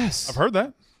one? Yes. I've heard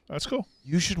that. That's cool.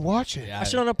 You should watch it.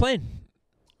 Watch it on a plane.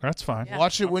 That's fine. Yeah.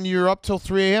 Watch it when you're up till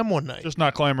 3 a.m. one night. Just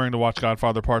not clamoring to watch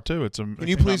Godfather Part 2. Can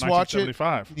you please watch it?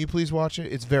 1975. Can you please watch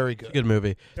it? It's very good. It's a good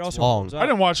movie. It's long. I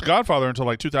didn't watch Godfather until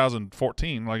like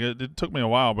 2014. Like it took me a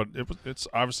while, but it's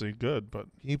obviously good. But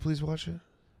Can you please watch it?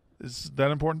 is that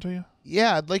important to you?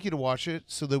 Yeah, I'd like you to watch it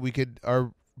so that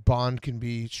our bond can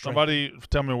be strengthened. Somebody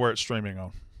tell me where it's streaming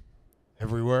on.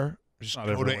 Everywhere. Just Not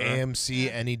go everywhere. to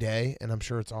AMC any day, and I'm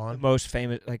sure it's The on. most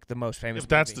famous If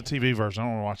that's the TV version, I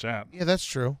don't want to watch that. Yeah, that's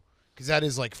true. Because that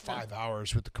is like 5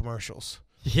 hours with the commercials.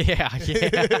 Yeah.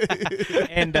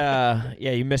 And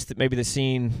you missed maybe the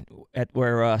scene at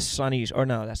where Sonny's. Or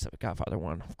no, that's the Godfather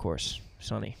one, of course.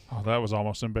 Sonny. Oh, that was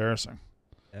almost embarrassing.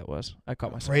 That was. I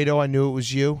caught myself. Fredo, I knew it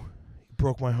was you. You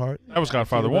broke my heart. That was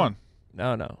Godfather 1.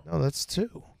 No. No, that's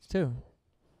 2. It's 2.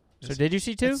 So did you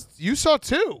see 2? You saw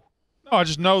 2. No, I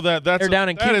just know that They're down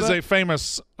in that is Cuba? a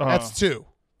famous. That's 2.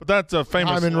 But that's a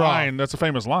famous Hyman line. Roth. That's a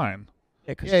famous line.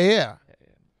 Yeah.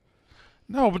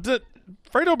 No, but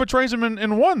Fredo betrays him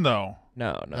in 1 though.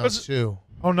 No. It's 2.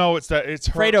 Oh no, it's her.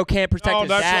 Fredo can't protect his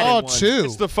dad. all in one. 2.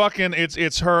 It's the fucking.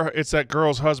 It's her. It's that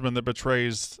girl's husband that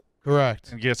betrays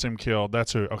Correct. and gets him killed.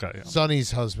 That's who. Okay. Yeah.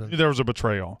 Sonny's husband. There was a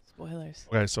betrayal. Spoilers.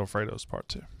 Okay, so Fredo's Part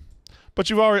 2. But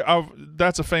you've already.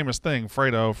 That's a famous thing.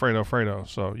 Fredo.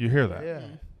 So you hear that. Yeah.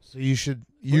 So you should.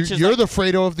 Which is You're like- the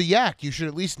Fredo of the Yak. You should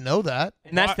at least know that.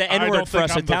 And that's the I N-word don't for think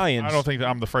us I'm the- Italians. I don't think that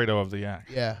I'm the Fredo of the yak.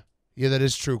 Yeah. Yeah, that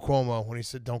is true. Cuomo, when he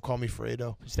said, "Don't call me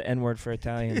Fredo." It's the N-word for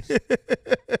Italians.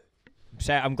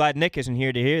 I'm glad Nick isn't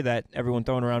here to hear that. Everyone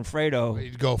throwing around Fredo.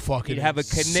 You'd go fucking You'd have a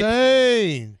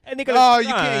insane. And they go, Oh, you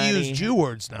can't use Jew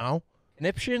words now.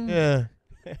 Conniption? Yeah.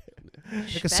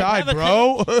 Take a side,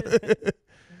 bro.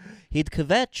 He'd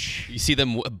kvetch. You see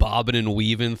them bobbing and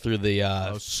weaving through the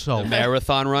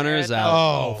marathon runners.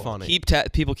 Funny.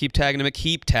 People keep tagging me.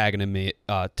 Keep tagging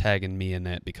me in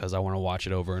it because I want to watch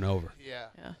it over and over. Yeah.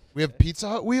 We have Pizza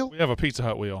Hut wheel? We have a Pizza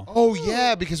Hut wheel. Oh,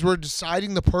 yeah, because we're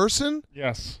deciding the person?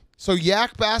 Yes. So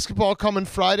Yak basketball coming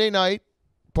Friday night.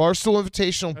 Barstool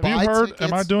Invitational. Have Buy you heard? tickets.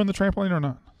 Am I doing the trampoline or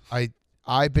not?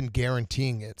 I've been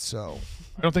guaranteeing it, so.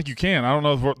 I don't think you can. I don't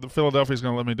know if Philadelphia's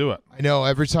going to let me do it. I know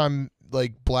every time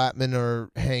like Blattman or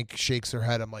Hank shakes their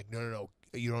head, I'm like, no,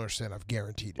 you don't understand. I've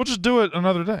guaranteed it. We'll just do it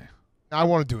another day. I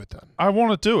want to do it then. I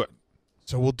want to do it.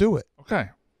 So we'll do it. Okay.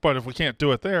 But if we can't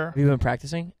do it there. Have you been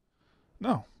practicing?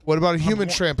 No. What about a human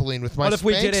trampoline with my What if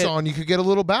we did Spanx it- on? You could get a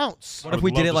little bounce. What if we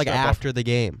did it like after the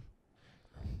game?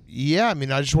 Yeah, I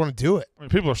mean, I just want to do it. I mean,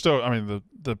 people are still. I mean,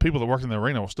 the people that work in the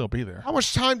arena will still be there. How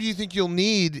much time do you think you'll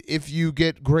need if you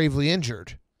get gravely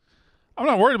injured? I'm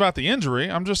not worried about the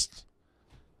injury. I'm just.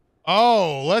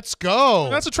 Oh, let's go.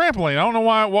 That's a trampoline. I don't know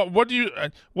why. What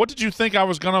did you think I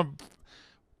was gonna?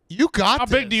 You got. How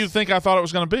big do you think I thought it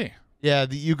was gonna be? Yeah,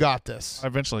 you got this. I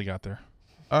eventually got there.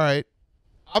 All right.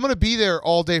 I'm gonna be there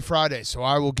all day Friday, so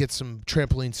I will get some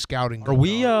trampoline scouting. Are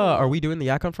we doing the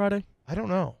Yak on Friday? I don't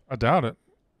know. I doubt it.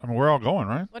 I mean, we're all going,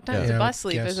 right? What time does the bus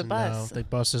leave? There's a bus. The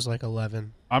bus is like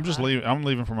 11. I'm just leaving. I'm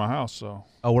leaving from my house. So.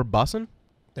 Oh, we're bussing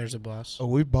There's a bus. Oh,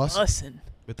 we bus Bussin'.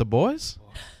 with the boys?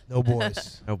 No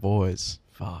boys. No boys.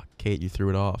 Fuck, Kate, you threw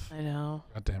it off. I know.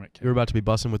 God damn it, Kate. You were about to be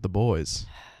bussing with the boys.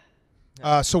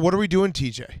 So what are we doing,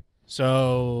 TJ?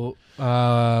 So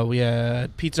we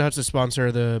had Pizza Hut's the sponsor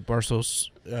of the Barstool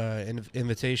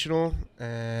Invitational,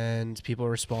 and people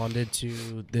responded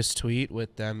to this tweet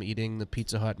with them eating the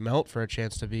Pizza Hut melt for a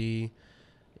chance to be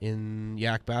in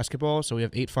Yak basketball. So we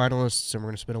have 8 finalists, and we're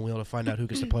going to spin a wheel to find out who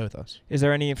gets to play with us. Is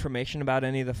there any information about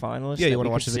any of the finalists? Yeah, you want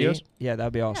to watch the videos? Yeah,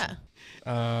 that'd be awesome.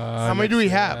 How many do we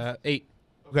have? 8.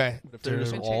 Okay.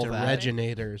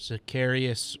 Reginators,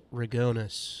 Zacarias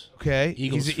Ragonis. Okay.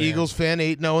 Eagles He's an fan. Eagles fan.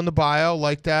 8-0 in the bio.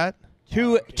 Like that.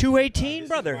 218,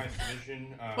 brother.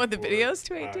 What, the video's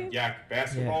 218? Yak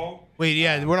basketball. Wait,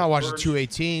 yeah, we're not watching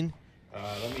 218.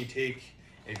 Let me take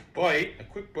a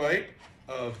quick bite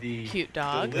of the cute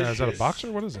dog. Yeah, is that a boxer?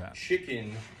 What is that?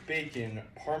 Chicken bacon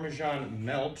Parmesan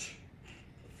melt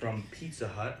from Pizza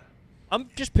Hut. I'm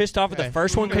just pissed off at the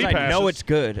first one because He I know passes. it's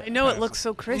good. I know it looks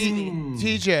so crispy.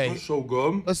 TJ, That's so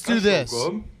good. let's do That's this.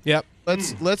 so good. Yep.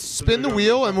 Let's spin the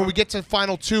wheel, and when we get to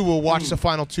final 2, we'll watch the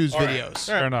final 2's All right. videos.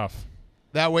 Fair enough.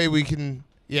 That way we can,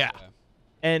 yeah,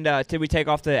 And did we take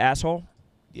off the asshole?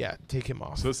 take him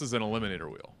off. So this is an eliminator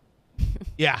wheel.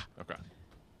 Yeah, Okay.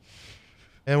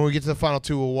 and when we get to the final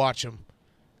 2, we'll watch them,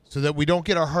 so that we don't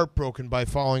get our heart broken by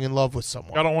falling in love with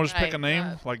someone. Y'all don't want to just pick a Right, name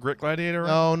yeah. like Grit Gladiator?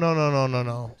 No.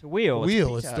 It's a wheel.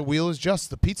 Wheel. It's It's the wheel is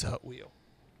just the Pizza Hut wheel.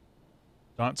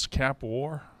 Dunce Cap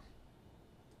War.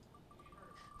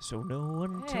 So no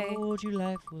one Hey. told you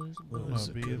life was It's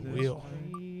a be good this wheel.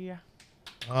 way.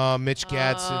 Mitch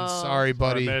Gadsden. Oh. Sorry,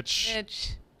 buddy. Sorry, Mitch. Mitch,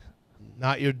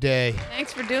 Not your day.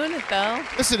 thanks for doing it, though.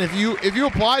 Listen, if you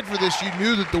applied for this, you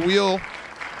knew that the wheel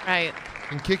Right.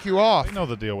 can kick you off. They know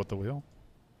the deal with the wheel.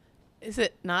 Is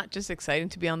it not just exciting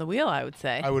to be on the wheel, I would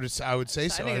say? I would say I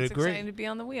so. think I'd it's agree. exciting to be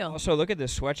on the wheel. Also, look at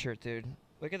this sweatshirt, dude.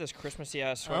 Look at this Christmassy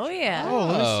ass sweatshirt. Oh, yeah. Oh,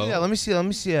 let me see that. Let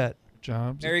me see that.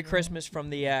 Jobs. Merry Christmas from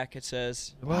the Yak, it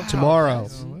says. Tomorrow,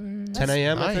 That's 10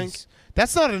 a.m. I think. nice.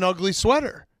 That's not an ugly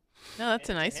sweater. No, that's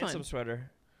a nice Handsome one.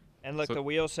 sweater. And look, So- the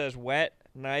wheel says wet,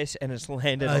 nice, and it's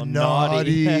landed A on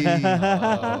naughty.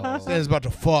 naughty. Stan's about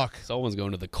to fuck. Someone's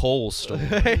going to the Kohl's store. So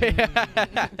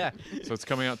it's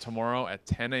coming out tomorrow at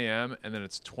 10 a.m. and then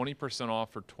it's 20%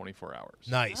 off for 24 hours.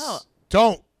 Nice. Oh.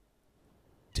 Don't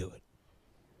do it.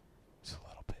 Just a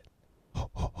little bit.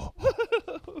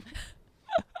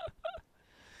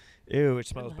 Ew, it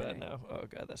smells bad now. Oh,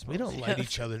 God, that smells We don't light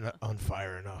each other on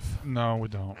fire enough. No, we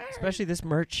don't. Especially this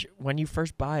merch, when you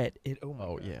first buy it, oh, my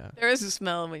God. Yeah. There is a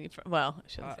smell when you. Well, I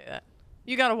shouldn't say that.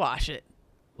 You gotta wash it.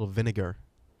 A little vinegar.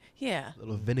 Yeah. A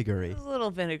little vinegary. There's a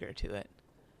little vinegar to it.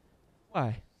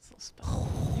 Why? It's a little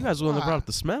smell. You guys were the one that brought up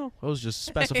the smell. I was just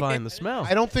specifying the smell.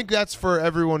 I don't think that's for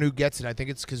everyone who gets it. I think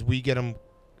it's because we get them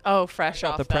Oh, fresh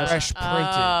off the press. fresh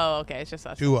printed Oh, okay. It's just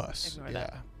us. to us. Ignore Yeah.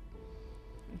 that.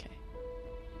 Okay.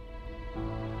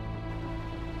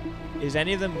 Is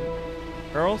any of them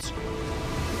girls?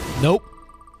 Nope.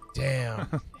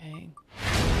 Damn. Dang.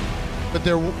 But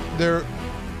there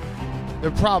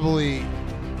probably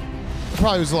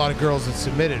was a lot of girls that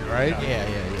submitted, right? Yeah.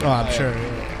 Oh, I'm sure.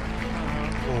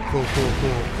 Cool.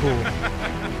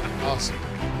 Awesome.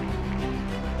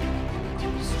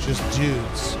 It's just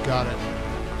dudes. Got it.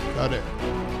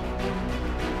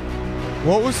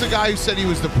 What was the guy who said he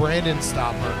was the Brandon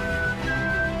stopper?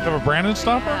 Have a Brandon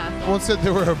stopper? Yeah. Someone said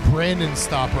they were a Brandon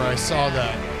stopper. I saw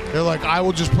that. They're like, I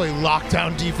will just play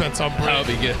lockdown defense on That Brandon.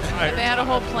 would be good. They had a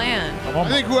whole plan. I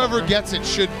think whoever gets it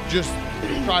should just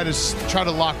try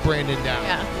to lock Brandon down.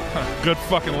 Yeah. Good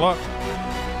fucking luck.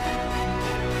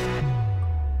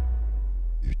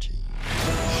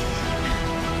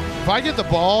 If I get the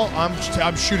ball,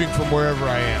 I'm shooting from wherever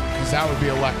I am because that would be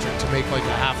electric to make like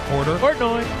a half quarter.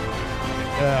 Portnoy.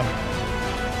 Yeah.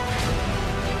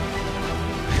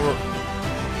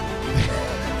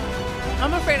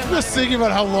 I'm afraid I'm I'm not. just thinking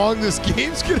about how long this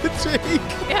game's gonna take.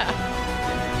 Yeah.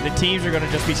 The teams are going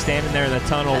to just be standing there in the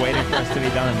tunnel waiting for us to be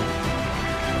done.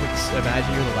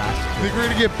 Imagine you're the last. Think we're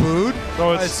gonna get booed? So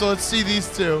All it's right, so let's see these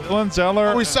two. Dylan Zeller.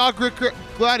 Oh, we saw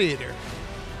Gladiator.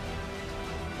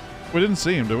 We didn't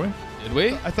see him, did we? Did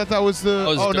we? I thought that was the. That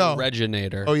was oh the no.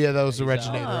 Reginator. Oh yeah, that was the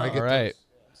Reginator. I All get right.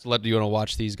 So do you want to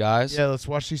watch these guys? Yeah, let's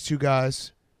watch these two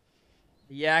guys.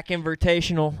 Yak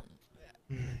Invitational.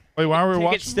 Wait, why are we Tickets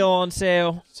watching? still on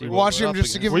sale. See what Watch we're him up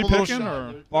just to give We him a little picking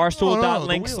shot. or?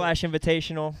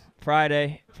 Barstool.link/invitational.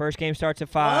 Friday. First game starts at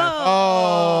 5.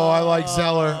 Oh, I like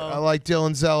Zeller. I like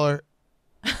Dylan Zeller.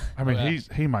 I mean,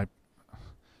 he might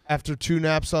After 2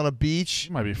 naps on a beach.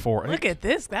 might be 4'8". Look at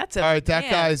this. That's a All right, that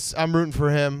man. guy's. I'm rooting for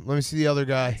him. Let me see the other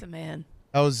guy. That's a man.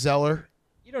 That was Zeller.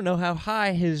 You don't know how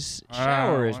high his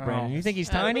shower is, Brandon. You think he's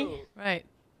tiny? Right.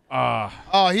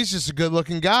 Oh, he's just a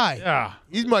good-looking guy. Yeah.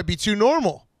 He might be too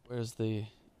normal. Where's the?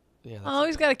 Yeah. Oh,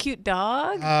 he's got a cute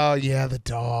dog. Oh yeah, the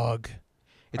dog.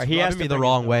 It's He has rubbing to me the bring his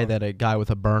wrong way dog. that a guy with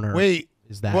a burner Wait,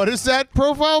 is that. what is that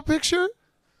profile picture?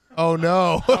 Oh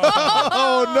no!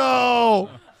 Oh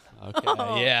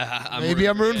Okay. Yeah. Maybe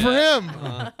I'm rooting for him.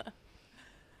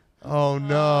 Oh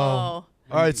no! Oh.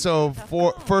 All right, so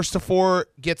first to four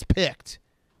gets picked.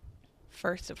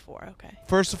 First of 4. Okay.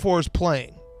 First to four is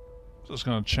playing. So it's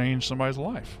going to change somebody's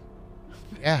life.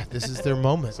 Yeah, this is their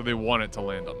moment. So they want it to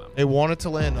land on them. They want it to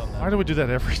land on them. Why do we do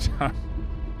that every time?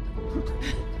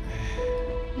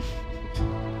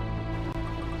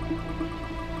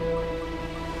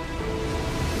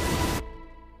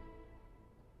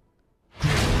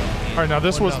 All right, now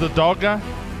this was the dog guy?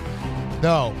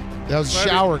 No, that was Maybe-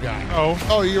 shower guy. Oh.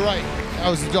 Oh, you're right. That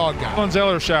was the dog guy. Alan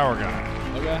Zeller, shower guy.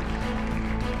 Okay.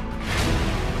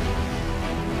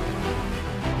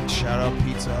 Shout out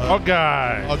Pizza Hut. Dog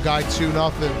guy. Dog guy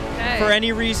 2-0. For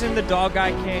any reason the dog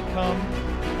guy can't come,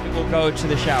 it will go to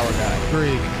the shower guy.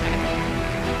 Agreed.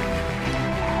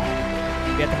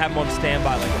 You have to have him on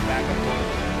standby like a backup plan.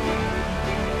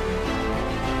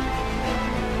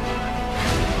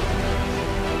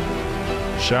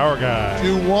 Shower guy.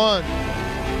 2-1.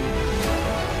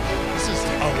 This is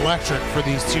electric for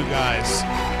these two guys.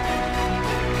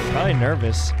 Probably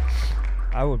nervous.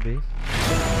 I would be.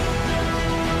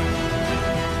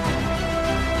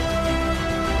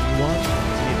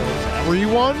 Were you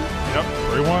one? Yep,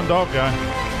 3-1 dog guy.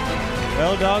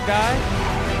 Well, dog guy.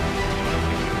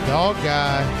 Dog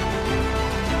guy.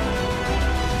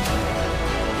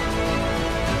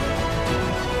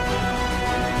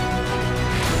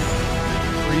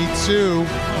 Three-two.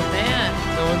 Oh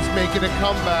man. No one's making a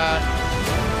comeback.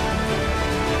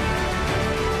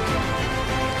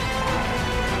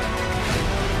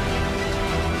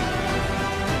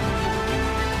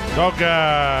 Dog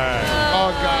guy.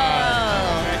 Dog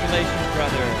guy. Congratulations,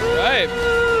 brother.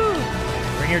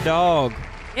 Right. Bring your dog.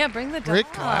 Yeah, bring the dog. Rick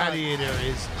Gladiator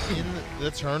is in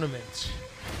the tournament.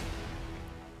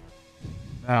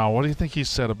 Now, what do you think he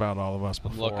said about all of us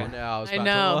before? Looking. Yeah, I was I about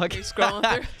know. to look. He's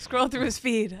scrolling through his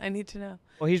feed. I need to know.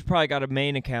 Well, he's probably got a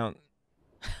main account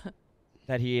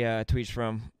that he tweets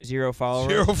from. 0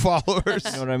 followers. 0 followers.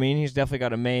 You know what I mean? He's definitely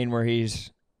got a main where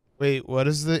he's. Wait, what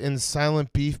is the in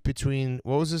silent beef between?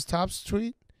 What was his Topps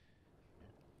tweet?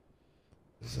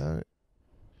 Is that it?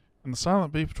 And the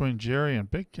silent beef between Jerry and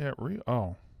Big Cat Rio.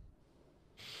 Oh.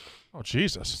 Oh,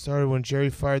 Jesus. Started when Jerry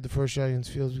fired the first shot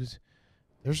against Fields.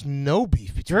 There's no beef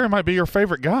between. Jerry might be your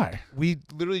favorite guy. We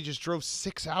literally just drove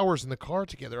 6 hours in the car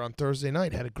together on Thursday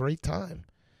night. Had a great time.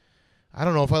 I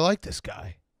don't know if I like this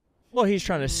guy. Well, he's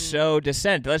trying to sow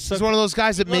dissent. Let's He's look. one of those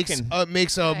guys that keep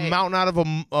makes a Right. mountain out of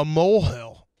a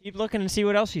molehill. Keep looking and see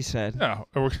what else he said. Yeah.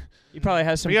 He probably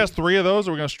has If some. he has 3 of those,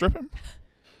 are we going to strip him?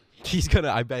 He's gonna.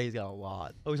 I bet he's got a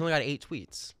lot. Oh, he's only got 8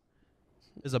 tweets.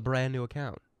 This is a brand new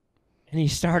account. And he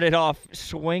started off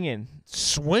swinging.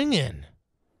 Swinging.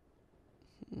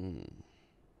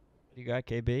 You got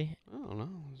KB? I don't know.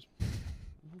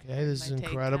 Okay, this is My take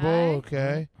incredible. guy.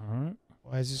 Okay. All right.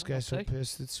 Why is this guy so take-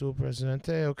 pissed at Sul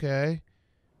Presidente? Okay.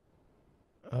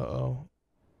 Uh-oh.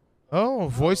 Oh,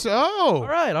 voice. Oh. All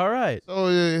right, all right. So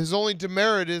his only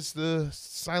demerit is the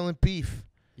silent beef.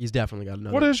 He's definitely got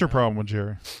another. What is your problem with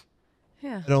Jerry?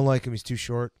 Yeah. I don't like him. He's too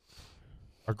short.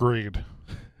 Agreed.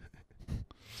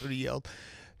 That's what he yelled.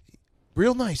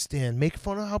 Real nice, Dan. Make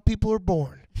fun of how people are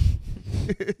born.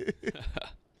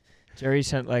 Jerry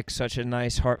sent like such a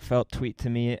nice heartfelt tweet to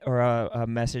me, or a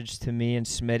message to me and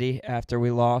Smitty after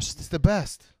we lost. It's the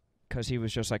best. Because he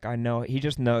was just like, I know. He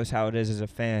just knows how it is as a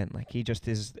fan. Like, he just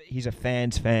is. He's a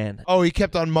fan's fan. Oh, he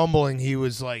kept on mumbling. He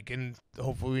was like, and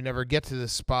hopefully we never get to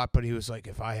this spot, but he was like,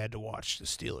 if I had to watch the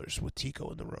Steelers with Tico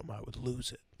in the room, I would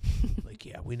lose it. Like,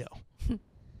 yeah, we know.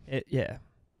 Yeah.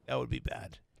 That would be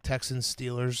bad. Texans,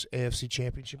 Steelers, AFC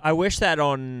Championship. I wish that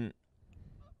on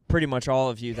pretty much all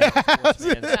of you that are sports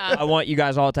fans. Yeah. I want you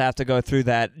guys all to have to go through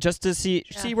that just to see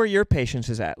where your patience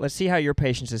is at. Let's see how your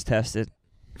patience is tested.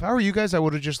 If I were you guys, I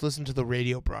would have just listened to the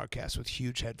radio broadcast with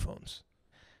huge headphones.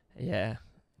 Yeah.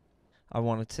 I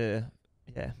wanted to,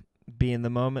 be in the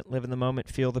moment, live in the moment,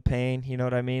 feel the pain. You know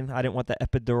what I mean? I didn't want the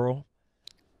epidural.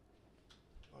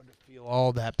 Feel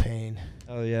all that pain.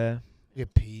 Oh, yeah. Look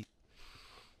at Pete.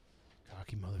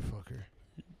 Cocky motherfucker.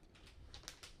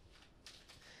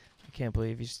 I can't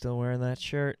believe he's still wearing that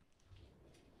shirt.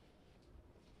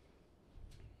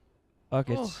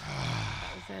 Buckets. Goes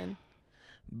in.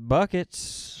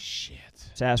 Buckets. Shit.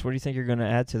 Sass, what do you think you're going to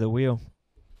add to the wheel?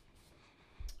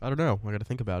 I don't know. I got to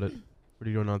think about it. What are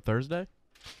you doing on Thursday?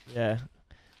 Yeah.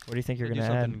 What do you think you're Gotta going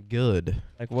do to something add? good.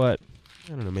 Like what? I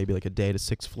don't know. Maybe like a day to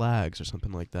Six Flags or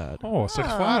something like that. Oh, Six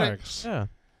Oh. Flags. Yeah.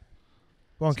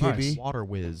 Come on, It's nice. KB. Water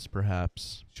whiz,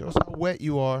 perhaps. Show us how wet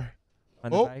you are.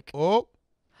 On the Oh, bike. oh.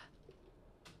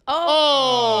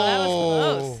 Oh, that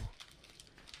was close.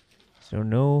 So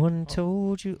no one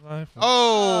told you.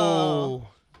 Oh.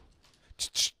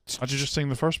 Why'd you just sing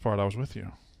the first part? I was with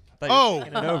you. I thought you were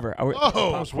singing it over. I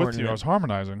was with you. I was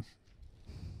harmonizing.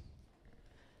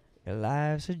 Your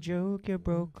life's a joke you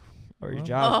broke. Or your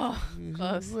job. Oh,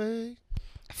 close.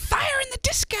 Fire in the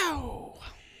disco.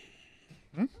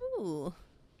 Ooh.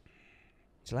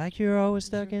 It's like you're always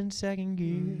stuck in second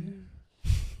gear.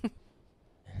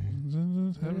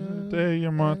 Day,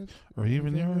 your month, or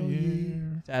even your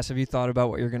year. Ask, have you thought about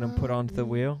what you're going to put onto the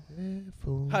wheel?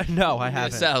 No, I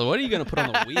haven't. Sal, what are you gonna put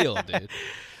on the wheel, dude?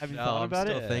 Have you No, thought I'm about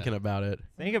still it? thinking about it.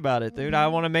 Think about it, dude. I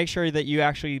want to make sure that you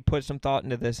actually put some thought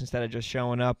into this instead of just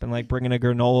showing up and like bringing a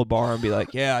granola bar and be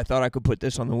like, yeah, I thought I could put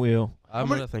this on the wheel. I'm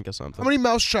going to think of something. How many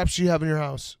mouse traps do you have in your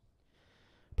house?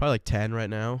 Probably like 10 right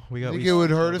now. We got. Think we it would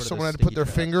switched hurt over if to someone the had to put sticky their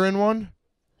traps. finger in one?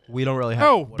 We don't really have.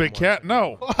 No, one big more. cat.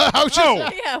 No. I was No.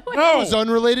 just, Yeah, what? that No. was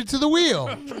unrelated to the wheel.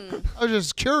 I was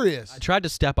just curious. I tried to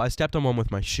step. I stepped on one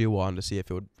with my shoe on to see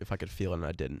if I could feel it, and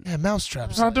I didn't. Yeah, mouse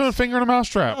traps. It's not doing finger in a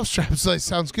mousetrap. Mouse traps like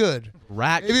sounds good.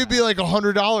 Rat. Maybe it'd be like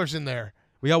 $100 in there.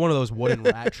 We got one of those wooden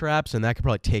rat traps, and that could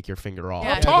probably take your finger off.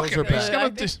 Yeah, I'm talking. those are It's bad. gonna I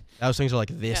dis- Those things are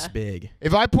like this Yeah. big.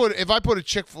 If I put a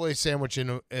Chick-fil-A sandwich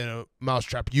in a mouse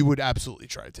trap, you would absolutely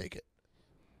try to take it.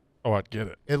 Oh, I'd get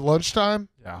it. At lunchtime?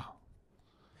 Yeah.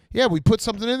 Yeah, we put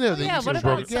something in there that Yeah, you what can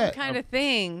about some get. kind of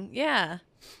thing? Yeah.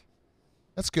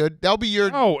 That's good. That'll be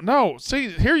your No. See,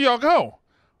 here y'all go.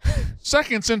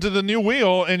 Seconds into the new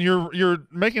wheel, and you're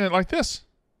making it like this.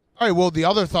 All right, well, the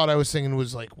other thought I was thinking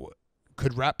was like,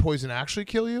 could rat poison actually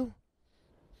kill you?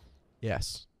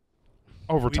 Yes.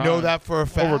 Over We time. know that for a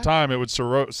fact. Over time, it would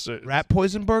cirrhosis. Rat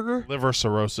poison burger? Liver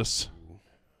cirrhosis.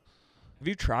 Have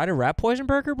you tried a rat poison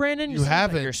burger, Brandon? You seem like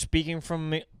haven't. you're speaking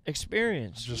from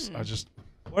experience. I just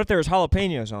What if there was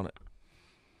jalapenos on it?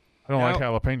 I don't No. like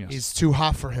jalapenos. It's too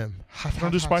hot for him. Hot, I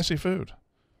don't do spicy food.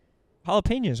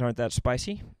 Jalapenos aren't that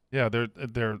spicy. Yeah,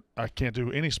 they're. I can't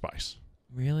do any spice.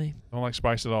 Really? I don't like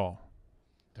spice at all.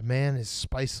 The man is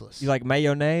spiceless. You like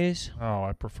mayonnaise? Oh,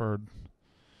 I preferred.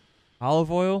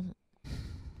 Olive oil?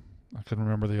 I couldn't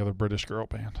remember the other British girl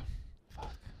band.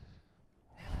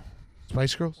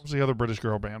 Spice Girls? What was the other British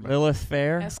girl band? Lilith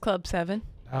Fair? S Club 7.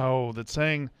 Oh, that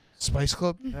sang Spice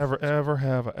Club? Never ever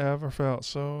have I ever felt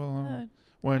so alone.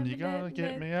 When you gotta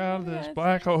get me out of this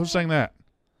black hole. Who sang that?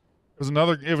 It was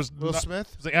another. It was Will Smith?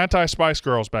 It was the anti-Spice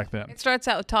Girls back then. It starts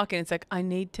out with talking. It's like, I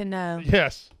need to know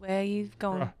Yes. where you've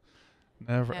gone.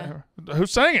 Never Yeah. ever. Who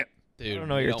sang it? Dude, I don't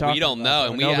know what you're we talking don't about, know, though.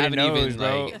 and we Nobody haven't knows, even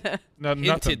bro. like No, hinted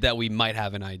nothing. that we might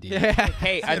have an idea.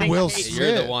 Hey, I think Will hey,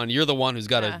 Smith. You're the one who's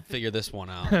got to Yeah. figure this one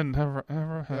out. Never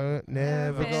ever have.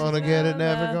 Never gonna get it,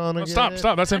 never gonna get Stop! it.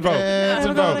 Stop! That's in Vogue. That's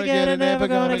in Never Vogue. get it, never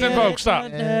gonna That's in get Vogue. it.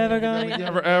 Stop. Never gonna get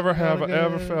Never ever have I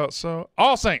ever felt so.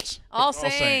 All Saints. All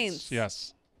Saints.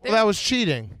 Yes. Well, that was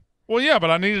cheating. Well, yeah,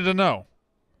 but I needed to know.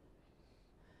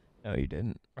 No, you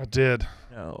didn't. I did.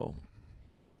 No.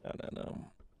 No.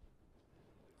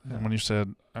 And when you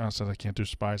said, I said I can't do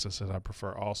spice, I said I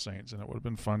prefer All Saints, and it would have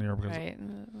been funnier because Right.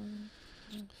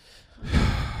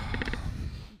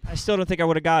 I still don't think I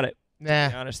would have got it. To be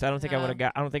Nah. honest, I don't think I No. would have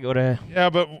got. I don't think it would have. yeah,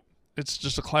 but it's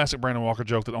just a classic Brandon Walker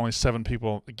joke that only 7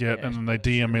 people get, Yeah, and then they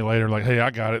DM me later like, "Hey,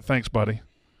 I got it, thanks, buddy."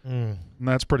 Mm. And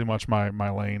that's pretty much my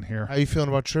lane here. How you feeling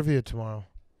about trivia tomorrow?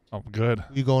 Oh, good.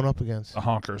 Who you going up against? The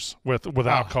honkers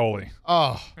without Coley.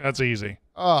 Oh, That's easy.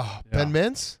 oh, Yeah. Ben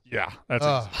Mintz? Yeah, that's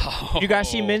Oh. easy. You guys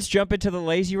see Mince jump into the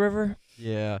lazy river?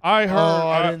 Yeah. I heard. Oh,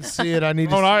 I didn't see it. I need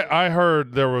to. Oh, and see it. I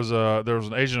heard there was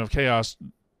an agent of chaos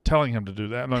telling him to do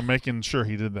that, and I'm making sure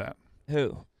he did that.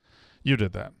 Who? You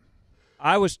did that.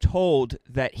 I was told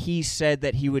that he said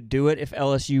that he would do it if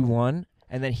LSU won,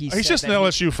 and then He's said just an that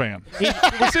LSU fan. Did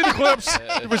we see the clips?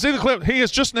 Did we see the clip? He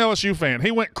is just an LSU fan.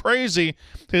 He went crazy.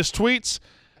 His tweets.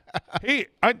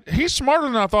 He's smarter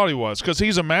than I thought he was because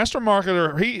he's a master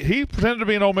marketer. He pretended to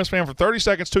be an Ole Miss fan for 30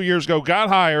 seconds 2 years ago, got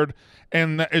hired,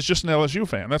 and is just an LSU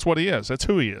fan. That's what he is. That's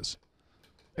who he is.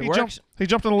 It He works.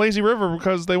 jumped in the lazy river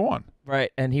because they won.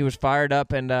 Right, and he was fired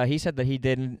up, and he said that he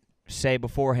didn't say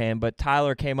beforehand, but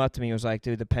Tyler came up to me and was like,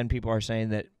 dude, the Penn people are saying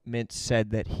that Mintz said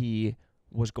that he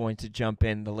was going to jump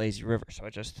in the lazy river, so I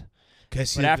just... Can I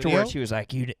see But the afterwards, video? he was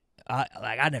like,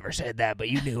 I never said that, but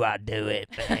you knew I'd do it,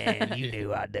 man. You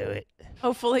knew I'd do it.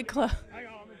 Hopefully close.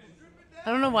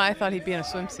 I don't know why I thought he'd be in a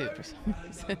swimsuit for some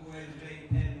reason.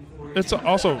 It's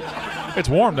also it's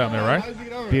warm down there, right?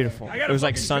 Beautiful. It was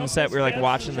like sunset. We were like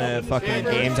watching the fucking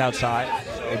games outside.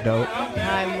 So dope.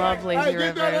 I love lazy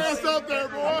rivers. up there,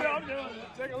 boy.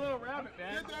 Take a little rabbit,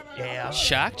 man. Yeah.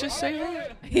 Shaq just say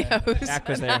that? Yeah, Shaq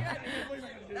was there.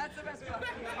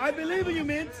 I believe in you,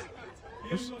 Mint.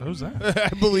 Who's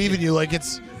that? I believe in you. Like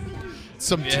it's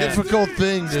some difficult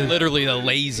thing to Literally a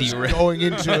lazy just riff. going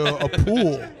into a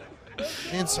pool.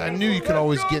 And I knew you could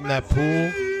always get in that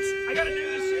pool.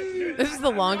 This is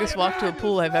the longest walk to a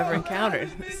pool I've ever encountered.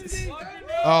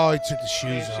 Oh, he took the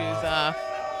shoes off. Shoes off.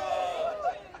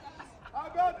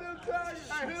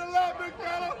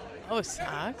 Oh,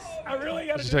 socks. I really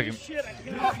got to Just do taking- this shit.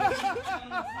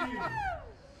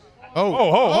 Oh,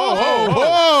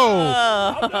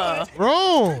 Oh.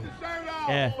 Wrong.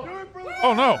 Yeah.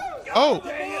 Oh no. Oh.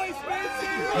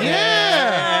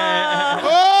 Yeah.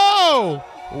 Oh.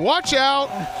 Watch out.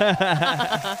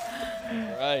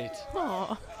 Right.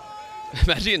 Aw.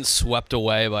 Imagine getting swept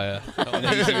away by a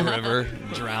lazy river,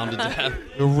 drowned to death.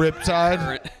 The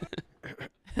riptide.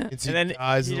 And then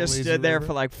he just stood there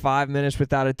for like 5 minutes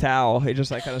without a towel. He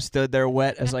just like kind of stood there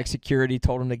wet as like security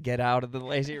told him to get out of the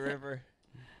lazy river.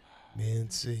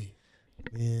 Nancy.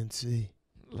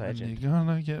 Legend. You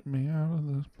gonna get me out of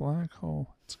this black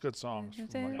hole? It's a good song.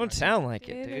 It's from, like, Don't sound like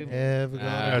it, dude. Never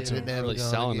gonna it's get it. Never really gonna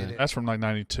selling get it. it. That's from like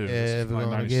 '92. This is Never from, like,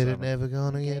 gonna get it. 97. Never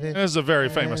gonna get it. This is a very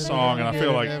famous song, and I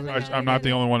feel like Never I'm not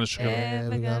the only one that should.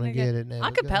 Never gonna get it. Never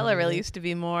Acapella gonna really get used to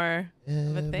be more of a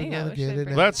Never thing. I gonna wish get they'd it.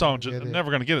 bring That song, Get it.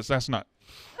 never gonna get it. That's not.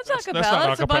 That's that's acapella.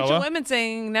 not It's a bunch acapella. of women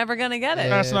saying "Never Gonna Get It."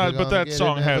 That's not. Never But gonna that get it,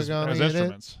 song never has gonna get it.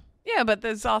 instruments. Yeah, but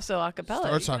there's also acapella.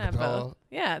 Starts You can have acapella. both.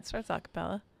 Yeah, it starts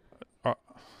acapella.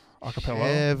 Acapella.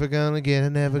 Never gonna get it.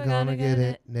 Never gonna get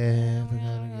it. Never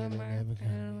gonna get it. Never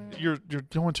gonna get it. You're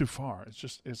going too far.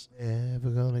 It's Never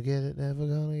gonna get it. Never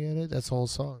gonna get it. That's the whole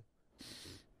song.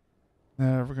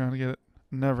 never gonna get it.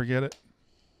 Never get it.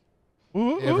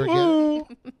 Ooh, Never ooh, get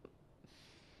it. ooh.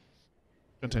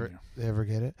 Continue. Never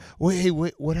get it. Wait,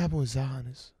 what happened with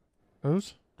Zahn?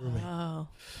 Who's? Roommate. Oh,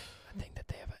 I think that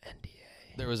they have an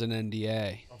NDA. There was an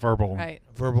NDA. Verbal. right.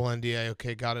 Verbal NDA.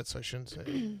 Okay, got it. So I shouldn't say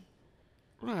it.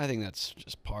 Well, I think that's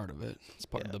just part of it. It's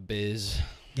part of the biz.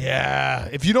 Yeah.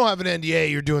 If you don't have an NDA,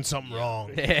 you're doing something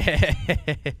wrong.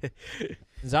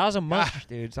 Za's a munch,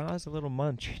 dude. Za's a little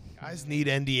munch. Guys need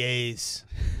NDAs,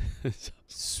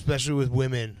 especially with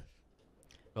women.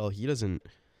 Well, he doesn't.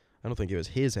 I don't think it was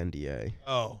his NDA.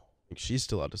 Oh. Like, she's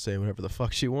still allowed to say whatever the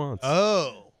fuck she wants.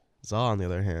 Oh. Za, on the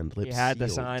other hand, He lips had to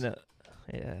sealed. sign it.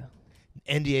 Yeah.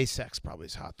 NDA sex probably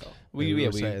is hot though. We were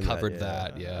we saying covered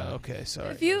that, that. Yeah. Okay, sorry.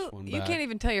 If you Just one you back. can't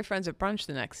even tell your friends at brunch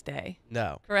the next day,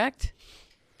 No. correct?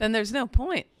 Then there's no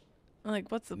point. Like,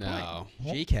 what's the point? No.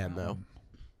 She can, though.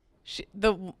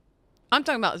 I'm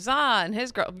talking about Za and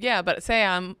his girl. Yeah, but say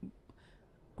I'm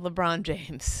LeBron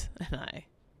James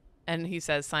and he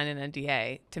says sign an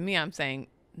NDA. To me, I'm saying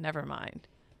never mind.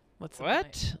 What's the point?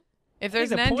 What? If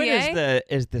there's the an point NDA,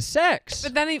 is the sex.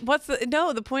 but then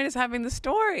the point is having the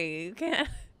story. You can't.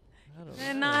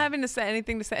 And not having to say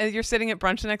anything to say. You're sitting at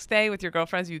brunch the next day with your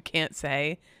girlfriends. You can't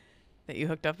say that you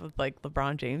hooked up with like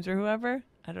LeBron James or whoever.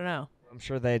 I don't know. I'm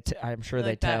sure they Like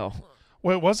that. tell.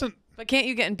 Wait, wasn't? But can't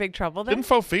you get in big trouble then? Didn't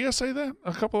Fofia say that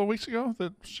a couple of weeks ago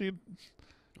that she'd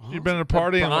been at a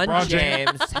party and LeBron LeBron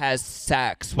James has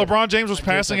sex. with LeBron James was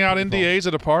hundreds passing of out people. NDAs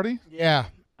at a party? Yeah.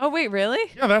 Oh wait, really?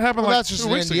 Yeah, that happened Well, like that's just 2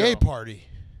 an weeks NDA ago. party.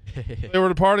 They were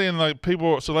at a party and like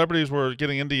celebrities were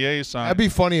getting NDAs signed. That'd be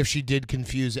funny if she did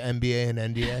confuse NBA and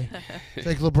NDA. It's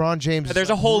like LeBron James. But there's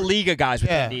a whole league of guys with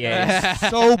NDAs.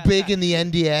 So big in the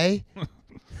NDA.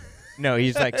 No,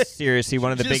 he's like seriously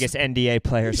one of the Just- biggest NDA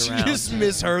players She around. just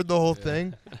misheard the whole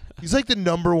thing. He's like the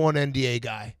 #1 NDA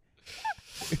guy.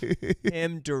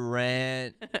 Him,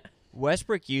 Durant.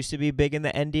 Westbrook used to be big in the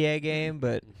NDA game,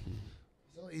 but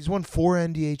He's won 4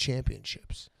 NDA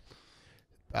championships.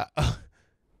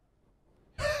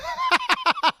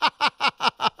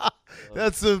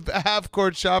 That's a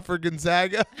half-court shot for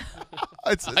Gonzaga.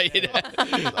 It's talked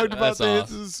about That's the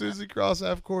hits awesome. of the Susie Cross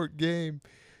half-court game.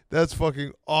 That's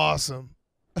fucking awesome.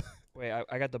 wait,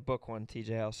 I got the book one,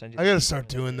 TJ. I'll send you. I gotta start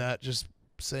doing that. Just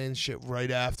saying shit right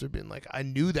after, being like, I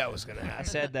knew that was gonna happen. I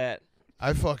said that.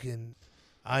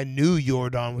 I knew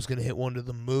Jordan was gonna hit one to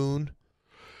the moon.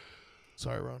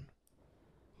 Sorry, Ron.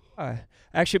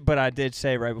 Actually, but I did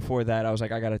say right before that, I was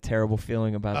like, I got a terrible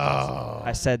feeling about this.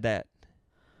 I said that.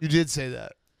 You did say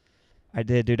that. I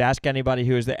did, dude. Ask anybody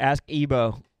who was there. Ask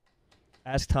Ebo.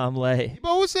 Ask Tom Lay.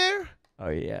 Ebo was there? Oh,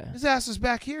 yeah. His ass was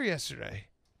back here yesterday.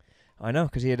 I know,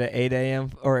 because he had an 8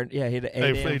 a.m. Or, yeah, he had an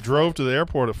 8 They a.m. drove to the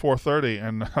airport at 4:30,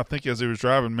 and I think as he was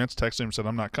driving, Mintz texted him and said,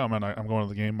 "I'm not coming. I'm going to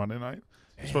the game Monday night."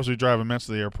 He's supposed to be driving Mintz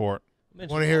to the airport. Want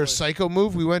to hear a psycho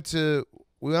move? We went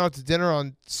out to dinner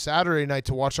on Saturday night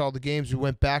to watch all the games. We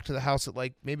went back to the house at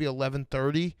like maybe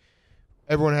 11:30.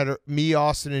 Everyone had me,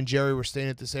 Austin, and Jerry were staying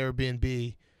at this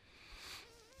Airbnb.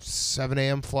 7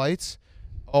 a.m. flights.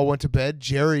 All went to bed.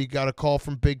 Jerry got a call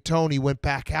from Big Tone. He went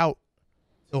back out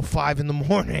till 5 in the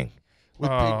morning with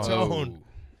Big Tone.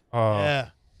 Yeah.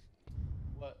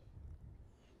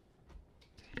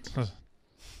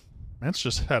 Mance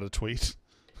just had a tweet.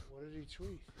 What did he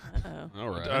tweet? All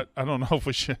right. I don't know if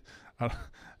we should.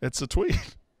 It's a tweet.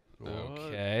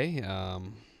 Okay.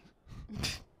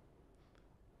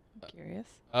 Curious.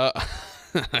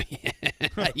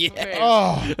 Yeah.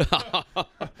 Oh.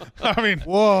 I mean,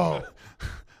 whoa.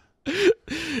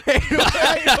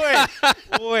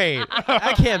 Wait.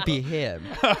 That can't be him.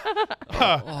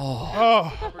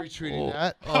 Retweeting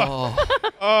that.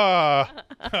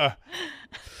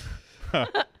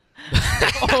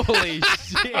 Holy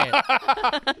shit.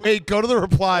 Wait, go to the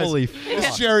replies. Holy This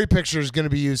fuck. Jerry picture is going to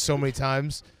be used so many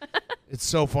times. It's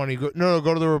so funny. Go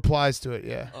to the replies to it,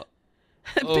 yeah.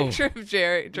 Picture of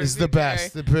Jerry. It's the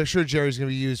best. The picture of Jerry is going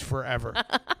to be used forever.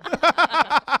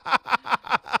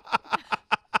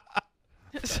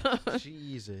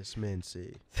 Jesus,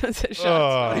 Mincy. Sunset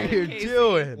shots. What are you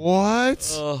doing?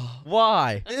 What?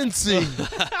 Why? Mincy.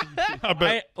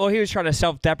 Well, he was trying to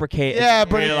self-deprecate. Yeah, and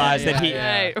but realized that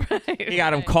he he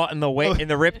got him caught in the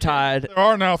riptide. There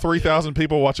are now 3,000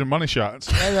 people watching Money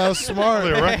Shots. Yeah, that was smart.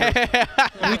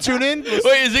 Can we tune in?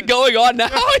 Wait, is it going on now?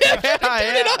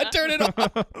 Turn it on.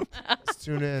 Let's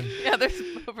tune in. Yeah, there's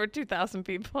over 2,000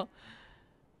 people.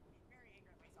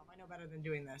 I know better than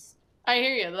doing this. I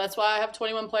hear you. That's why I have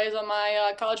 21 plays on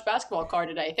my college basketball card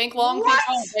today. Think long, What?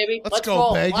 think home, baby. Let's go,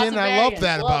 roll. Megan. Lots of I love variance.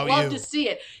 that about Love you. to see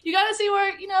it. You got to see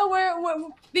where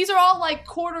these are all like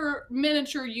quarter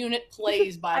miniature unit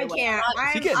plays. By I the way, can't.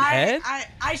 Is he getting head?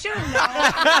 I should have known.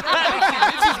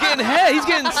 He's getting head. He's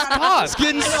getting stuck. He's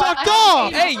getting sucked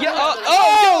off. Hey,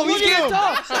 yeah. He's He's getting him.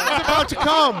 stuck. It's about to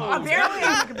come. Apparently,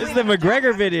 I'm This is the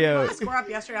McGregor video. I score up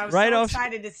yesterday. I was Right so off-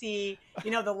 excited to see,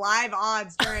 the live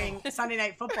odds during Sunday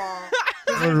Night Football.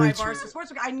 Presented by Barstool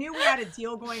Sportsbook. I knew we had a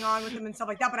deal going on with them and stuff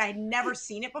like that, but I had never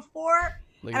seen it before.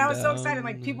 And I was so excited.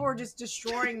 Like, people were just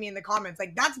destroying me in the comments.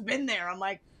 Like, that's been there. I'm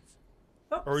like,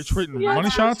 oops. Are we tweeting Yeah, Money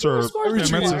Shots or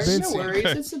scores retweet before. Vinci? No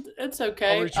worries. Okay. It's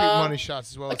okay. I'll retweet Money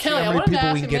Shots as well. Let's see Kelly, how I many wanted to people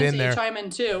ask we can get in Vinci there. to chime in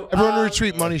too. Everyone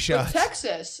retweet Money Shots. With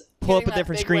Texas. Pull up a getting that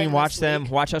different big screen. win Watch this them.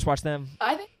 week. Watch us. Watch them.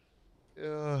 I think.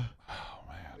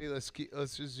 Hey, let's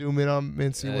just zoom in on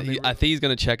Mincy. when they I think he's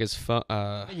gonna check his phone.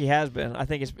 I think he has been. I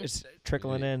think it's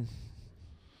trickling in.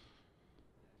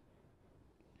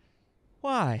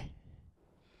 Why?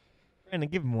 Brandon,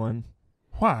 give him one.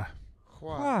 Why?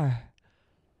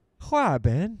 Why,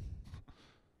 Ben?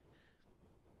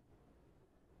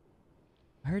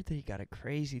 I heard that he got a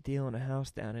crazy deal on a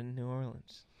house down in New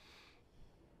Orleans.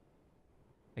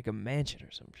 Like a mansion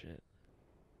or some shit.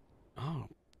 Oh,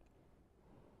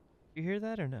 You hear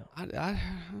that or no? I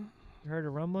You heard a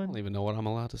rumbling? don't even know what I'm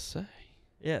allowed to say.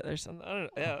 Yeah, there's something.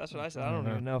 Yeah, that's what I said. I don't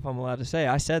even know if I'm allowed to say.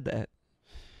 I said that.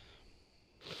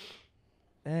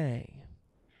 Dang.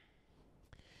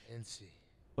 Mincy.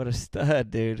 What a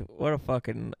stud, dude. What a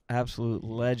fucking absolute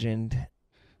legend.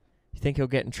 You think he'll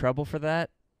get in trouble for that?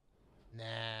 Nah.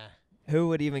 Who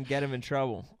would even get him in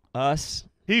trouble? Us?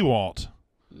 He won't.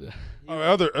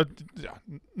 None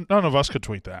of us could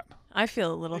tweet that. I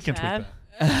feel a little You can tweet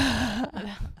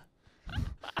sad.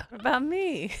 What about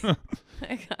me?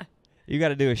 You got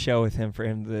to do a show with him for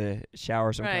him to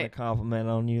shower some kind of Right. compliment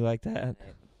on you like that.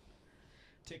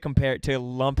 To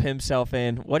lump himself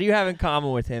in. What do you have in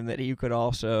common with him that he could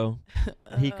also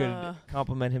could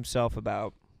compliment himself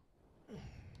about?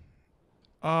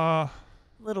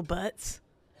 Little butts.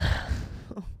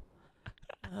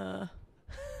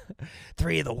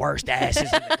 3 of the worst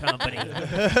asses in the company.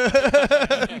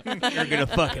 You're gonna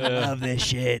fucking love this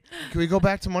shit. Can we go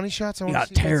back to Money Shots? I You wanna got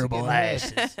see Mincy terrible getting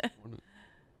head. asses.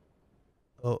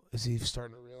 Oh, is he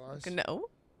starting to realize? No.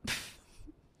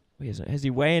 Is he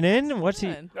weighing in? What's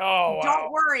he? Oh,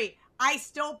 Don't worry. I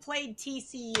still played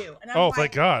TCU. And I'm Oh, like,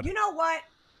 thank God. You know what?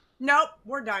 Nope,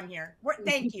 we're done here.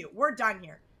 Thank you. We're done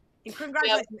here. And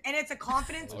congratulations. And it's a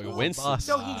confidence Oh, boost. Wincy.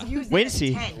 So he's using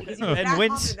Wincy. it as 10 because he was And that Wincy.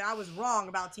 confident that I was wrong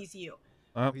about TCU.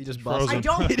 He just frozen. busted. I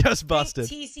don't He just busted.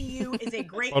 think TCU is a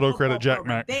great Auto football credit Jack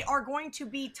program. Mack. They are going to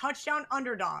be touchdown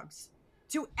underdogs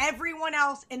to everyone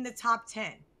else in the top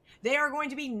 10. They are going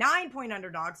to be 9-point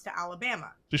underdogs to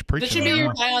Alabama. Just preaching. This should be right your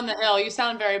now. guy on the hill. You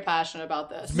sound very passionate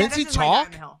about this. Yeah, Mincy this is my guy on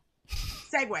talk? the hill.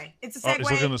 Segue. It's a Oh, segue. he's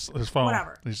looking at his phone.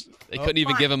 Whatever. They couldn't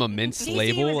even give him a mince TCU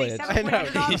label. is a It's- 7-point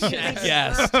underdog because they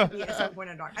Yes. deserve to be a 7-point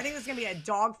underdog. I think this is going to be a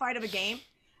dogfight of a game.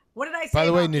 What did I say? By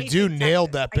the way, about Nadu K-State,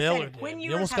 nailed Texas? that Baylor I said game. Quinn He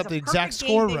Ewers almost has got the a exact perfect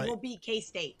score game, right. They will beat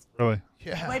K-State. Really?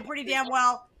 Yeah. Played pretty damn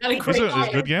well. Got a He's a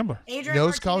good gambler. Adrian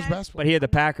Knows college Martinez, basketball. But he had the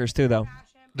Packers too, though.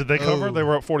 Did they cover? Oh. They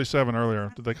were up 47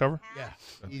 earlier. Did they cover? Yeah,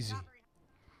 easy.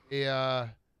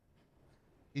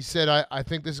 He said, I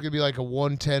think this is going to be like a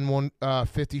 110,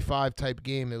 155 type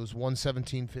game. It was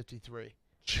 117-53.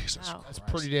 Jesus That's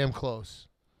pretty damn close.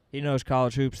 He knows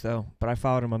college hoops, though. But I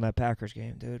followed him on that Packers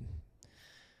game, dude.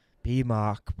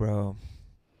 B-Mock, bro.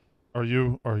 Are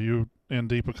you in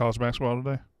deep with college basketball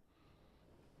today?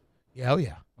 Yeah, hell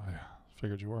yeah. I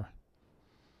figured you were.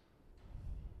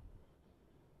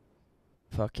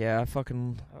 Fuck yeah.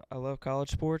 I love college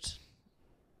sports.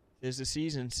 There's the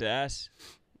season, Sass.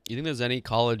 You think there's any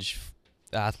college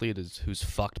athlete who's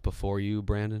fucked before you,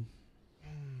 Brandon?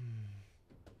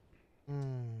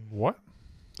 What?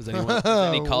 Has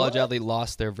any college athlete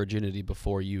lost their virginity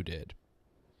before you did?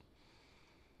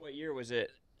 What year was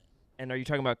it? And are you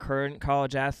talking about current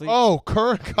college athletes? Oh,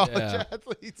 current college Yeah.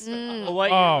 athletes. Well,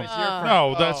 what year was your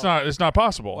No, that's not. It's not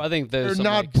possible. Well, I think there's They're some,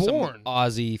 not like, some born.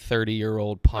 Aussie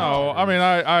 30-year-old punter. No, I mean,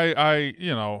 I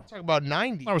you know, Talking about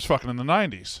 90. I was fucking in the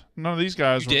 90s. None of these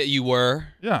guys. You were?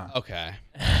 Yeah. Okay.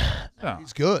 Yeah.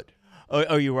 He's good.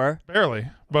 Oh, you were? Barely,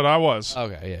 but I was.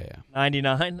 Okay, yeah.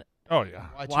 99? Oh yeah.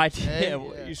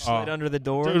 Y2K, You slid under the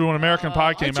door? Dude, when American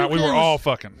Pie came out, we were all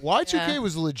fucking. Y2K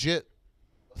was a legit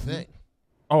thing.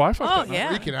 Oh, I fucked Oh that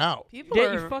yeah. Freaking out. People Yeah,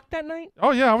 are. you fucked that night?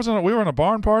 Oh yeah, we were in a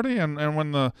barn party, and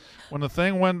when the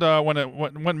thing went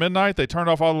went midnight, they turned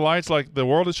off all the lights, like the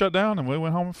world had shut down, and we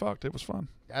went home and fucked. It was fun.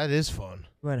 That is fun.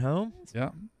 You went home? Yeah,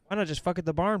 Why not just fuck at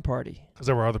the barn party? because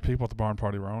there were other people at the barn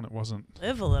party, Ron. It wasn't.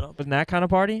 Live a little. Wasn't that kind of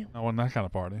party? No, wasn't that kind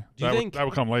of party. Do you think- that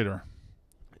would come later?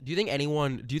 Do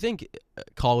you think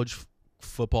college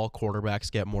football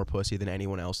quarterbacks get more pussy than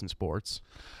anyone else in sports?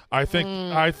 I think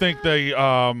they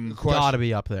Gotta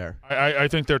be up there. I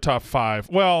think they're top 5.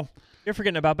 Well, You're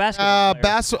forgetting about basketball.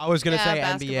 players. I was gonna Yeah, say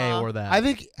basketball. NBA or that. I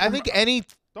think any.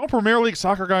 don't Premier League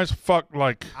soccer guys fuck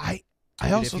like I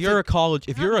Dude, also if you're a college,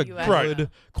 if you're a US. good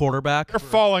quarterback, they're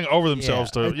falling over themselves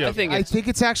to yeah. I think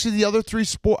it's actually the other three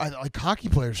like hockey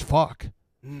players. Fuck.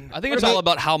 it's all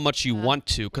about how much you want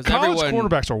to, because College everyone.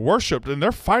 quarterbacks are worshipped and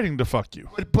they're fighting to fuck you.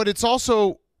 But it's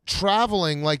also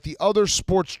traveling. Like the other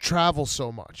sports travel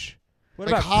so much. What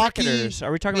like about hockey, cricketers?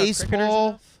 Are we talking about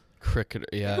baseball? Cricketer,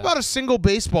 yeah. Think about a single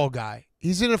baseball guy.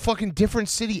 He's in a fucking different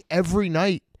city every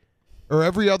night or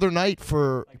every other night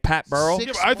for Like Pat Burrell? 6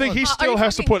 Yeah, but I think he months. still you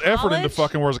has to talking put effort into college?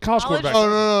 fucking, whereas a college College?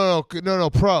 quarterback. No,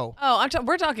 pro. Oh,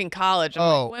 we're talking college.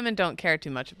 Oh. Like, women don't care too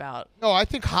much about. No, I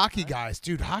think hockey guys,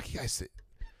 dude. Hockey guys.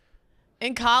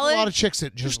 In A college, lot of chicks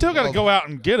that just You still got to love go it. out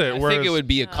and get it. I whereas, think it would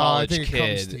be a I college think it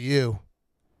comes kid to you.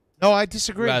 No, I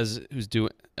disagree. who's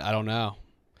doing. I don't know.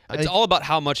 I It's think- all about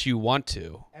how much you want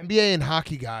to. NBA and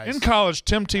hockey guys. in college,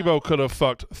 Tim Tebow could have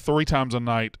fucked 3 times a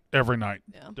night, every night,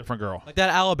 different girl. like that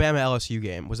Alabama LSU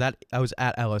game I was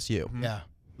at LSU. Yeah.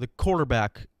 The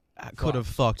quarterback could have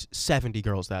fucked 70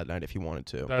 girls that night if he wanted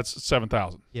to. That's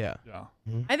 7,000. Yeah. Yeah.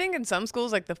 I think in some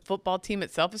schools, like the football team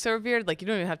itself is so revered. Like you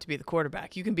don't even have to be the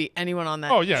quarterback. You can be anyone on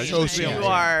that. Oh, yeah, team, you just and be on you the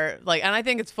team. are like, and I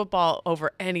think it's football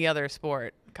over any other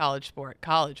sport,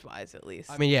 college-wise at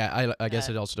least. I mean, yeah, I guess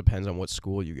it also depends on what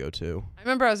school you go to. I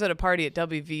remember I was at a party at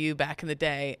WVU back in the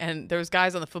day, and there was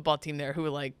guys on the football team there who were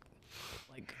like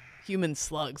human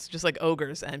slugs, just like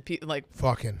ogres, and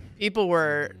fucking people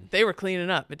were cleaning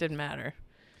up. It didn't matter.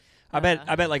 I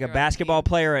bet like a basketball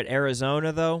player at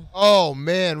Arizona though. Oh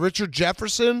man, Richard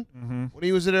Jefferson when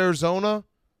he was at Arizona.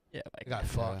 Yeah, He got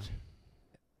fucked.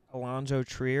 Alonzo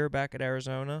Trier back at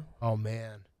Arizona. Oh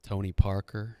man. Tony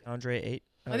Parker. Andre 8.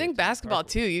 I think basketball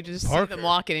too. You just see Parker. them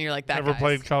walking, and you're like, that Never guy's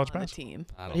played college on the basketball. team.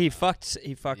 I don't He know. fucked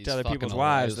He's other fucking people's away.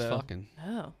 wives He's though. fucking.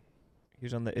 Oh, He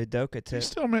was on the Udoka tip.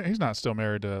 He's not still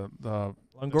married to the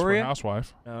Longoria?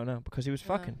 housewife. No, because he was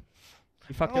fucking.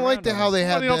 He fucked I don't like around how on they us.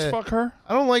 had Somebody else fuck her.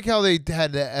 I don't like how they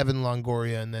had the Evan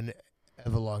Longoria and then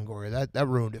Eva Longoria. That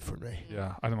ruined it for me.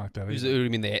 Yeah, I didn't like that Who's, either. who do you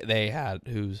mean they had?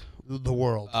 Who's? The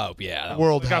world. Oh yeah, The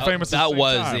world. Got famous at the That same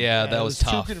was time. yeah, that it was was too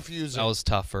tough. confusing. That was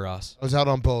tough for us. I was out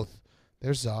on both.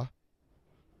 There's Za.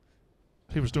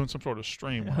 He was doing some sort of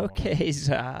stream. when I went. Okay,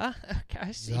 Za. Okay,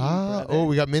 I see you, Za. brother. Oh,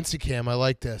 we got Mincy Cam. I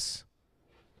like this.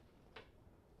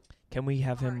 Can we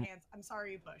have Our him? hands. I'm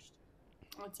sorry you pushed.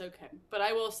 It's okay, but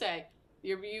I will say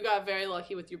you got very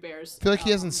lucky with your Bears. I feel like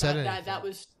he hasn't said that, anything. that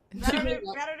was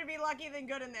Better to be lucky than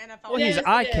good in the NFL. Well, he's Yes,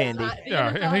 eye it is. candy. The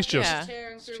Yeah, NFL and he's is just-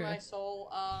 tearing It's through true. my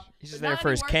soul. He's but there not for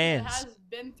any his worse than it cans. has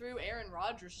been through Aaron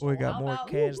Rodgers' We soul. got How more about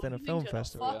cans than a losing film to the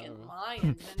festival. fucking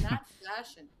Lions in that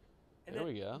fashion. There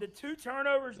we go. The 2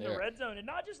 turnovers in There. the red zone, and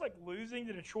not just like losing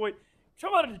to Detroit,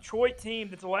 talking about a Detroit team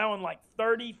that's allowing like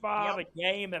 35 a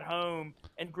game at home,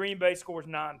 and Green Bay scores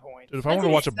 9 points. Dude, if I want to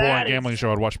watch a boring gambling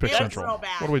show, I'd watch Pick Central. What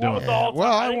are we doing? Well,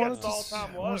 I want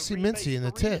to see Mincy in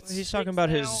the tits. He's talking about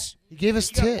his. He gave us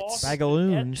tits.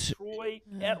 Bagaloons. At Detroit,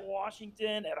 at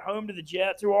Washington, at home to the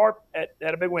Jets, who are at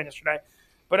a big win yesterday.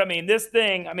 But I mean, this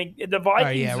thing. I mean, the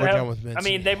Vikings. Yeah, we're done with Mincy. I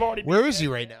mean, they've already. Where is he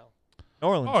right now? New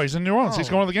Orleans. Oh, he's in New Orleans. He's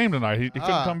going to the game tonight. He couldn't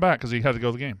come back because he had to go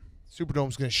to the game.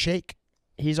 Superdome's gonna shake.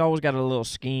 He's always got a little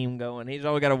scheme going. He's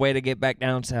always got a way to get back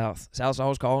down south. South's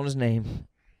always calling his name.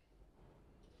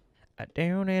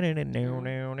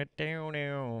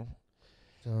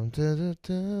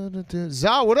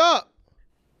 Za, what up?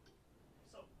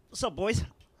 What's up, boys?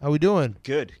 How we doing?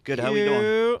 Good. How we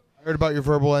doing? I heard about your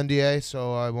verbal NDA,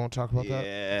 so I won't talk about that.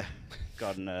 Yeah,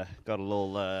 got a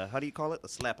little. How do you call it? A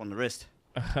slap on the wrist.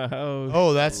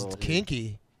 Oh, that's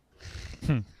kinky.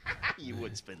 You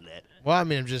would spin that. Well, I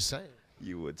mean, I'm just saying.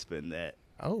 You would spin that.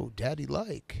 Oh, daddy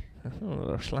like.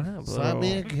 Oh, slap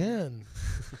me again.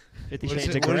 50 What Shades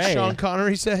of did Grey. Sean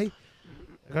Connery say?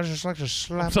 I just like to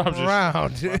slap Sometimes him just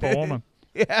around. slap a woman.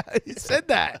 Yeah, he said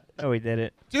that. Oh, he did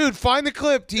it. Dude, find the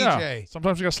clip, TJ. Yeah,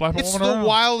 sometimes you got to slap a It's woman the around.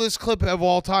 wildest clip of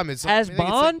all time. It's As I think it's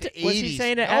Bond? like the Was he 80s.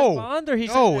 saying it no, as Bond, or he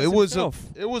said no, it as it was himself?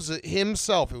 it was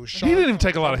himself. It was Sean He didn't even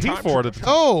take a lot of heat for it at the time.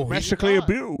 Oh, Domestically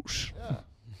abused. Yeah.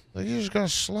 Like you just gotta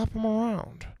slap him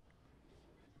around.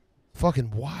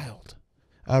 Fucking wild.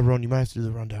 Ron, you might have to do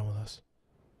the rundown with us.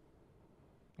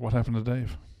 What happened to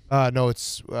Dave? No,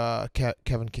 it's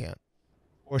Kevin can't.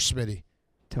 Or Smitty.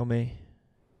 Tell me.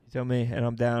 Tell me, and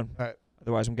I'm down. All right.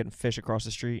 Otherwise, I'm getting fish across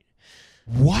the street.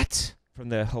 What? From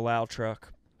the halal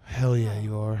truck. Hell yeah,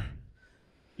 you are.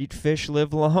 Eat fish,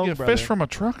 live long, You get brother. fish from a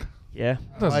truck? Yeah.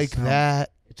 I like that.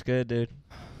 It's good, dude.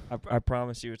 I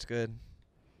promise you it's good.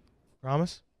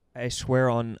 Promise? I swear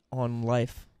on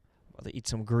life. I'll eat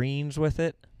some greens with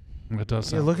it. It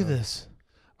does. Yeah, sound look at good. this.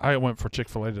 I went for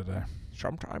Chick-fil-A today.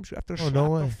 Sometimes you have to Oh, slap no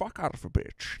way. the fuck out of a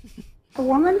bitch. A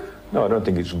woman? No, I don't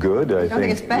think it's good. I don't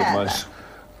think it's bad?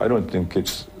 I don't think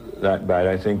it's that bad.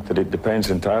 I think that it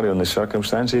depends entirely on the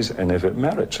circumstances and if it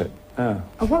merits it. Yeah.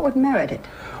 What would merit it?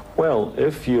 Well,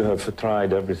 if you have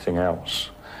tried everything else,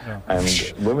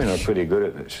 and women are pretty good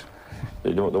at this,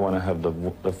 they want to have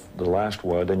the last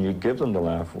word, and you give them the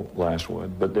last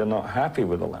word, but they're not happy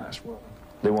with the last word.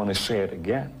 They want to say it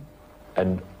again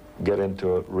and get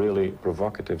into a really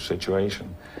provocative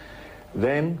situation.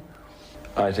 Then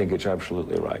I think it's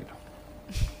absolutely right.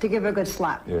 To give her a good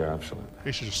slap. Yeah, absolutely.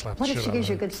 He should just slap What the if shit she out of gives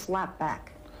you a him. good slap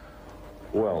back?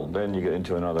 Well, then you get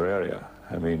into another area.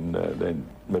 I mean, then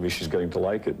maybe she's getting to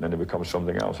like it, and then it becomes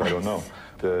something else. I don't know.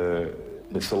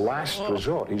 It's the last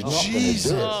resort. He's not going to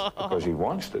do it because he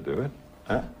wants to do it.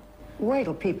 Huh? Wait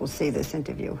till people see this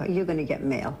interview. Are you going to get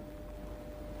mail?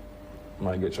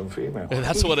 Might get some female.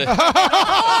 That's what it. What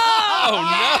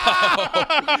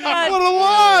a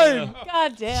line!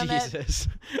 God damn it. Jesus.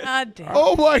 God damn it.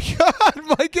 Oh my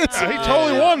God, Mike gets He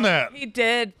totally won that. He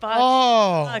did. Fuck.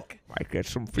 Oh. Fuck. Might get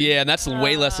some. Yeah, and that's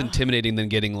way less intimidating than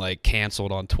getting like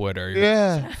canceled on Twitter.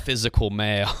 Yeah. Physical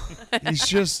mail. He's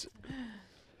just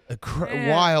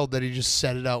wild that he just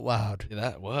said it out loud.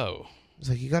 Whoa. It's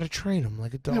like you got to train him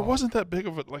like a dog. It wasn't that big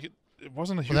of a it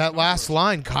wasn't a huge. Well, that last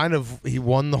line kind of he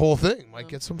won the whole thing. Might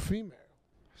get some female.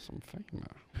 Some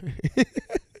female.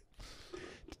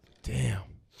 Damn,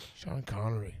 Sean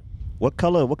Connery. What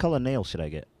color nails should I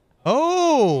get?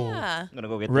 Oh, Yeah. I'm gonna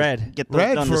go get Red. Get those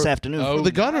red done for, this afternoon. for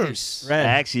the Gunners. Red.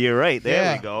 Actually, you're right. There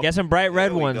Yeah. we go. Get some bright red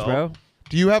There we ones, go. bro.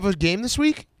 Do you have a game this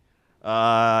week?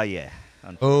 Yeah.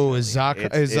 Oh, is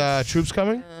It's Troops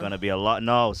coming? Gonna be a lot.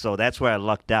 No, so that's where I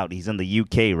lucked out. He's in the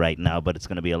UK right now, but it's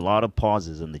gonna be a lot of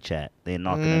pauses in the chat. They're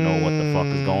not gonna know what the fuck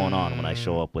is going on when I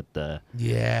show up with the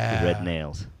red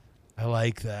nails. I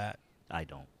like that. I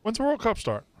don't. When's the World Cup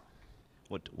start?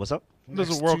 What's up? When does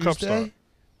the Next World Cup Tuesday? start?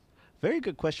 Very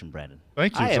good question, Brandon.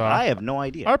 Thank you, Ty. I have no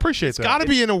idea. I appreciate It's that. got to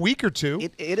be in a week or two.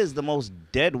 It is the most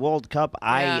dead World Cup.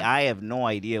 Yeah. I have no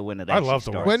idea when it I actually love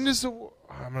the starts. When does the?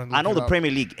 I'm gonna look I know it the up.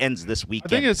 Premier League ends this I weekend.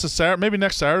 think it's maybe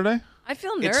next Saturday. I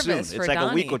feel It's nervous soon. for It's like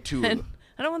a week Donnie. or two.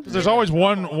 I don't want. There's always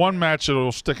one match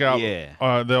that'll stick out.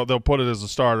 Yeah. They'll put it as a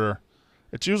starter.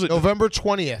 It's usually November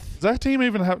 20th. Does that team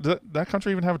even have? Does that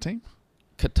country even have a team?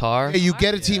 Qatar. Yeah, you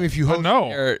get a team if you host.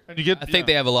 No. And you get. I think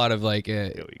they have a lot of like.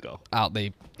 There we go.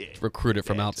 They recruit it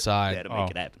from outside. Yeah, to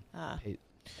make it happen.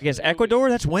 Against Ecuador,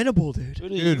 that's winnable, dude.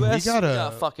 Dude, we US,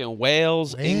 gotta fucking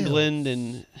Wales, England,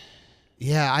 and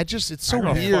Yeah, it's so I'm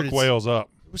gonna weird. fuck It's- Wales up.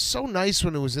 It was so nice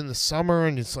when it was in the summer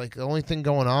and it's like the only thing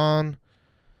going on.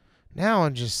 Now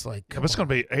I'm just like, Yeah, but it's gonna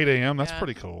be 8 a.m. That's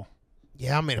pretty cool.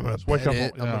 yeah, I mean, I'm gonna Let's wake bet up,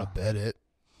 it. I'm yeah. gonna bet it.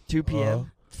 2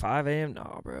 p.m., 5 a.m.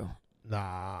 No, bro.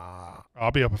 Nah.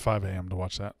 I'll be up at 5 a.m. to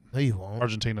watch that. No, you won't.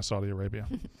 Argentina, Saudi Arabia.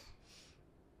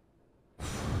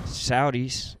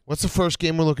 Saudis. What's the first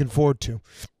game we're looking forward to?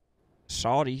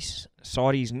 Saudis.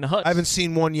 Saudis nuts. I haven't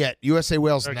seen one yet. USA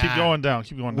Wales. Keep going down.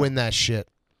 Keep going down. Win that shit.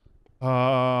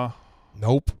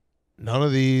 Nope. None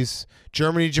of these.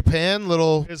 Germany, Japan.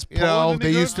 Little. Is You know, Poland they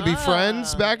any used good? to be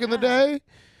friends back in the day.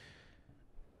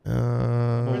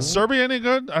 Is Serbia any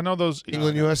good? I know those.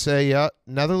 England, USA. Yeah.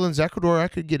 Netherlands, Ecuador. I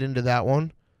could get into that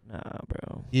one. Nah,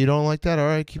 bro. You don't like that? All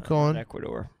right, keep going.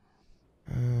 Ecuador.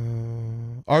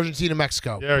 Argentina,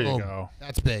 Mexico. There you Boom. go.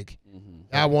 That's big.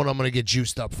 That one I'm going to get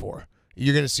juiced up for.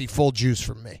 You're going to see full juice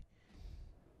from me.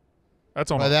 That's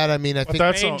on. By that I mean I but think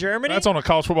that's Spain, on, Germany? That's on a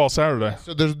college football Saturday.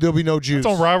 So there'll be no juice.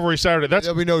 That's on rivalry Saturday.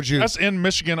 There'll be no juice. That's in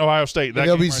Michigan, Ohio State. That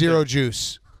There'll game be right zero there.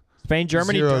 juice. Spain,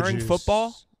 Germany Zero during juice.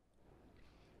 football?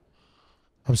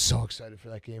 I'm so excited for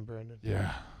that game, Brandon.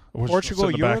 Yeah. We're just Portugal,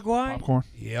 gonna sit in the back, Uruguay? Popcorn.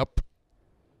 Yep.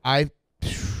 I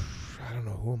don't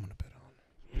know who I'm going to bet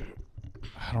on.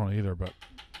 I don't either, but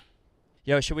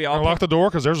Yo, should we I'll all lock pick, the door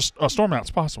because there's a storm out's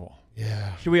possible.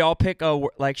 Yeah. should we all pick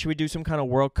should we do some kind of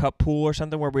World Cup pool or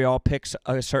something where we all pick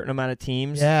a certain amount of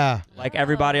teams? Yeah. Like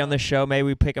everybody on the show, maybe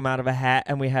we pick them out of a hat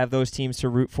and we have those teams to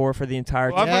root for the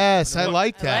entire Well, team. Yes, I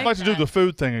like that. I'd like to do the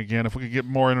food thing again if we could get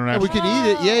more Yeah, international. we can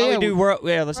eat it. Yeah, Oh, yeah. we do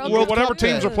let's eat World Whatever Cup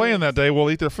teams Day. are playing that day, we'll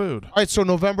eat their food. All right, so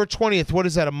November 20th. What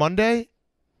is that, a Monday?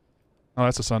 Oh,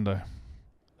 that's a Sunday.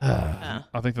 I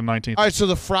think the 19th. All right, so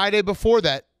the Friday before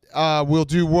that, we'll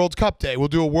do World Cup Day. We'll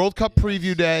do a World Cup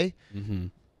preview day. Mm-hmm.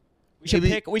 We should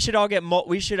Maybe- pick. We should all get.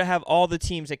 We should have all the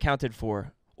teams accounted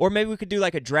for, or maybe we could do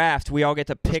like a draft. We all get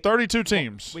to There's pick. 32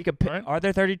 teams. We could pick. right? Are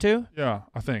there 32? Yeah,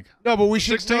 I think. No, but we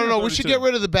should 16 no. or We should 32? get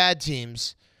rid of the bad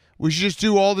teams. We should just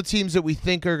do all the teams that we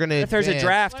think are going to. If there's a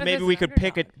draft, What if maybe it's we an could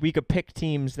pick it. We could pick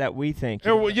teams that we think.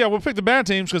 Yeah, we'll pick the bad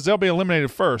teams because they'll be eliminated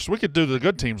first. We could do the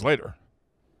good teams later.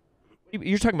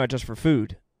 You're talking about just for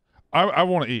food. I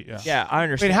want to eat, yeah. Yeah, I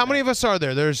understand. Wait, how many of us are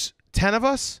there? There's 10 of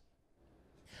us.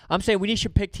 I'm saying we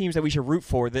should pick teams that we should root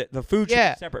for. The food should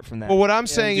Yeah. be separate from that. Well, what I'm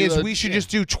saying do is a- we should yeah. just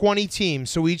do 20 teams.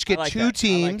 So we each get I like two that. I like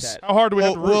teams. that. How hard do we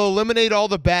have to root? We'll eliminate all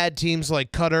the bad teams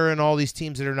like Qatar and all these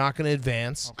teams that are not going to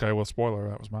advance. Okay, well, spoiler,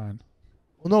 that was mine.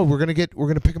 Well, no, we're gonna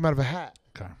pick them out of a hat.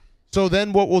 Okay. So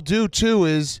then what we'll do too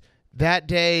is that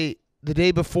day, the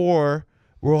day before,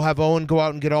 we'll have Owen go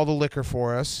out and get all the liquor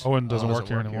for us. Owen doesn't work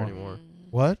here anymore.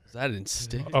 What? That didn't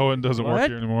stick. Owen doesn't work What?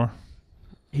 here anymore.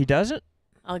 He doesn't.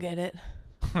 I'll get it.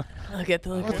 I'll get the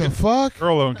What liquor. the fuck?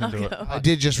 Girl Owen can I'll do it. go. I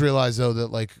did just realize though that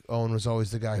like Owen was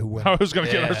always the guy who went. I was going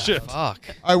to get our shit. Fuck.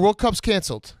 All right, World Cup's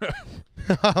canceled.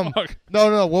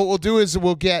 No. What we'll do is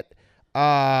we'll get.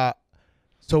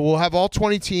 So we'll have all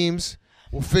 20 teams.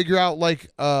 We'll figure out like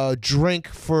a drink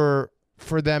for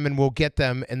them, and we'll get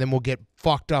them, and then we'll get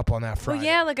fucked up on that Oh Friday.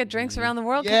 yeah, like a drinks around the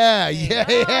world. Yeah, kind of yeah,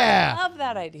 thing. Oh, yeah. I love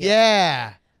that idea.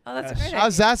 Yeah. Oh, that's a great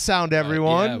How's idea. that sound,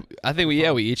 everyone? Yeah, I think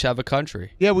we each have a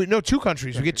country. Yeah, we two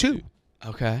countries. We get two.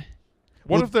 Okay.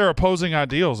 What if they're opposing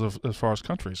ideals as far as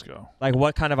countries go? Like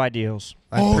what kind of ideals?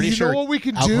 Oh, pretty you sure know what we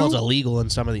can alcohol's do? illegal in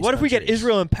some of these. What if we get countries.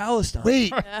 Israel and Palestine?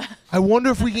 Wait, I wonder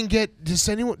if we can get.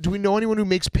 Do we know anyone who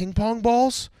makes ping pong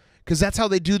balls? Because that's how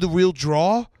they do the real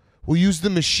draw. We'll use the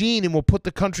machine and we'll put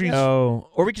the country's No,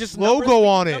 or we could just logo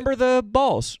on it. number the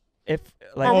balls. If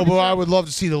like, Oh, but I would love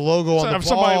to see the logo on the Have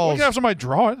somebody, we balls. can have somebody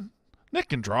draw it. Nick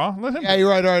can draw. Let him. Yeah, you're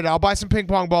right. All right, I'll buy some ping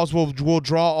pong balls. We'll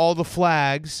draw all the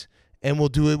flags and we'll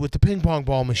do it with the ping pong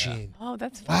ball machine. Oh,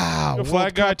 that's fun. Wow. A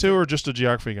flag guy too, or just a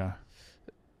geography guy?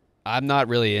 I'm not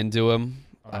really into them.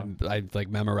 I like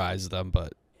memorize them,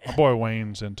 but My boy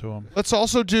Wayne's into him. Let's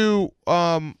also do.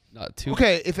 not too.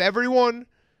 Okay, if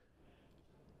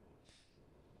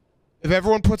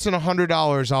everyone puts in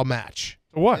 $100, I'll match.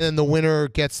 What? And then the winner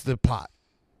gets the pot.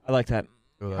 I like that.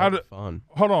 How do, fun.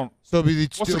 Hold on. So it'll be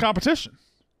What's the competition?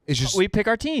 It's just We pick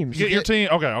our teams. You get your team.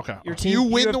 Okay. Your team. you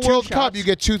win have the two World Cup, shots. you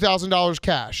get $2,000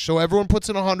 cash. So everyone puts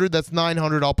in 100. That's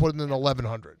 900. I'll put in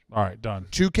 1,100. All right, done.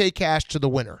 2K cash to the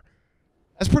winner.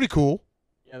 That's pretty cool.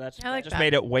 Yeah, that's I like just that.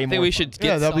 made it way I more. think we fun. should get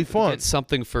Yeah, that'd be fun. Get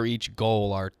something for each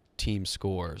goal our team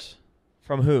scores.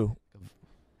 From who?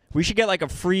 We should get like a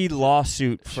free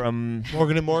lawsuit from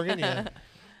Morgan and Morgan. Yeah.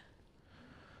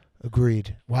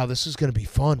 Agreed. Wow, this is going to be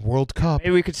fun. World Cup.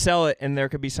 Maybe we could sell it, and there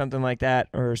could be something like that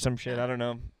or some shit. I don't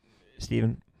know,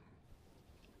 Steven.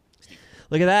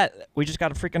 Look at that. We just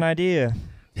got a freaking idea.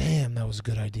 Damn, that was a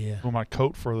good idea. Well, my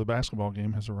coat for the basketball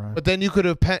game has arrived. But then you could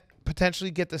have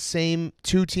potentially get the same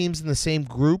two teams in the same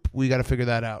group. We got to figure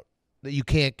that out. That you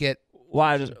can't get.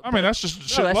 Why? I mean, that's just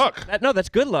shit luck. That's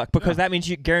good luck because that means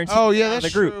you guarantee. Oh yeah, that's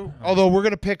the group, true. Although we're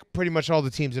going to pick pretty much all the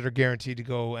teams that are guaranteed to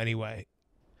go anyway.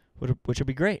 which would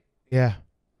be great. Yeah.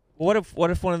 What if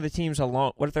one of the teams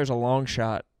what if there's a long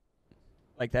shot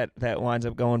like that winds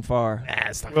up going far?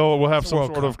 Well, we'll have some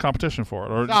sort of competition for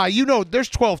it. Or there's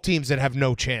 12 teams that have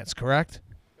no chance, correct?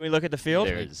 Can we look at the field?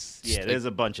 There's a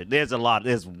bunch of. There's a lot.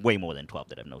 There's way more than 12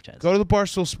 that have no chance. Go to the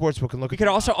Barstool Sportsbook and look. We could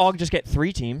also all just get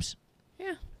 3 teams.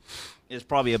 It's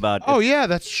probably about. Oh yeah,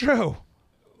 that's true.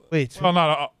 Wait. Well,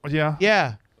 not yeah.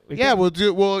 Yeah. We'll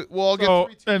do. We'll all get 3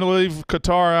 teams. And leave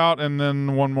Qatar out, and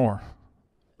then one more.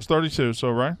 It's 32.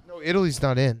 So right? No, Italy's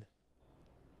not in.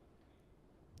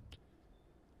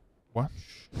 What?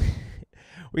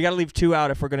 We got to leave 2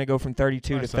 out if we're going to go from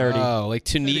 32 to 30. Oh, like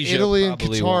Tunisia Italy and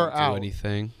probably Qatar won't out. do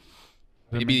anything.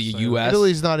 Maybe the U.S.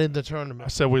 Italy's not in the tournament. I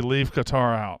said we leave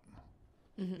Qatar out.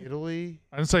 Italy.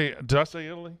 I didn't say. Did I say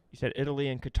Italy? You said Italy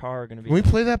and Qatar are going to be. Can we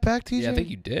play that back, TJ? Yeah, I think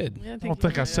you did. Yeah, I don't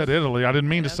think I said Italy. I didn't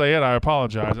mean to say it. I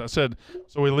apologize. I said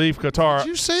so we leave Qatar. Did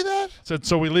you say that? I said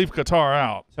so we leave Qatar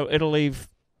out. So it'll leave.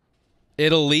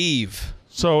 It'll leave.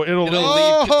 So it'll leave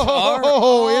Qatar.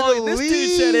 Oh, this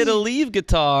dude said it'll leave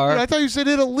Qatar. I thought you said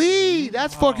Italy.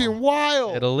 That's fucking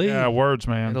wild. It'll leave. Yeah, words,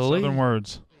 man. Italy. Southern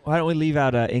words. Why don't we leave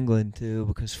out England too?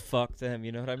 Because fuck them.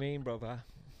 You know what I mean, bro?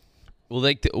 Well,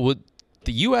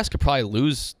 the U.S. could probably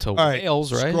lose to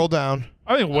Wales, right? Scroll down.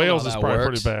 I think Wales how is that probably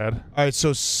works. pretty bad. All right,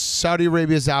 so Saudi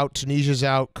Arabia's out, Tunisia's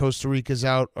out, Costa Rica's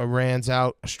out, Iran's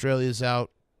out, Australia's out,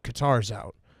 Qatar's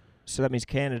out. So that means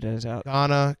Canada is out.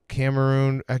 Ghana,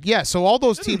 Cameroon. So all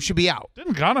those teams should be out.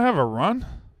 Didn't Ghana have a run?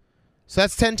 So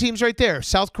that's 10 teams right there.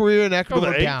 South Korea and Ecuador the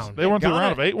are eight. down. They went through a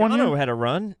round of 8 one Ghana year. had a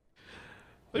run.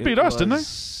 They beat us, didn't they?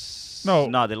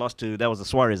 No, they lost to. That was the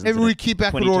Suarez. Maybe we keep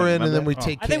Ecuador in and then we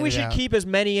take I think we Canada should out. keep as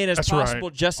many in as That's possible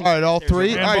right. just in All right, case all there's a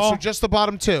 3? run. All right, so Handball? just the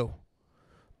bottom 2.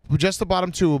 Just the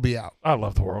bottom 2 will be out. I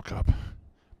love the World Cup,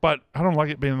 but I don't like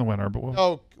it being in the winter. But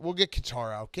We'll get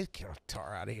Qatar out. Get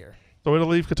Qatar out of here. So it'll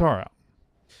leave Qatar out.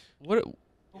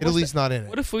 Italy's not in it.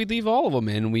 What if we leave all of them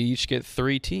in and we each get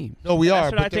 3 teams? No, we That's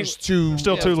are, what I but there's think- 2.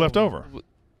 Still 2 left over.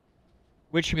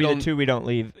 Which should We be the don't- 2 we don't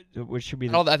leave? Which should be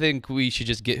the I think we should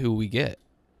just get who we get.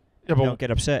 Yeah, don't but get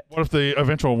upset. what if the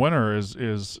eventual winner is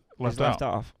left He's left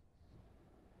out? off.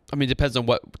 I mean, it depends on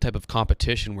what type of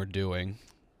competition we're doing.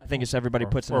 I think it's everybody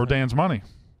puts in Or Dan's money.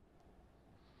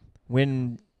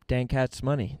 win Dan Katz's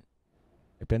money.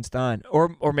 Or Ben Stein.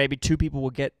 Or maybe 2 people will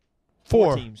get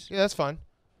 4 teams. Yeah, that's fine.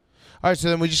 All right, so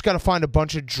then we just got to find a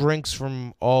bunch of drinks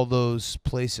from all those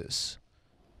places.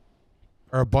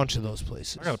 Or a bunch of those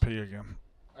places. I gotta pee again.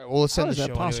 All right, well, let's How end the is that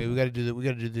show possible? anyway. We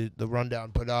got to do the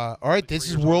rundown. But all right, this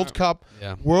is years World out. Cup.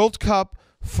 Yeah. World Cup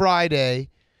Friday,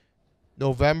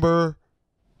 November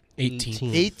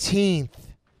 18th.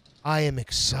 I am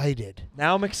excited.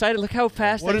 Now I'm excited. Look how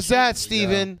fast. What is that,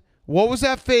 Steven? What was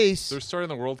that face? They're starting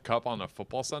the World Cup on a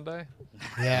football Sunday?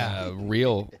 Yeah.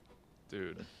 Real.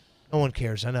 Dude. No one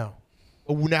cares, I know.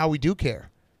 But now we do care.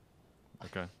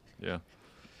 Okay. Yeah.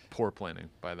 Poor planning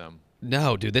by them.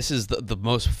 No, dude, this is the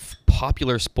most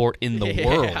popular sport in the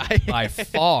world by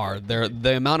far.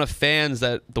 The amount of fans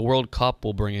that the World Cup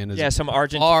will bring in is some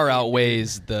Argentine far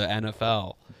outweighs the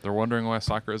NFL. They're wondering why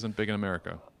soccer isn't big in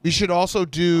America. We should also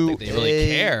do. They really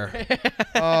care.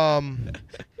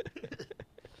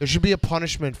 There should be a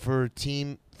punishment for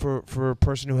a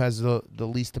person who has the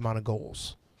least amount of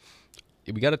goals.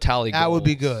 We got to tally. That would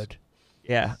be goals. good.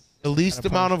 Yeah. The least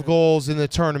amount of goals in the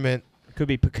tournament. It could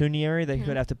be pecuniary. They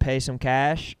could have to pay some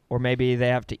cash, or maybe they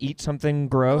have to eat something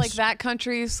gross. Like that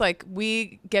country's, like,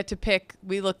 we get to pick,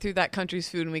 we look through that country's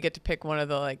food and we get to pick one of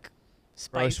the, like,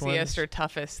 Gross spiciest ones? or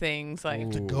toughest things. Like,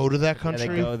 To go to that country.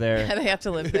 Yeah, they go there. they have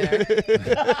to live there.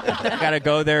 They gotta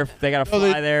go there. They gotta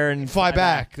fly there and fly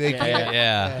back. They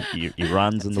Yeah.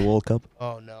 Iran's in the World Cup.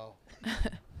 Oh no.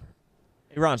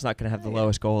 Iran's not gonna have the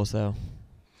lowest goals though.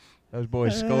 Those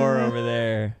boys score over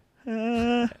there.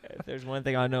 If there's one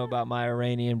thing I know about my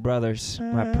Iranian brothers,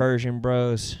 my Persian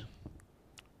bros.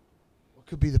 What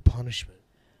could be the punishment?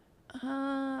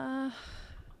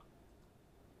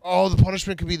 Oh, the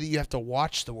punishment could be that you have to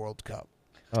watch the World Cup.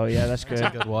 Oh yeah, that's good.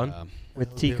 That's a good one. With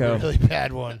That would be a Tico, really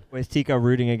bad one. With Tico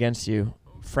rooting against you.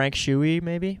 Frank Shuey,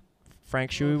 maybe.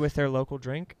 Frank Shuey with their local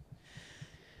drink.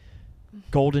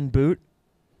 Golden boot.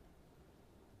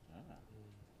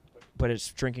 But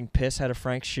it's drinking piss out of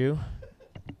Frank's shoe.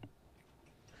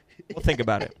 We'll think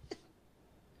about it.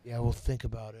 Yeah, we'll think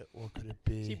about it. What could it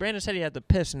be? See, Brandon said he had the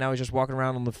piss, and now he's just walking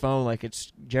around on the phone like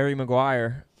it's Jerry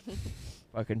Maguire.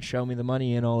 Fucking show me the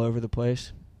money in all over the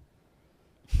place.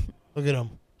 Look at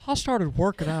him. I started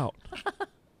working out.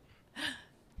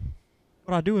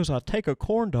 What I do is I take a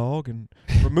corn dog and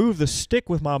remove the stick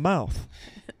with my mouth.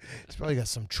 He's probably got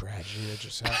some tragedy that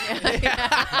just happened.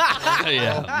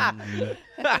 Yeah.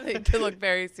 They did look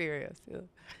very serious. Yeah.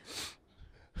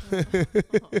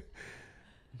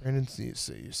 Brandon,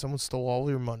 someone stole all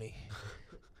your money.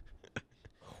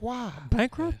 Why?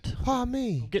 Bankrupt? Why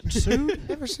me? Getting sued?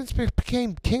 Ever since I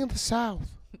became king of the South,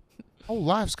 whole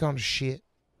life's gone to shit.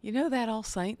 You know that All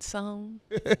Saints song?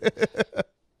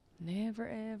 Never,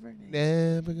 ever,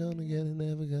 Never gonna get it,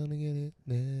 never gonna get it,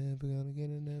 never gonna get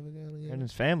it, never gonna get it. And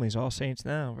his family's all Saints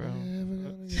now, bro.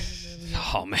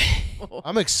 Oh man,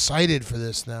 I'm excited for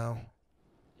this now.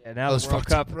 Yeah, now Those the World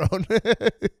fucked Cup. up,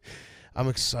 bro. I'm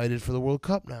excited for the World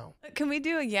Cup now. Can we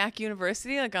do a Yak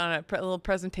University, like on a little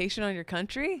presentation on your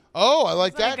country? Oh, I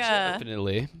like It's that. like a-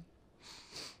 definitely.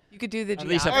 You could do the At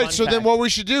least geography. All right, so then what we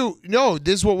should do? No,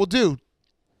 this is what we'll do.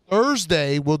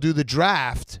 Thursday we'll do the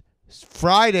draft.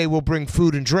 Friday we'll bring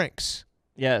food and drinks.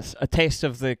 Yes, a taste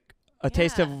of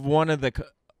one of the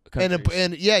countries.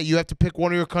 And yeah, you have to pick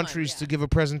one of your countries to give a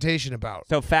presentation about.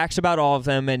 So facts about all of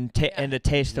them and a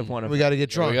taste of one of We them. got to get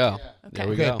drunk. There we go. There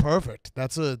we go. Perfect.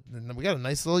 We got a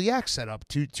nice little yak set up.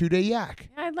 Two-day yak.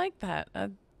 Yeah, I'd like that.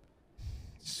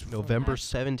 November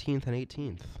 17th and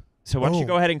 18th. So why don't you Oh.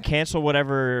 go ahead and cancel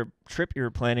whatever trip you're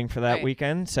planning for that Right.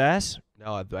 weekend, Sass?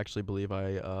 No, I actually believe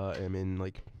I am in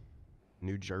like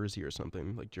New Jersey or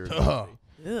something, like Jersey. Oh.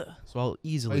 Ugh. So I'll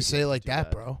easily. Why you say it like do that,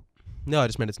 bro? No, I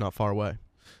just meant it's not far away.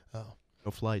 Oh.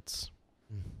 No flights.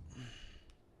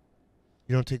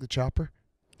 You don't take the chopper?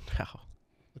 How?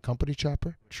 The company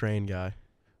chopper? Train guy.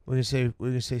 What are you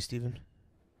gonna say, Steven?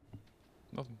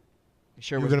 Nothing. You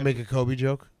sure You were we're gonna make a Kobe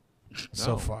joke?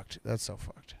 So No. fucked. That's so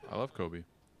fucked. I love Kobe.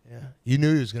 Yeah. You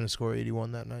knew he was gonna score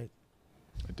 81 that night.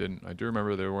 I didn't. I do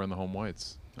remember they were wearing the home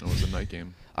whites. And it was a night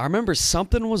game. I remember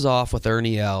something was off with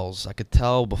Ernie Els. I could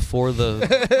tell before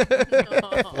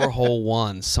before hole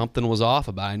one, something was off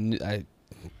about it.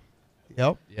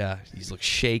 Yep. Yeah, he looks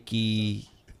shaky.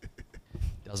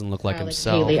 Doesn't look like Alex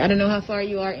himself. Haley, I don't know how far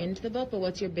you are into the book, but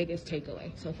what's your biggest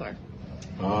takeaway so far?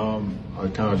 I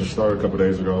kind of just started a couple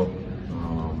days ago,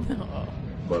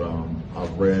 but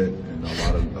I've read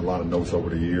and a lot of notes over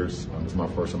the years. This is my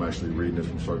first time actually reading this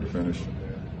from start to finish.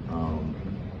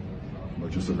 But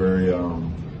just a very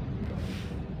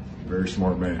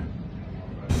smart man.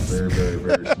 Very, very,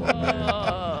 very smart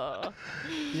man.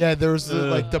 Yeah, there was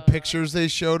the pictures they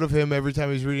showed of him every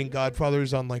time he's reading Godfather.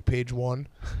 He's on like page 1.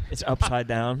 It's upside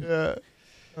down. Yeah.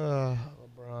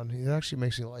 LeBron. He actually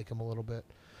makes me like him a little bit.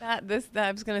 That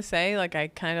I was gonna say, like, I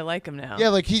kind of like him now. Yeah,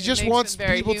 like he It just makes wants him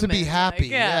very people to be human. happy.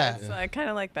 Like, Yeah. so I kind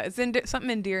of like that. It's something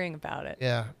endearing about it.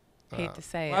 Yeah. Hate to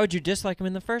say Why it. would you dislike him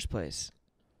in the first place?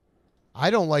 I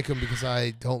don't like him because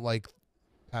I don't like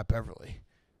Pat Beverly.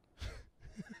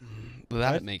 Well,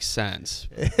 that makes sense.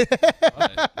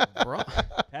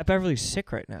 Pat Beverly's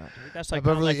sick right now. Dude. That's like,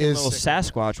 Pat Beverly like a is little sick right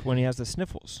Sasquatch when he has the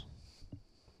sniffles.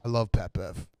 I love Pat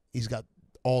Bev. He's got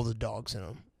all the dogs in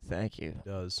him. Thank you. He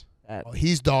does. Oh,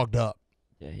 he's dogged up.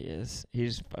 Yeah, he is.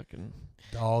 He's fucking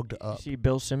dogged You up. see,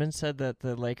 Bill Simmons said that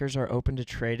the Lakers are open to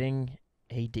trading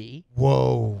AD.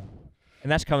 Whoa. And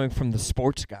that's coming from the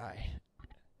sports guy.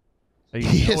 So you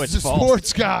He know is it's the false.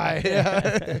 sports guy.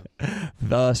 Yeah.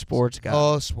 The sports guy.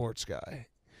 The sports guy.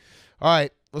 All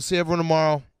right. We'll see everyone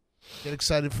tomorrow. Get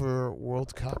excited for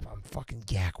World Cup. I'm fucking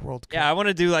Yak World Cup. Yeah, I want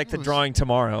to do like the drawing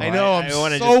tomorrow. I know. I'm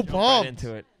wanna so just jump right pumped.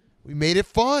 into it. We made it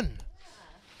fun.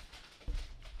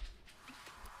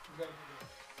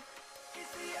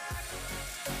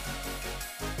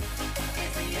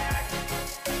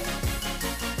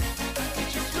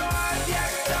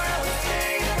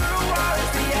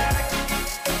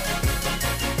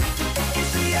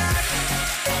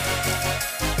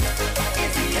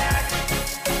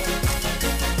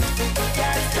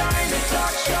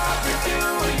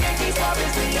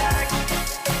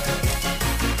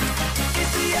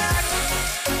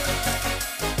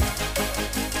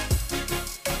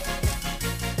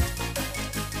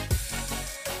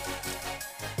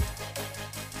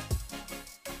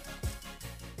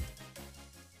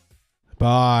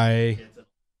 Bye.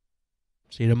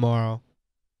 See you tomorrow.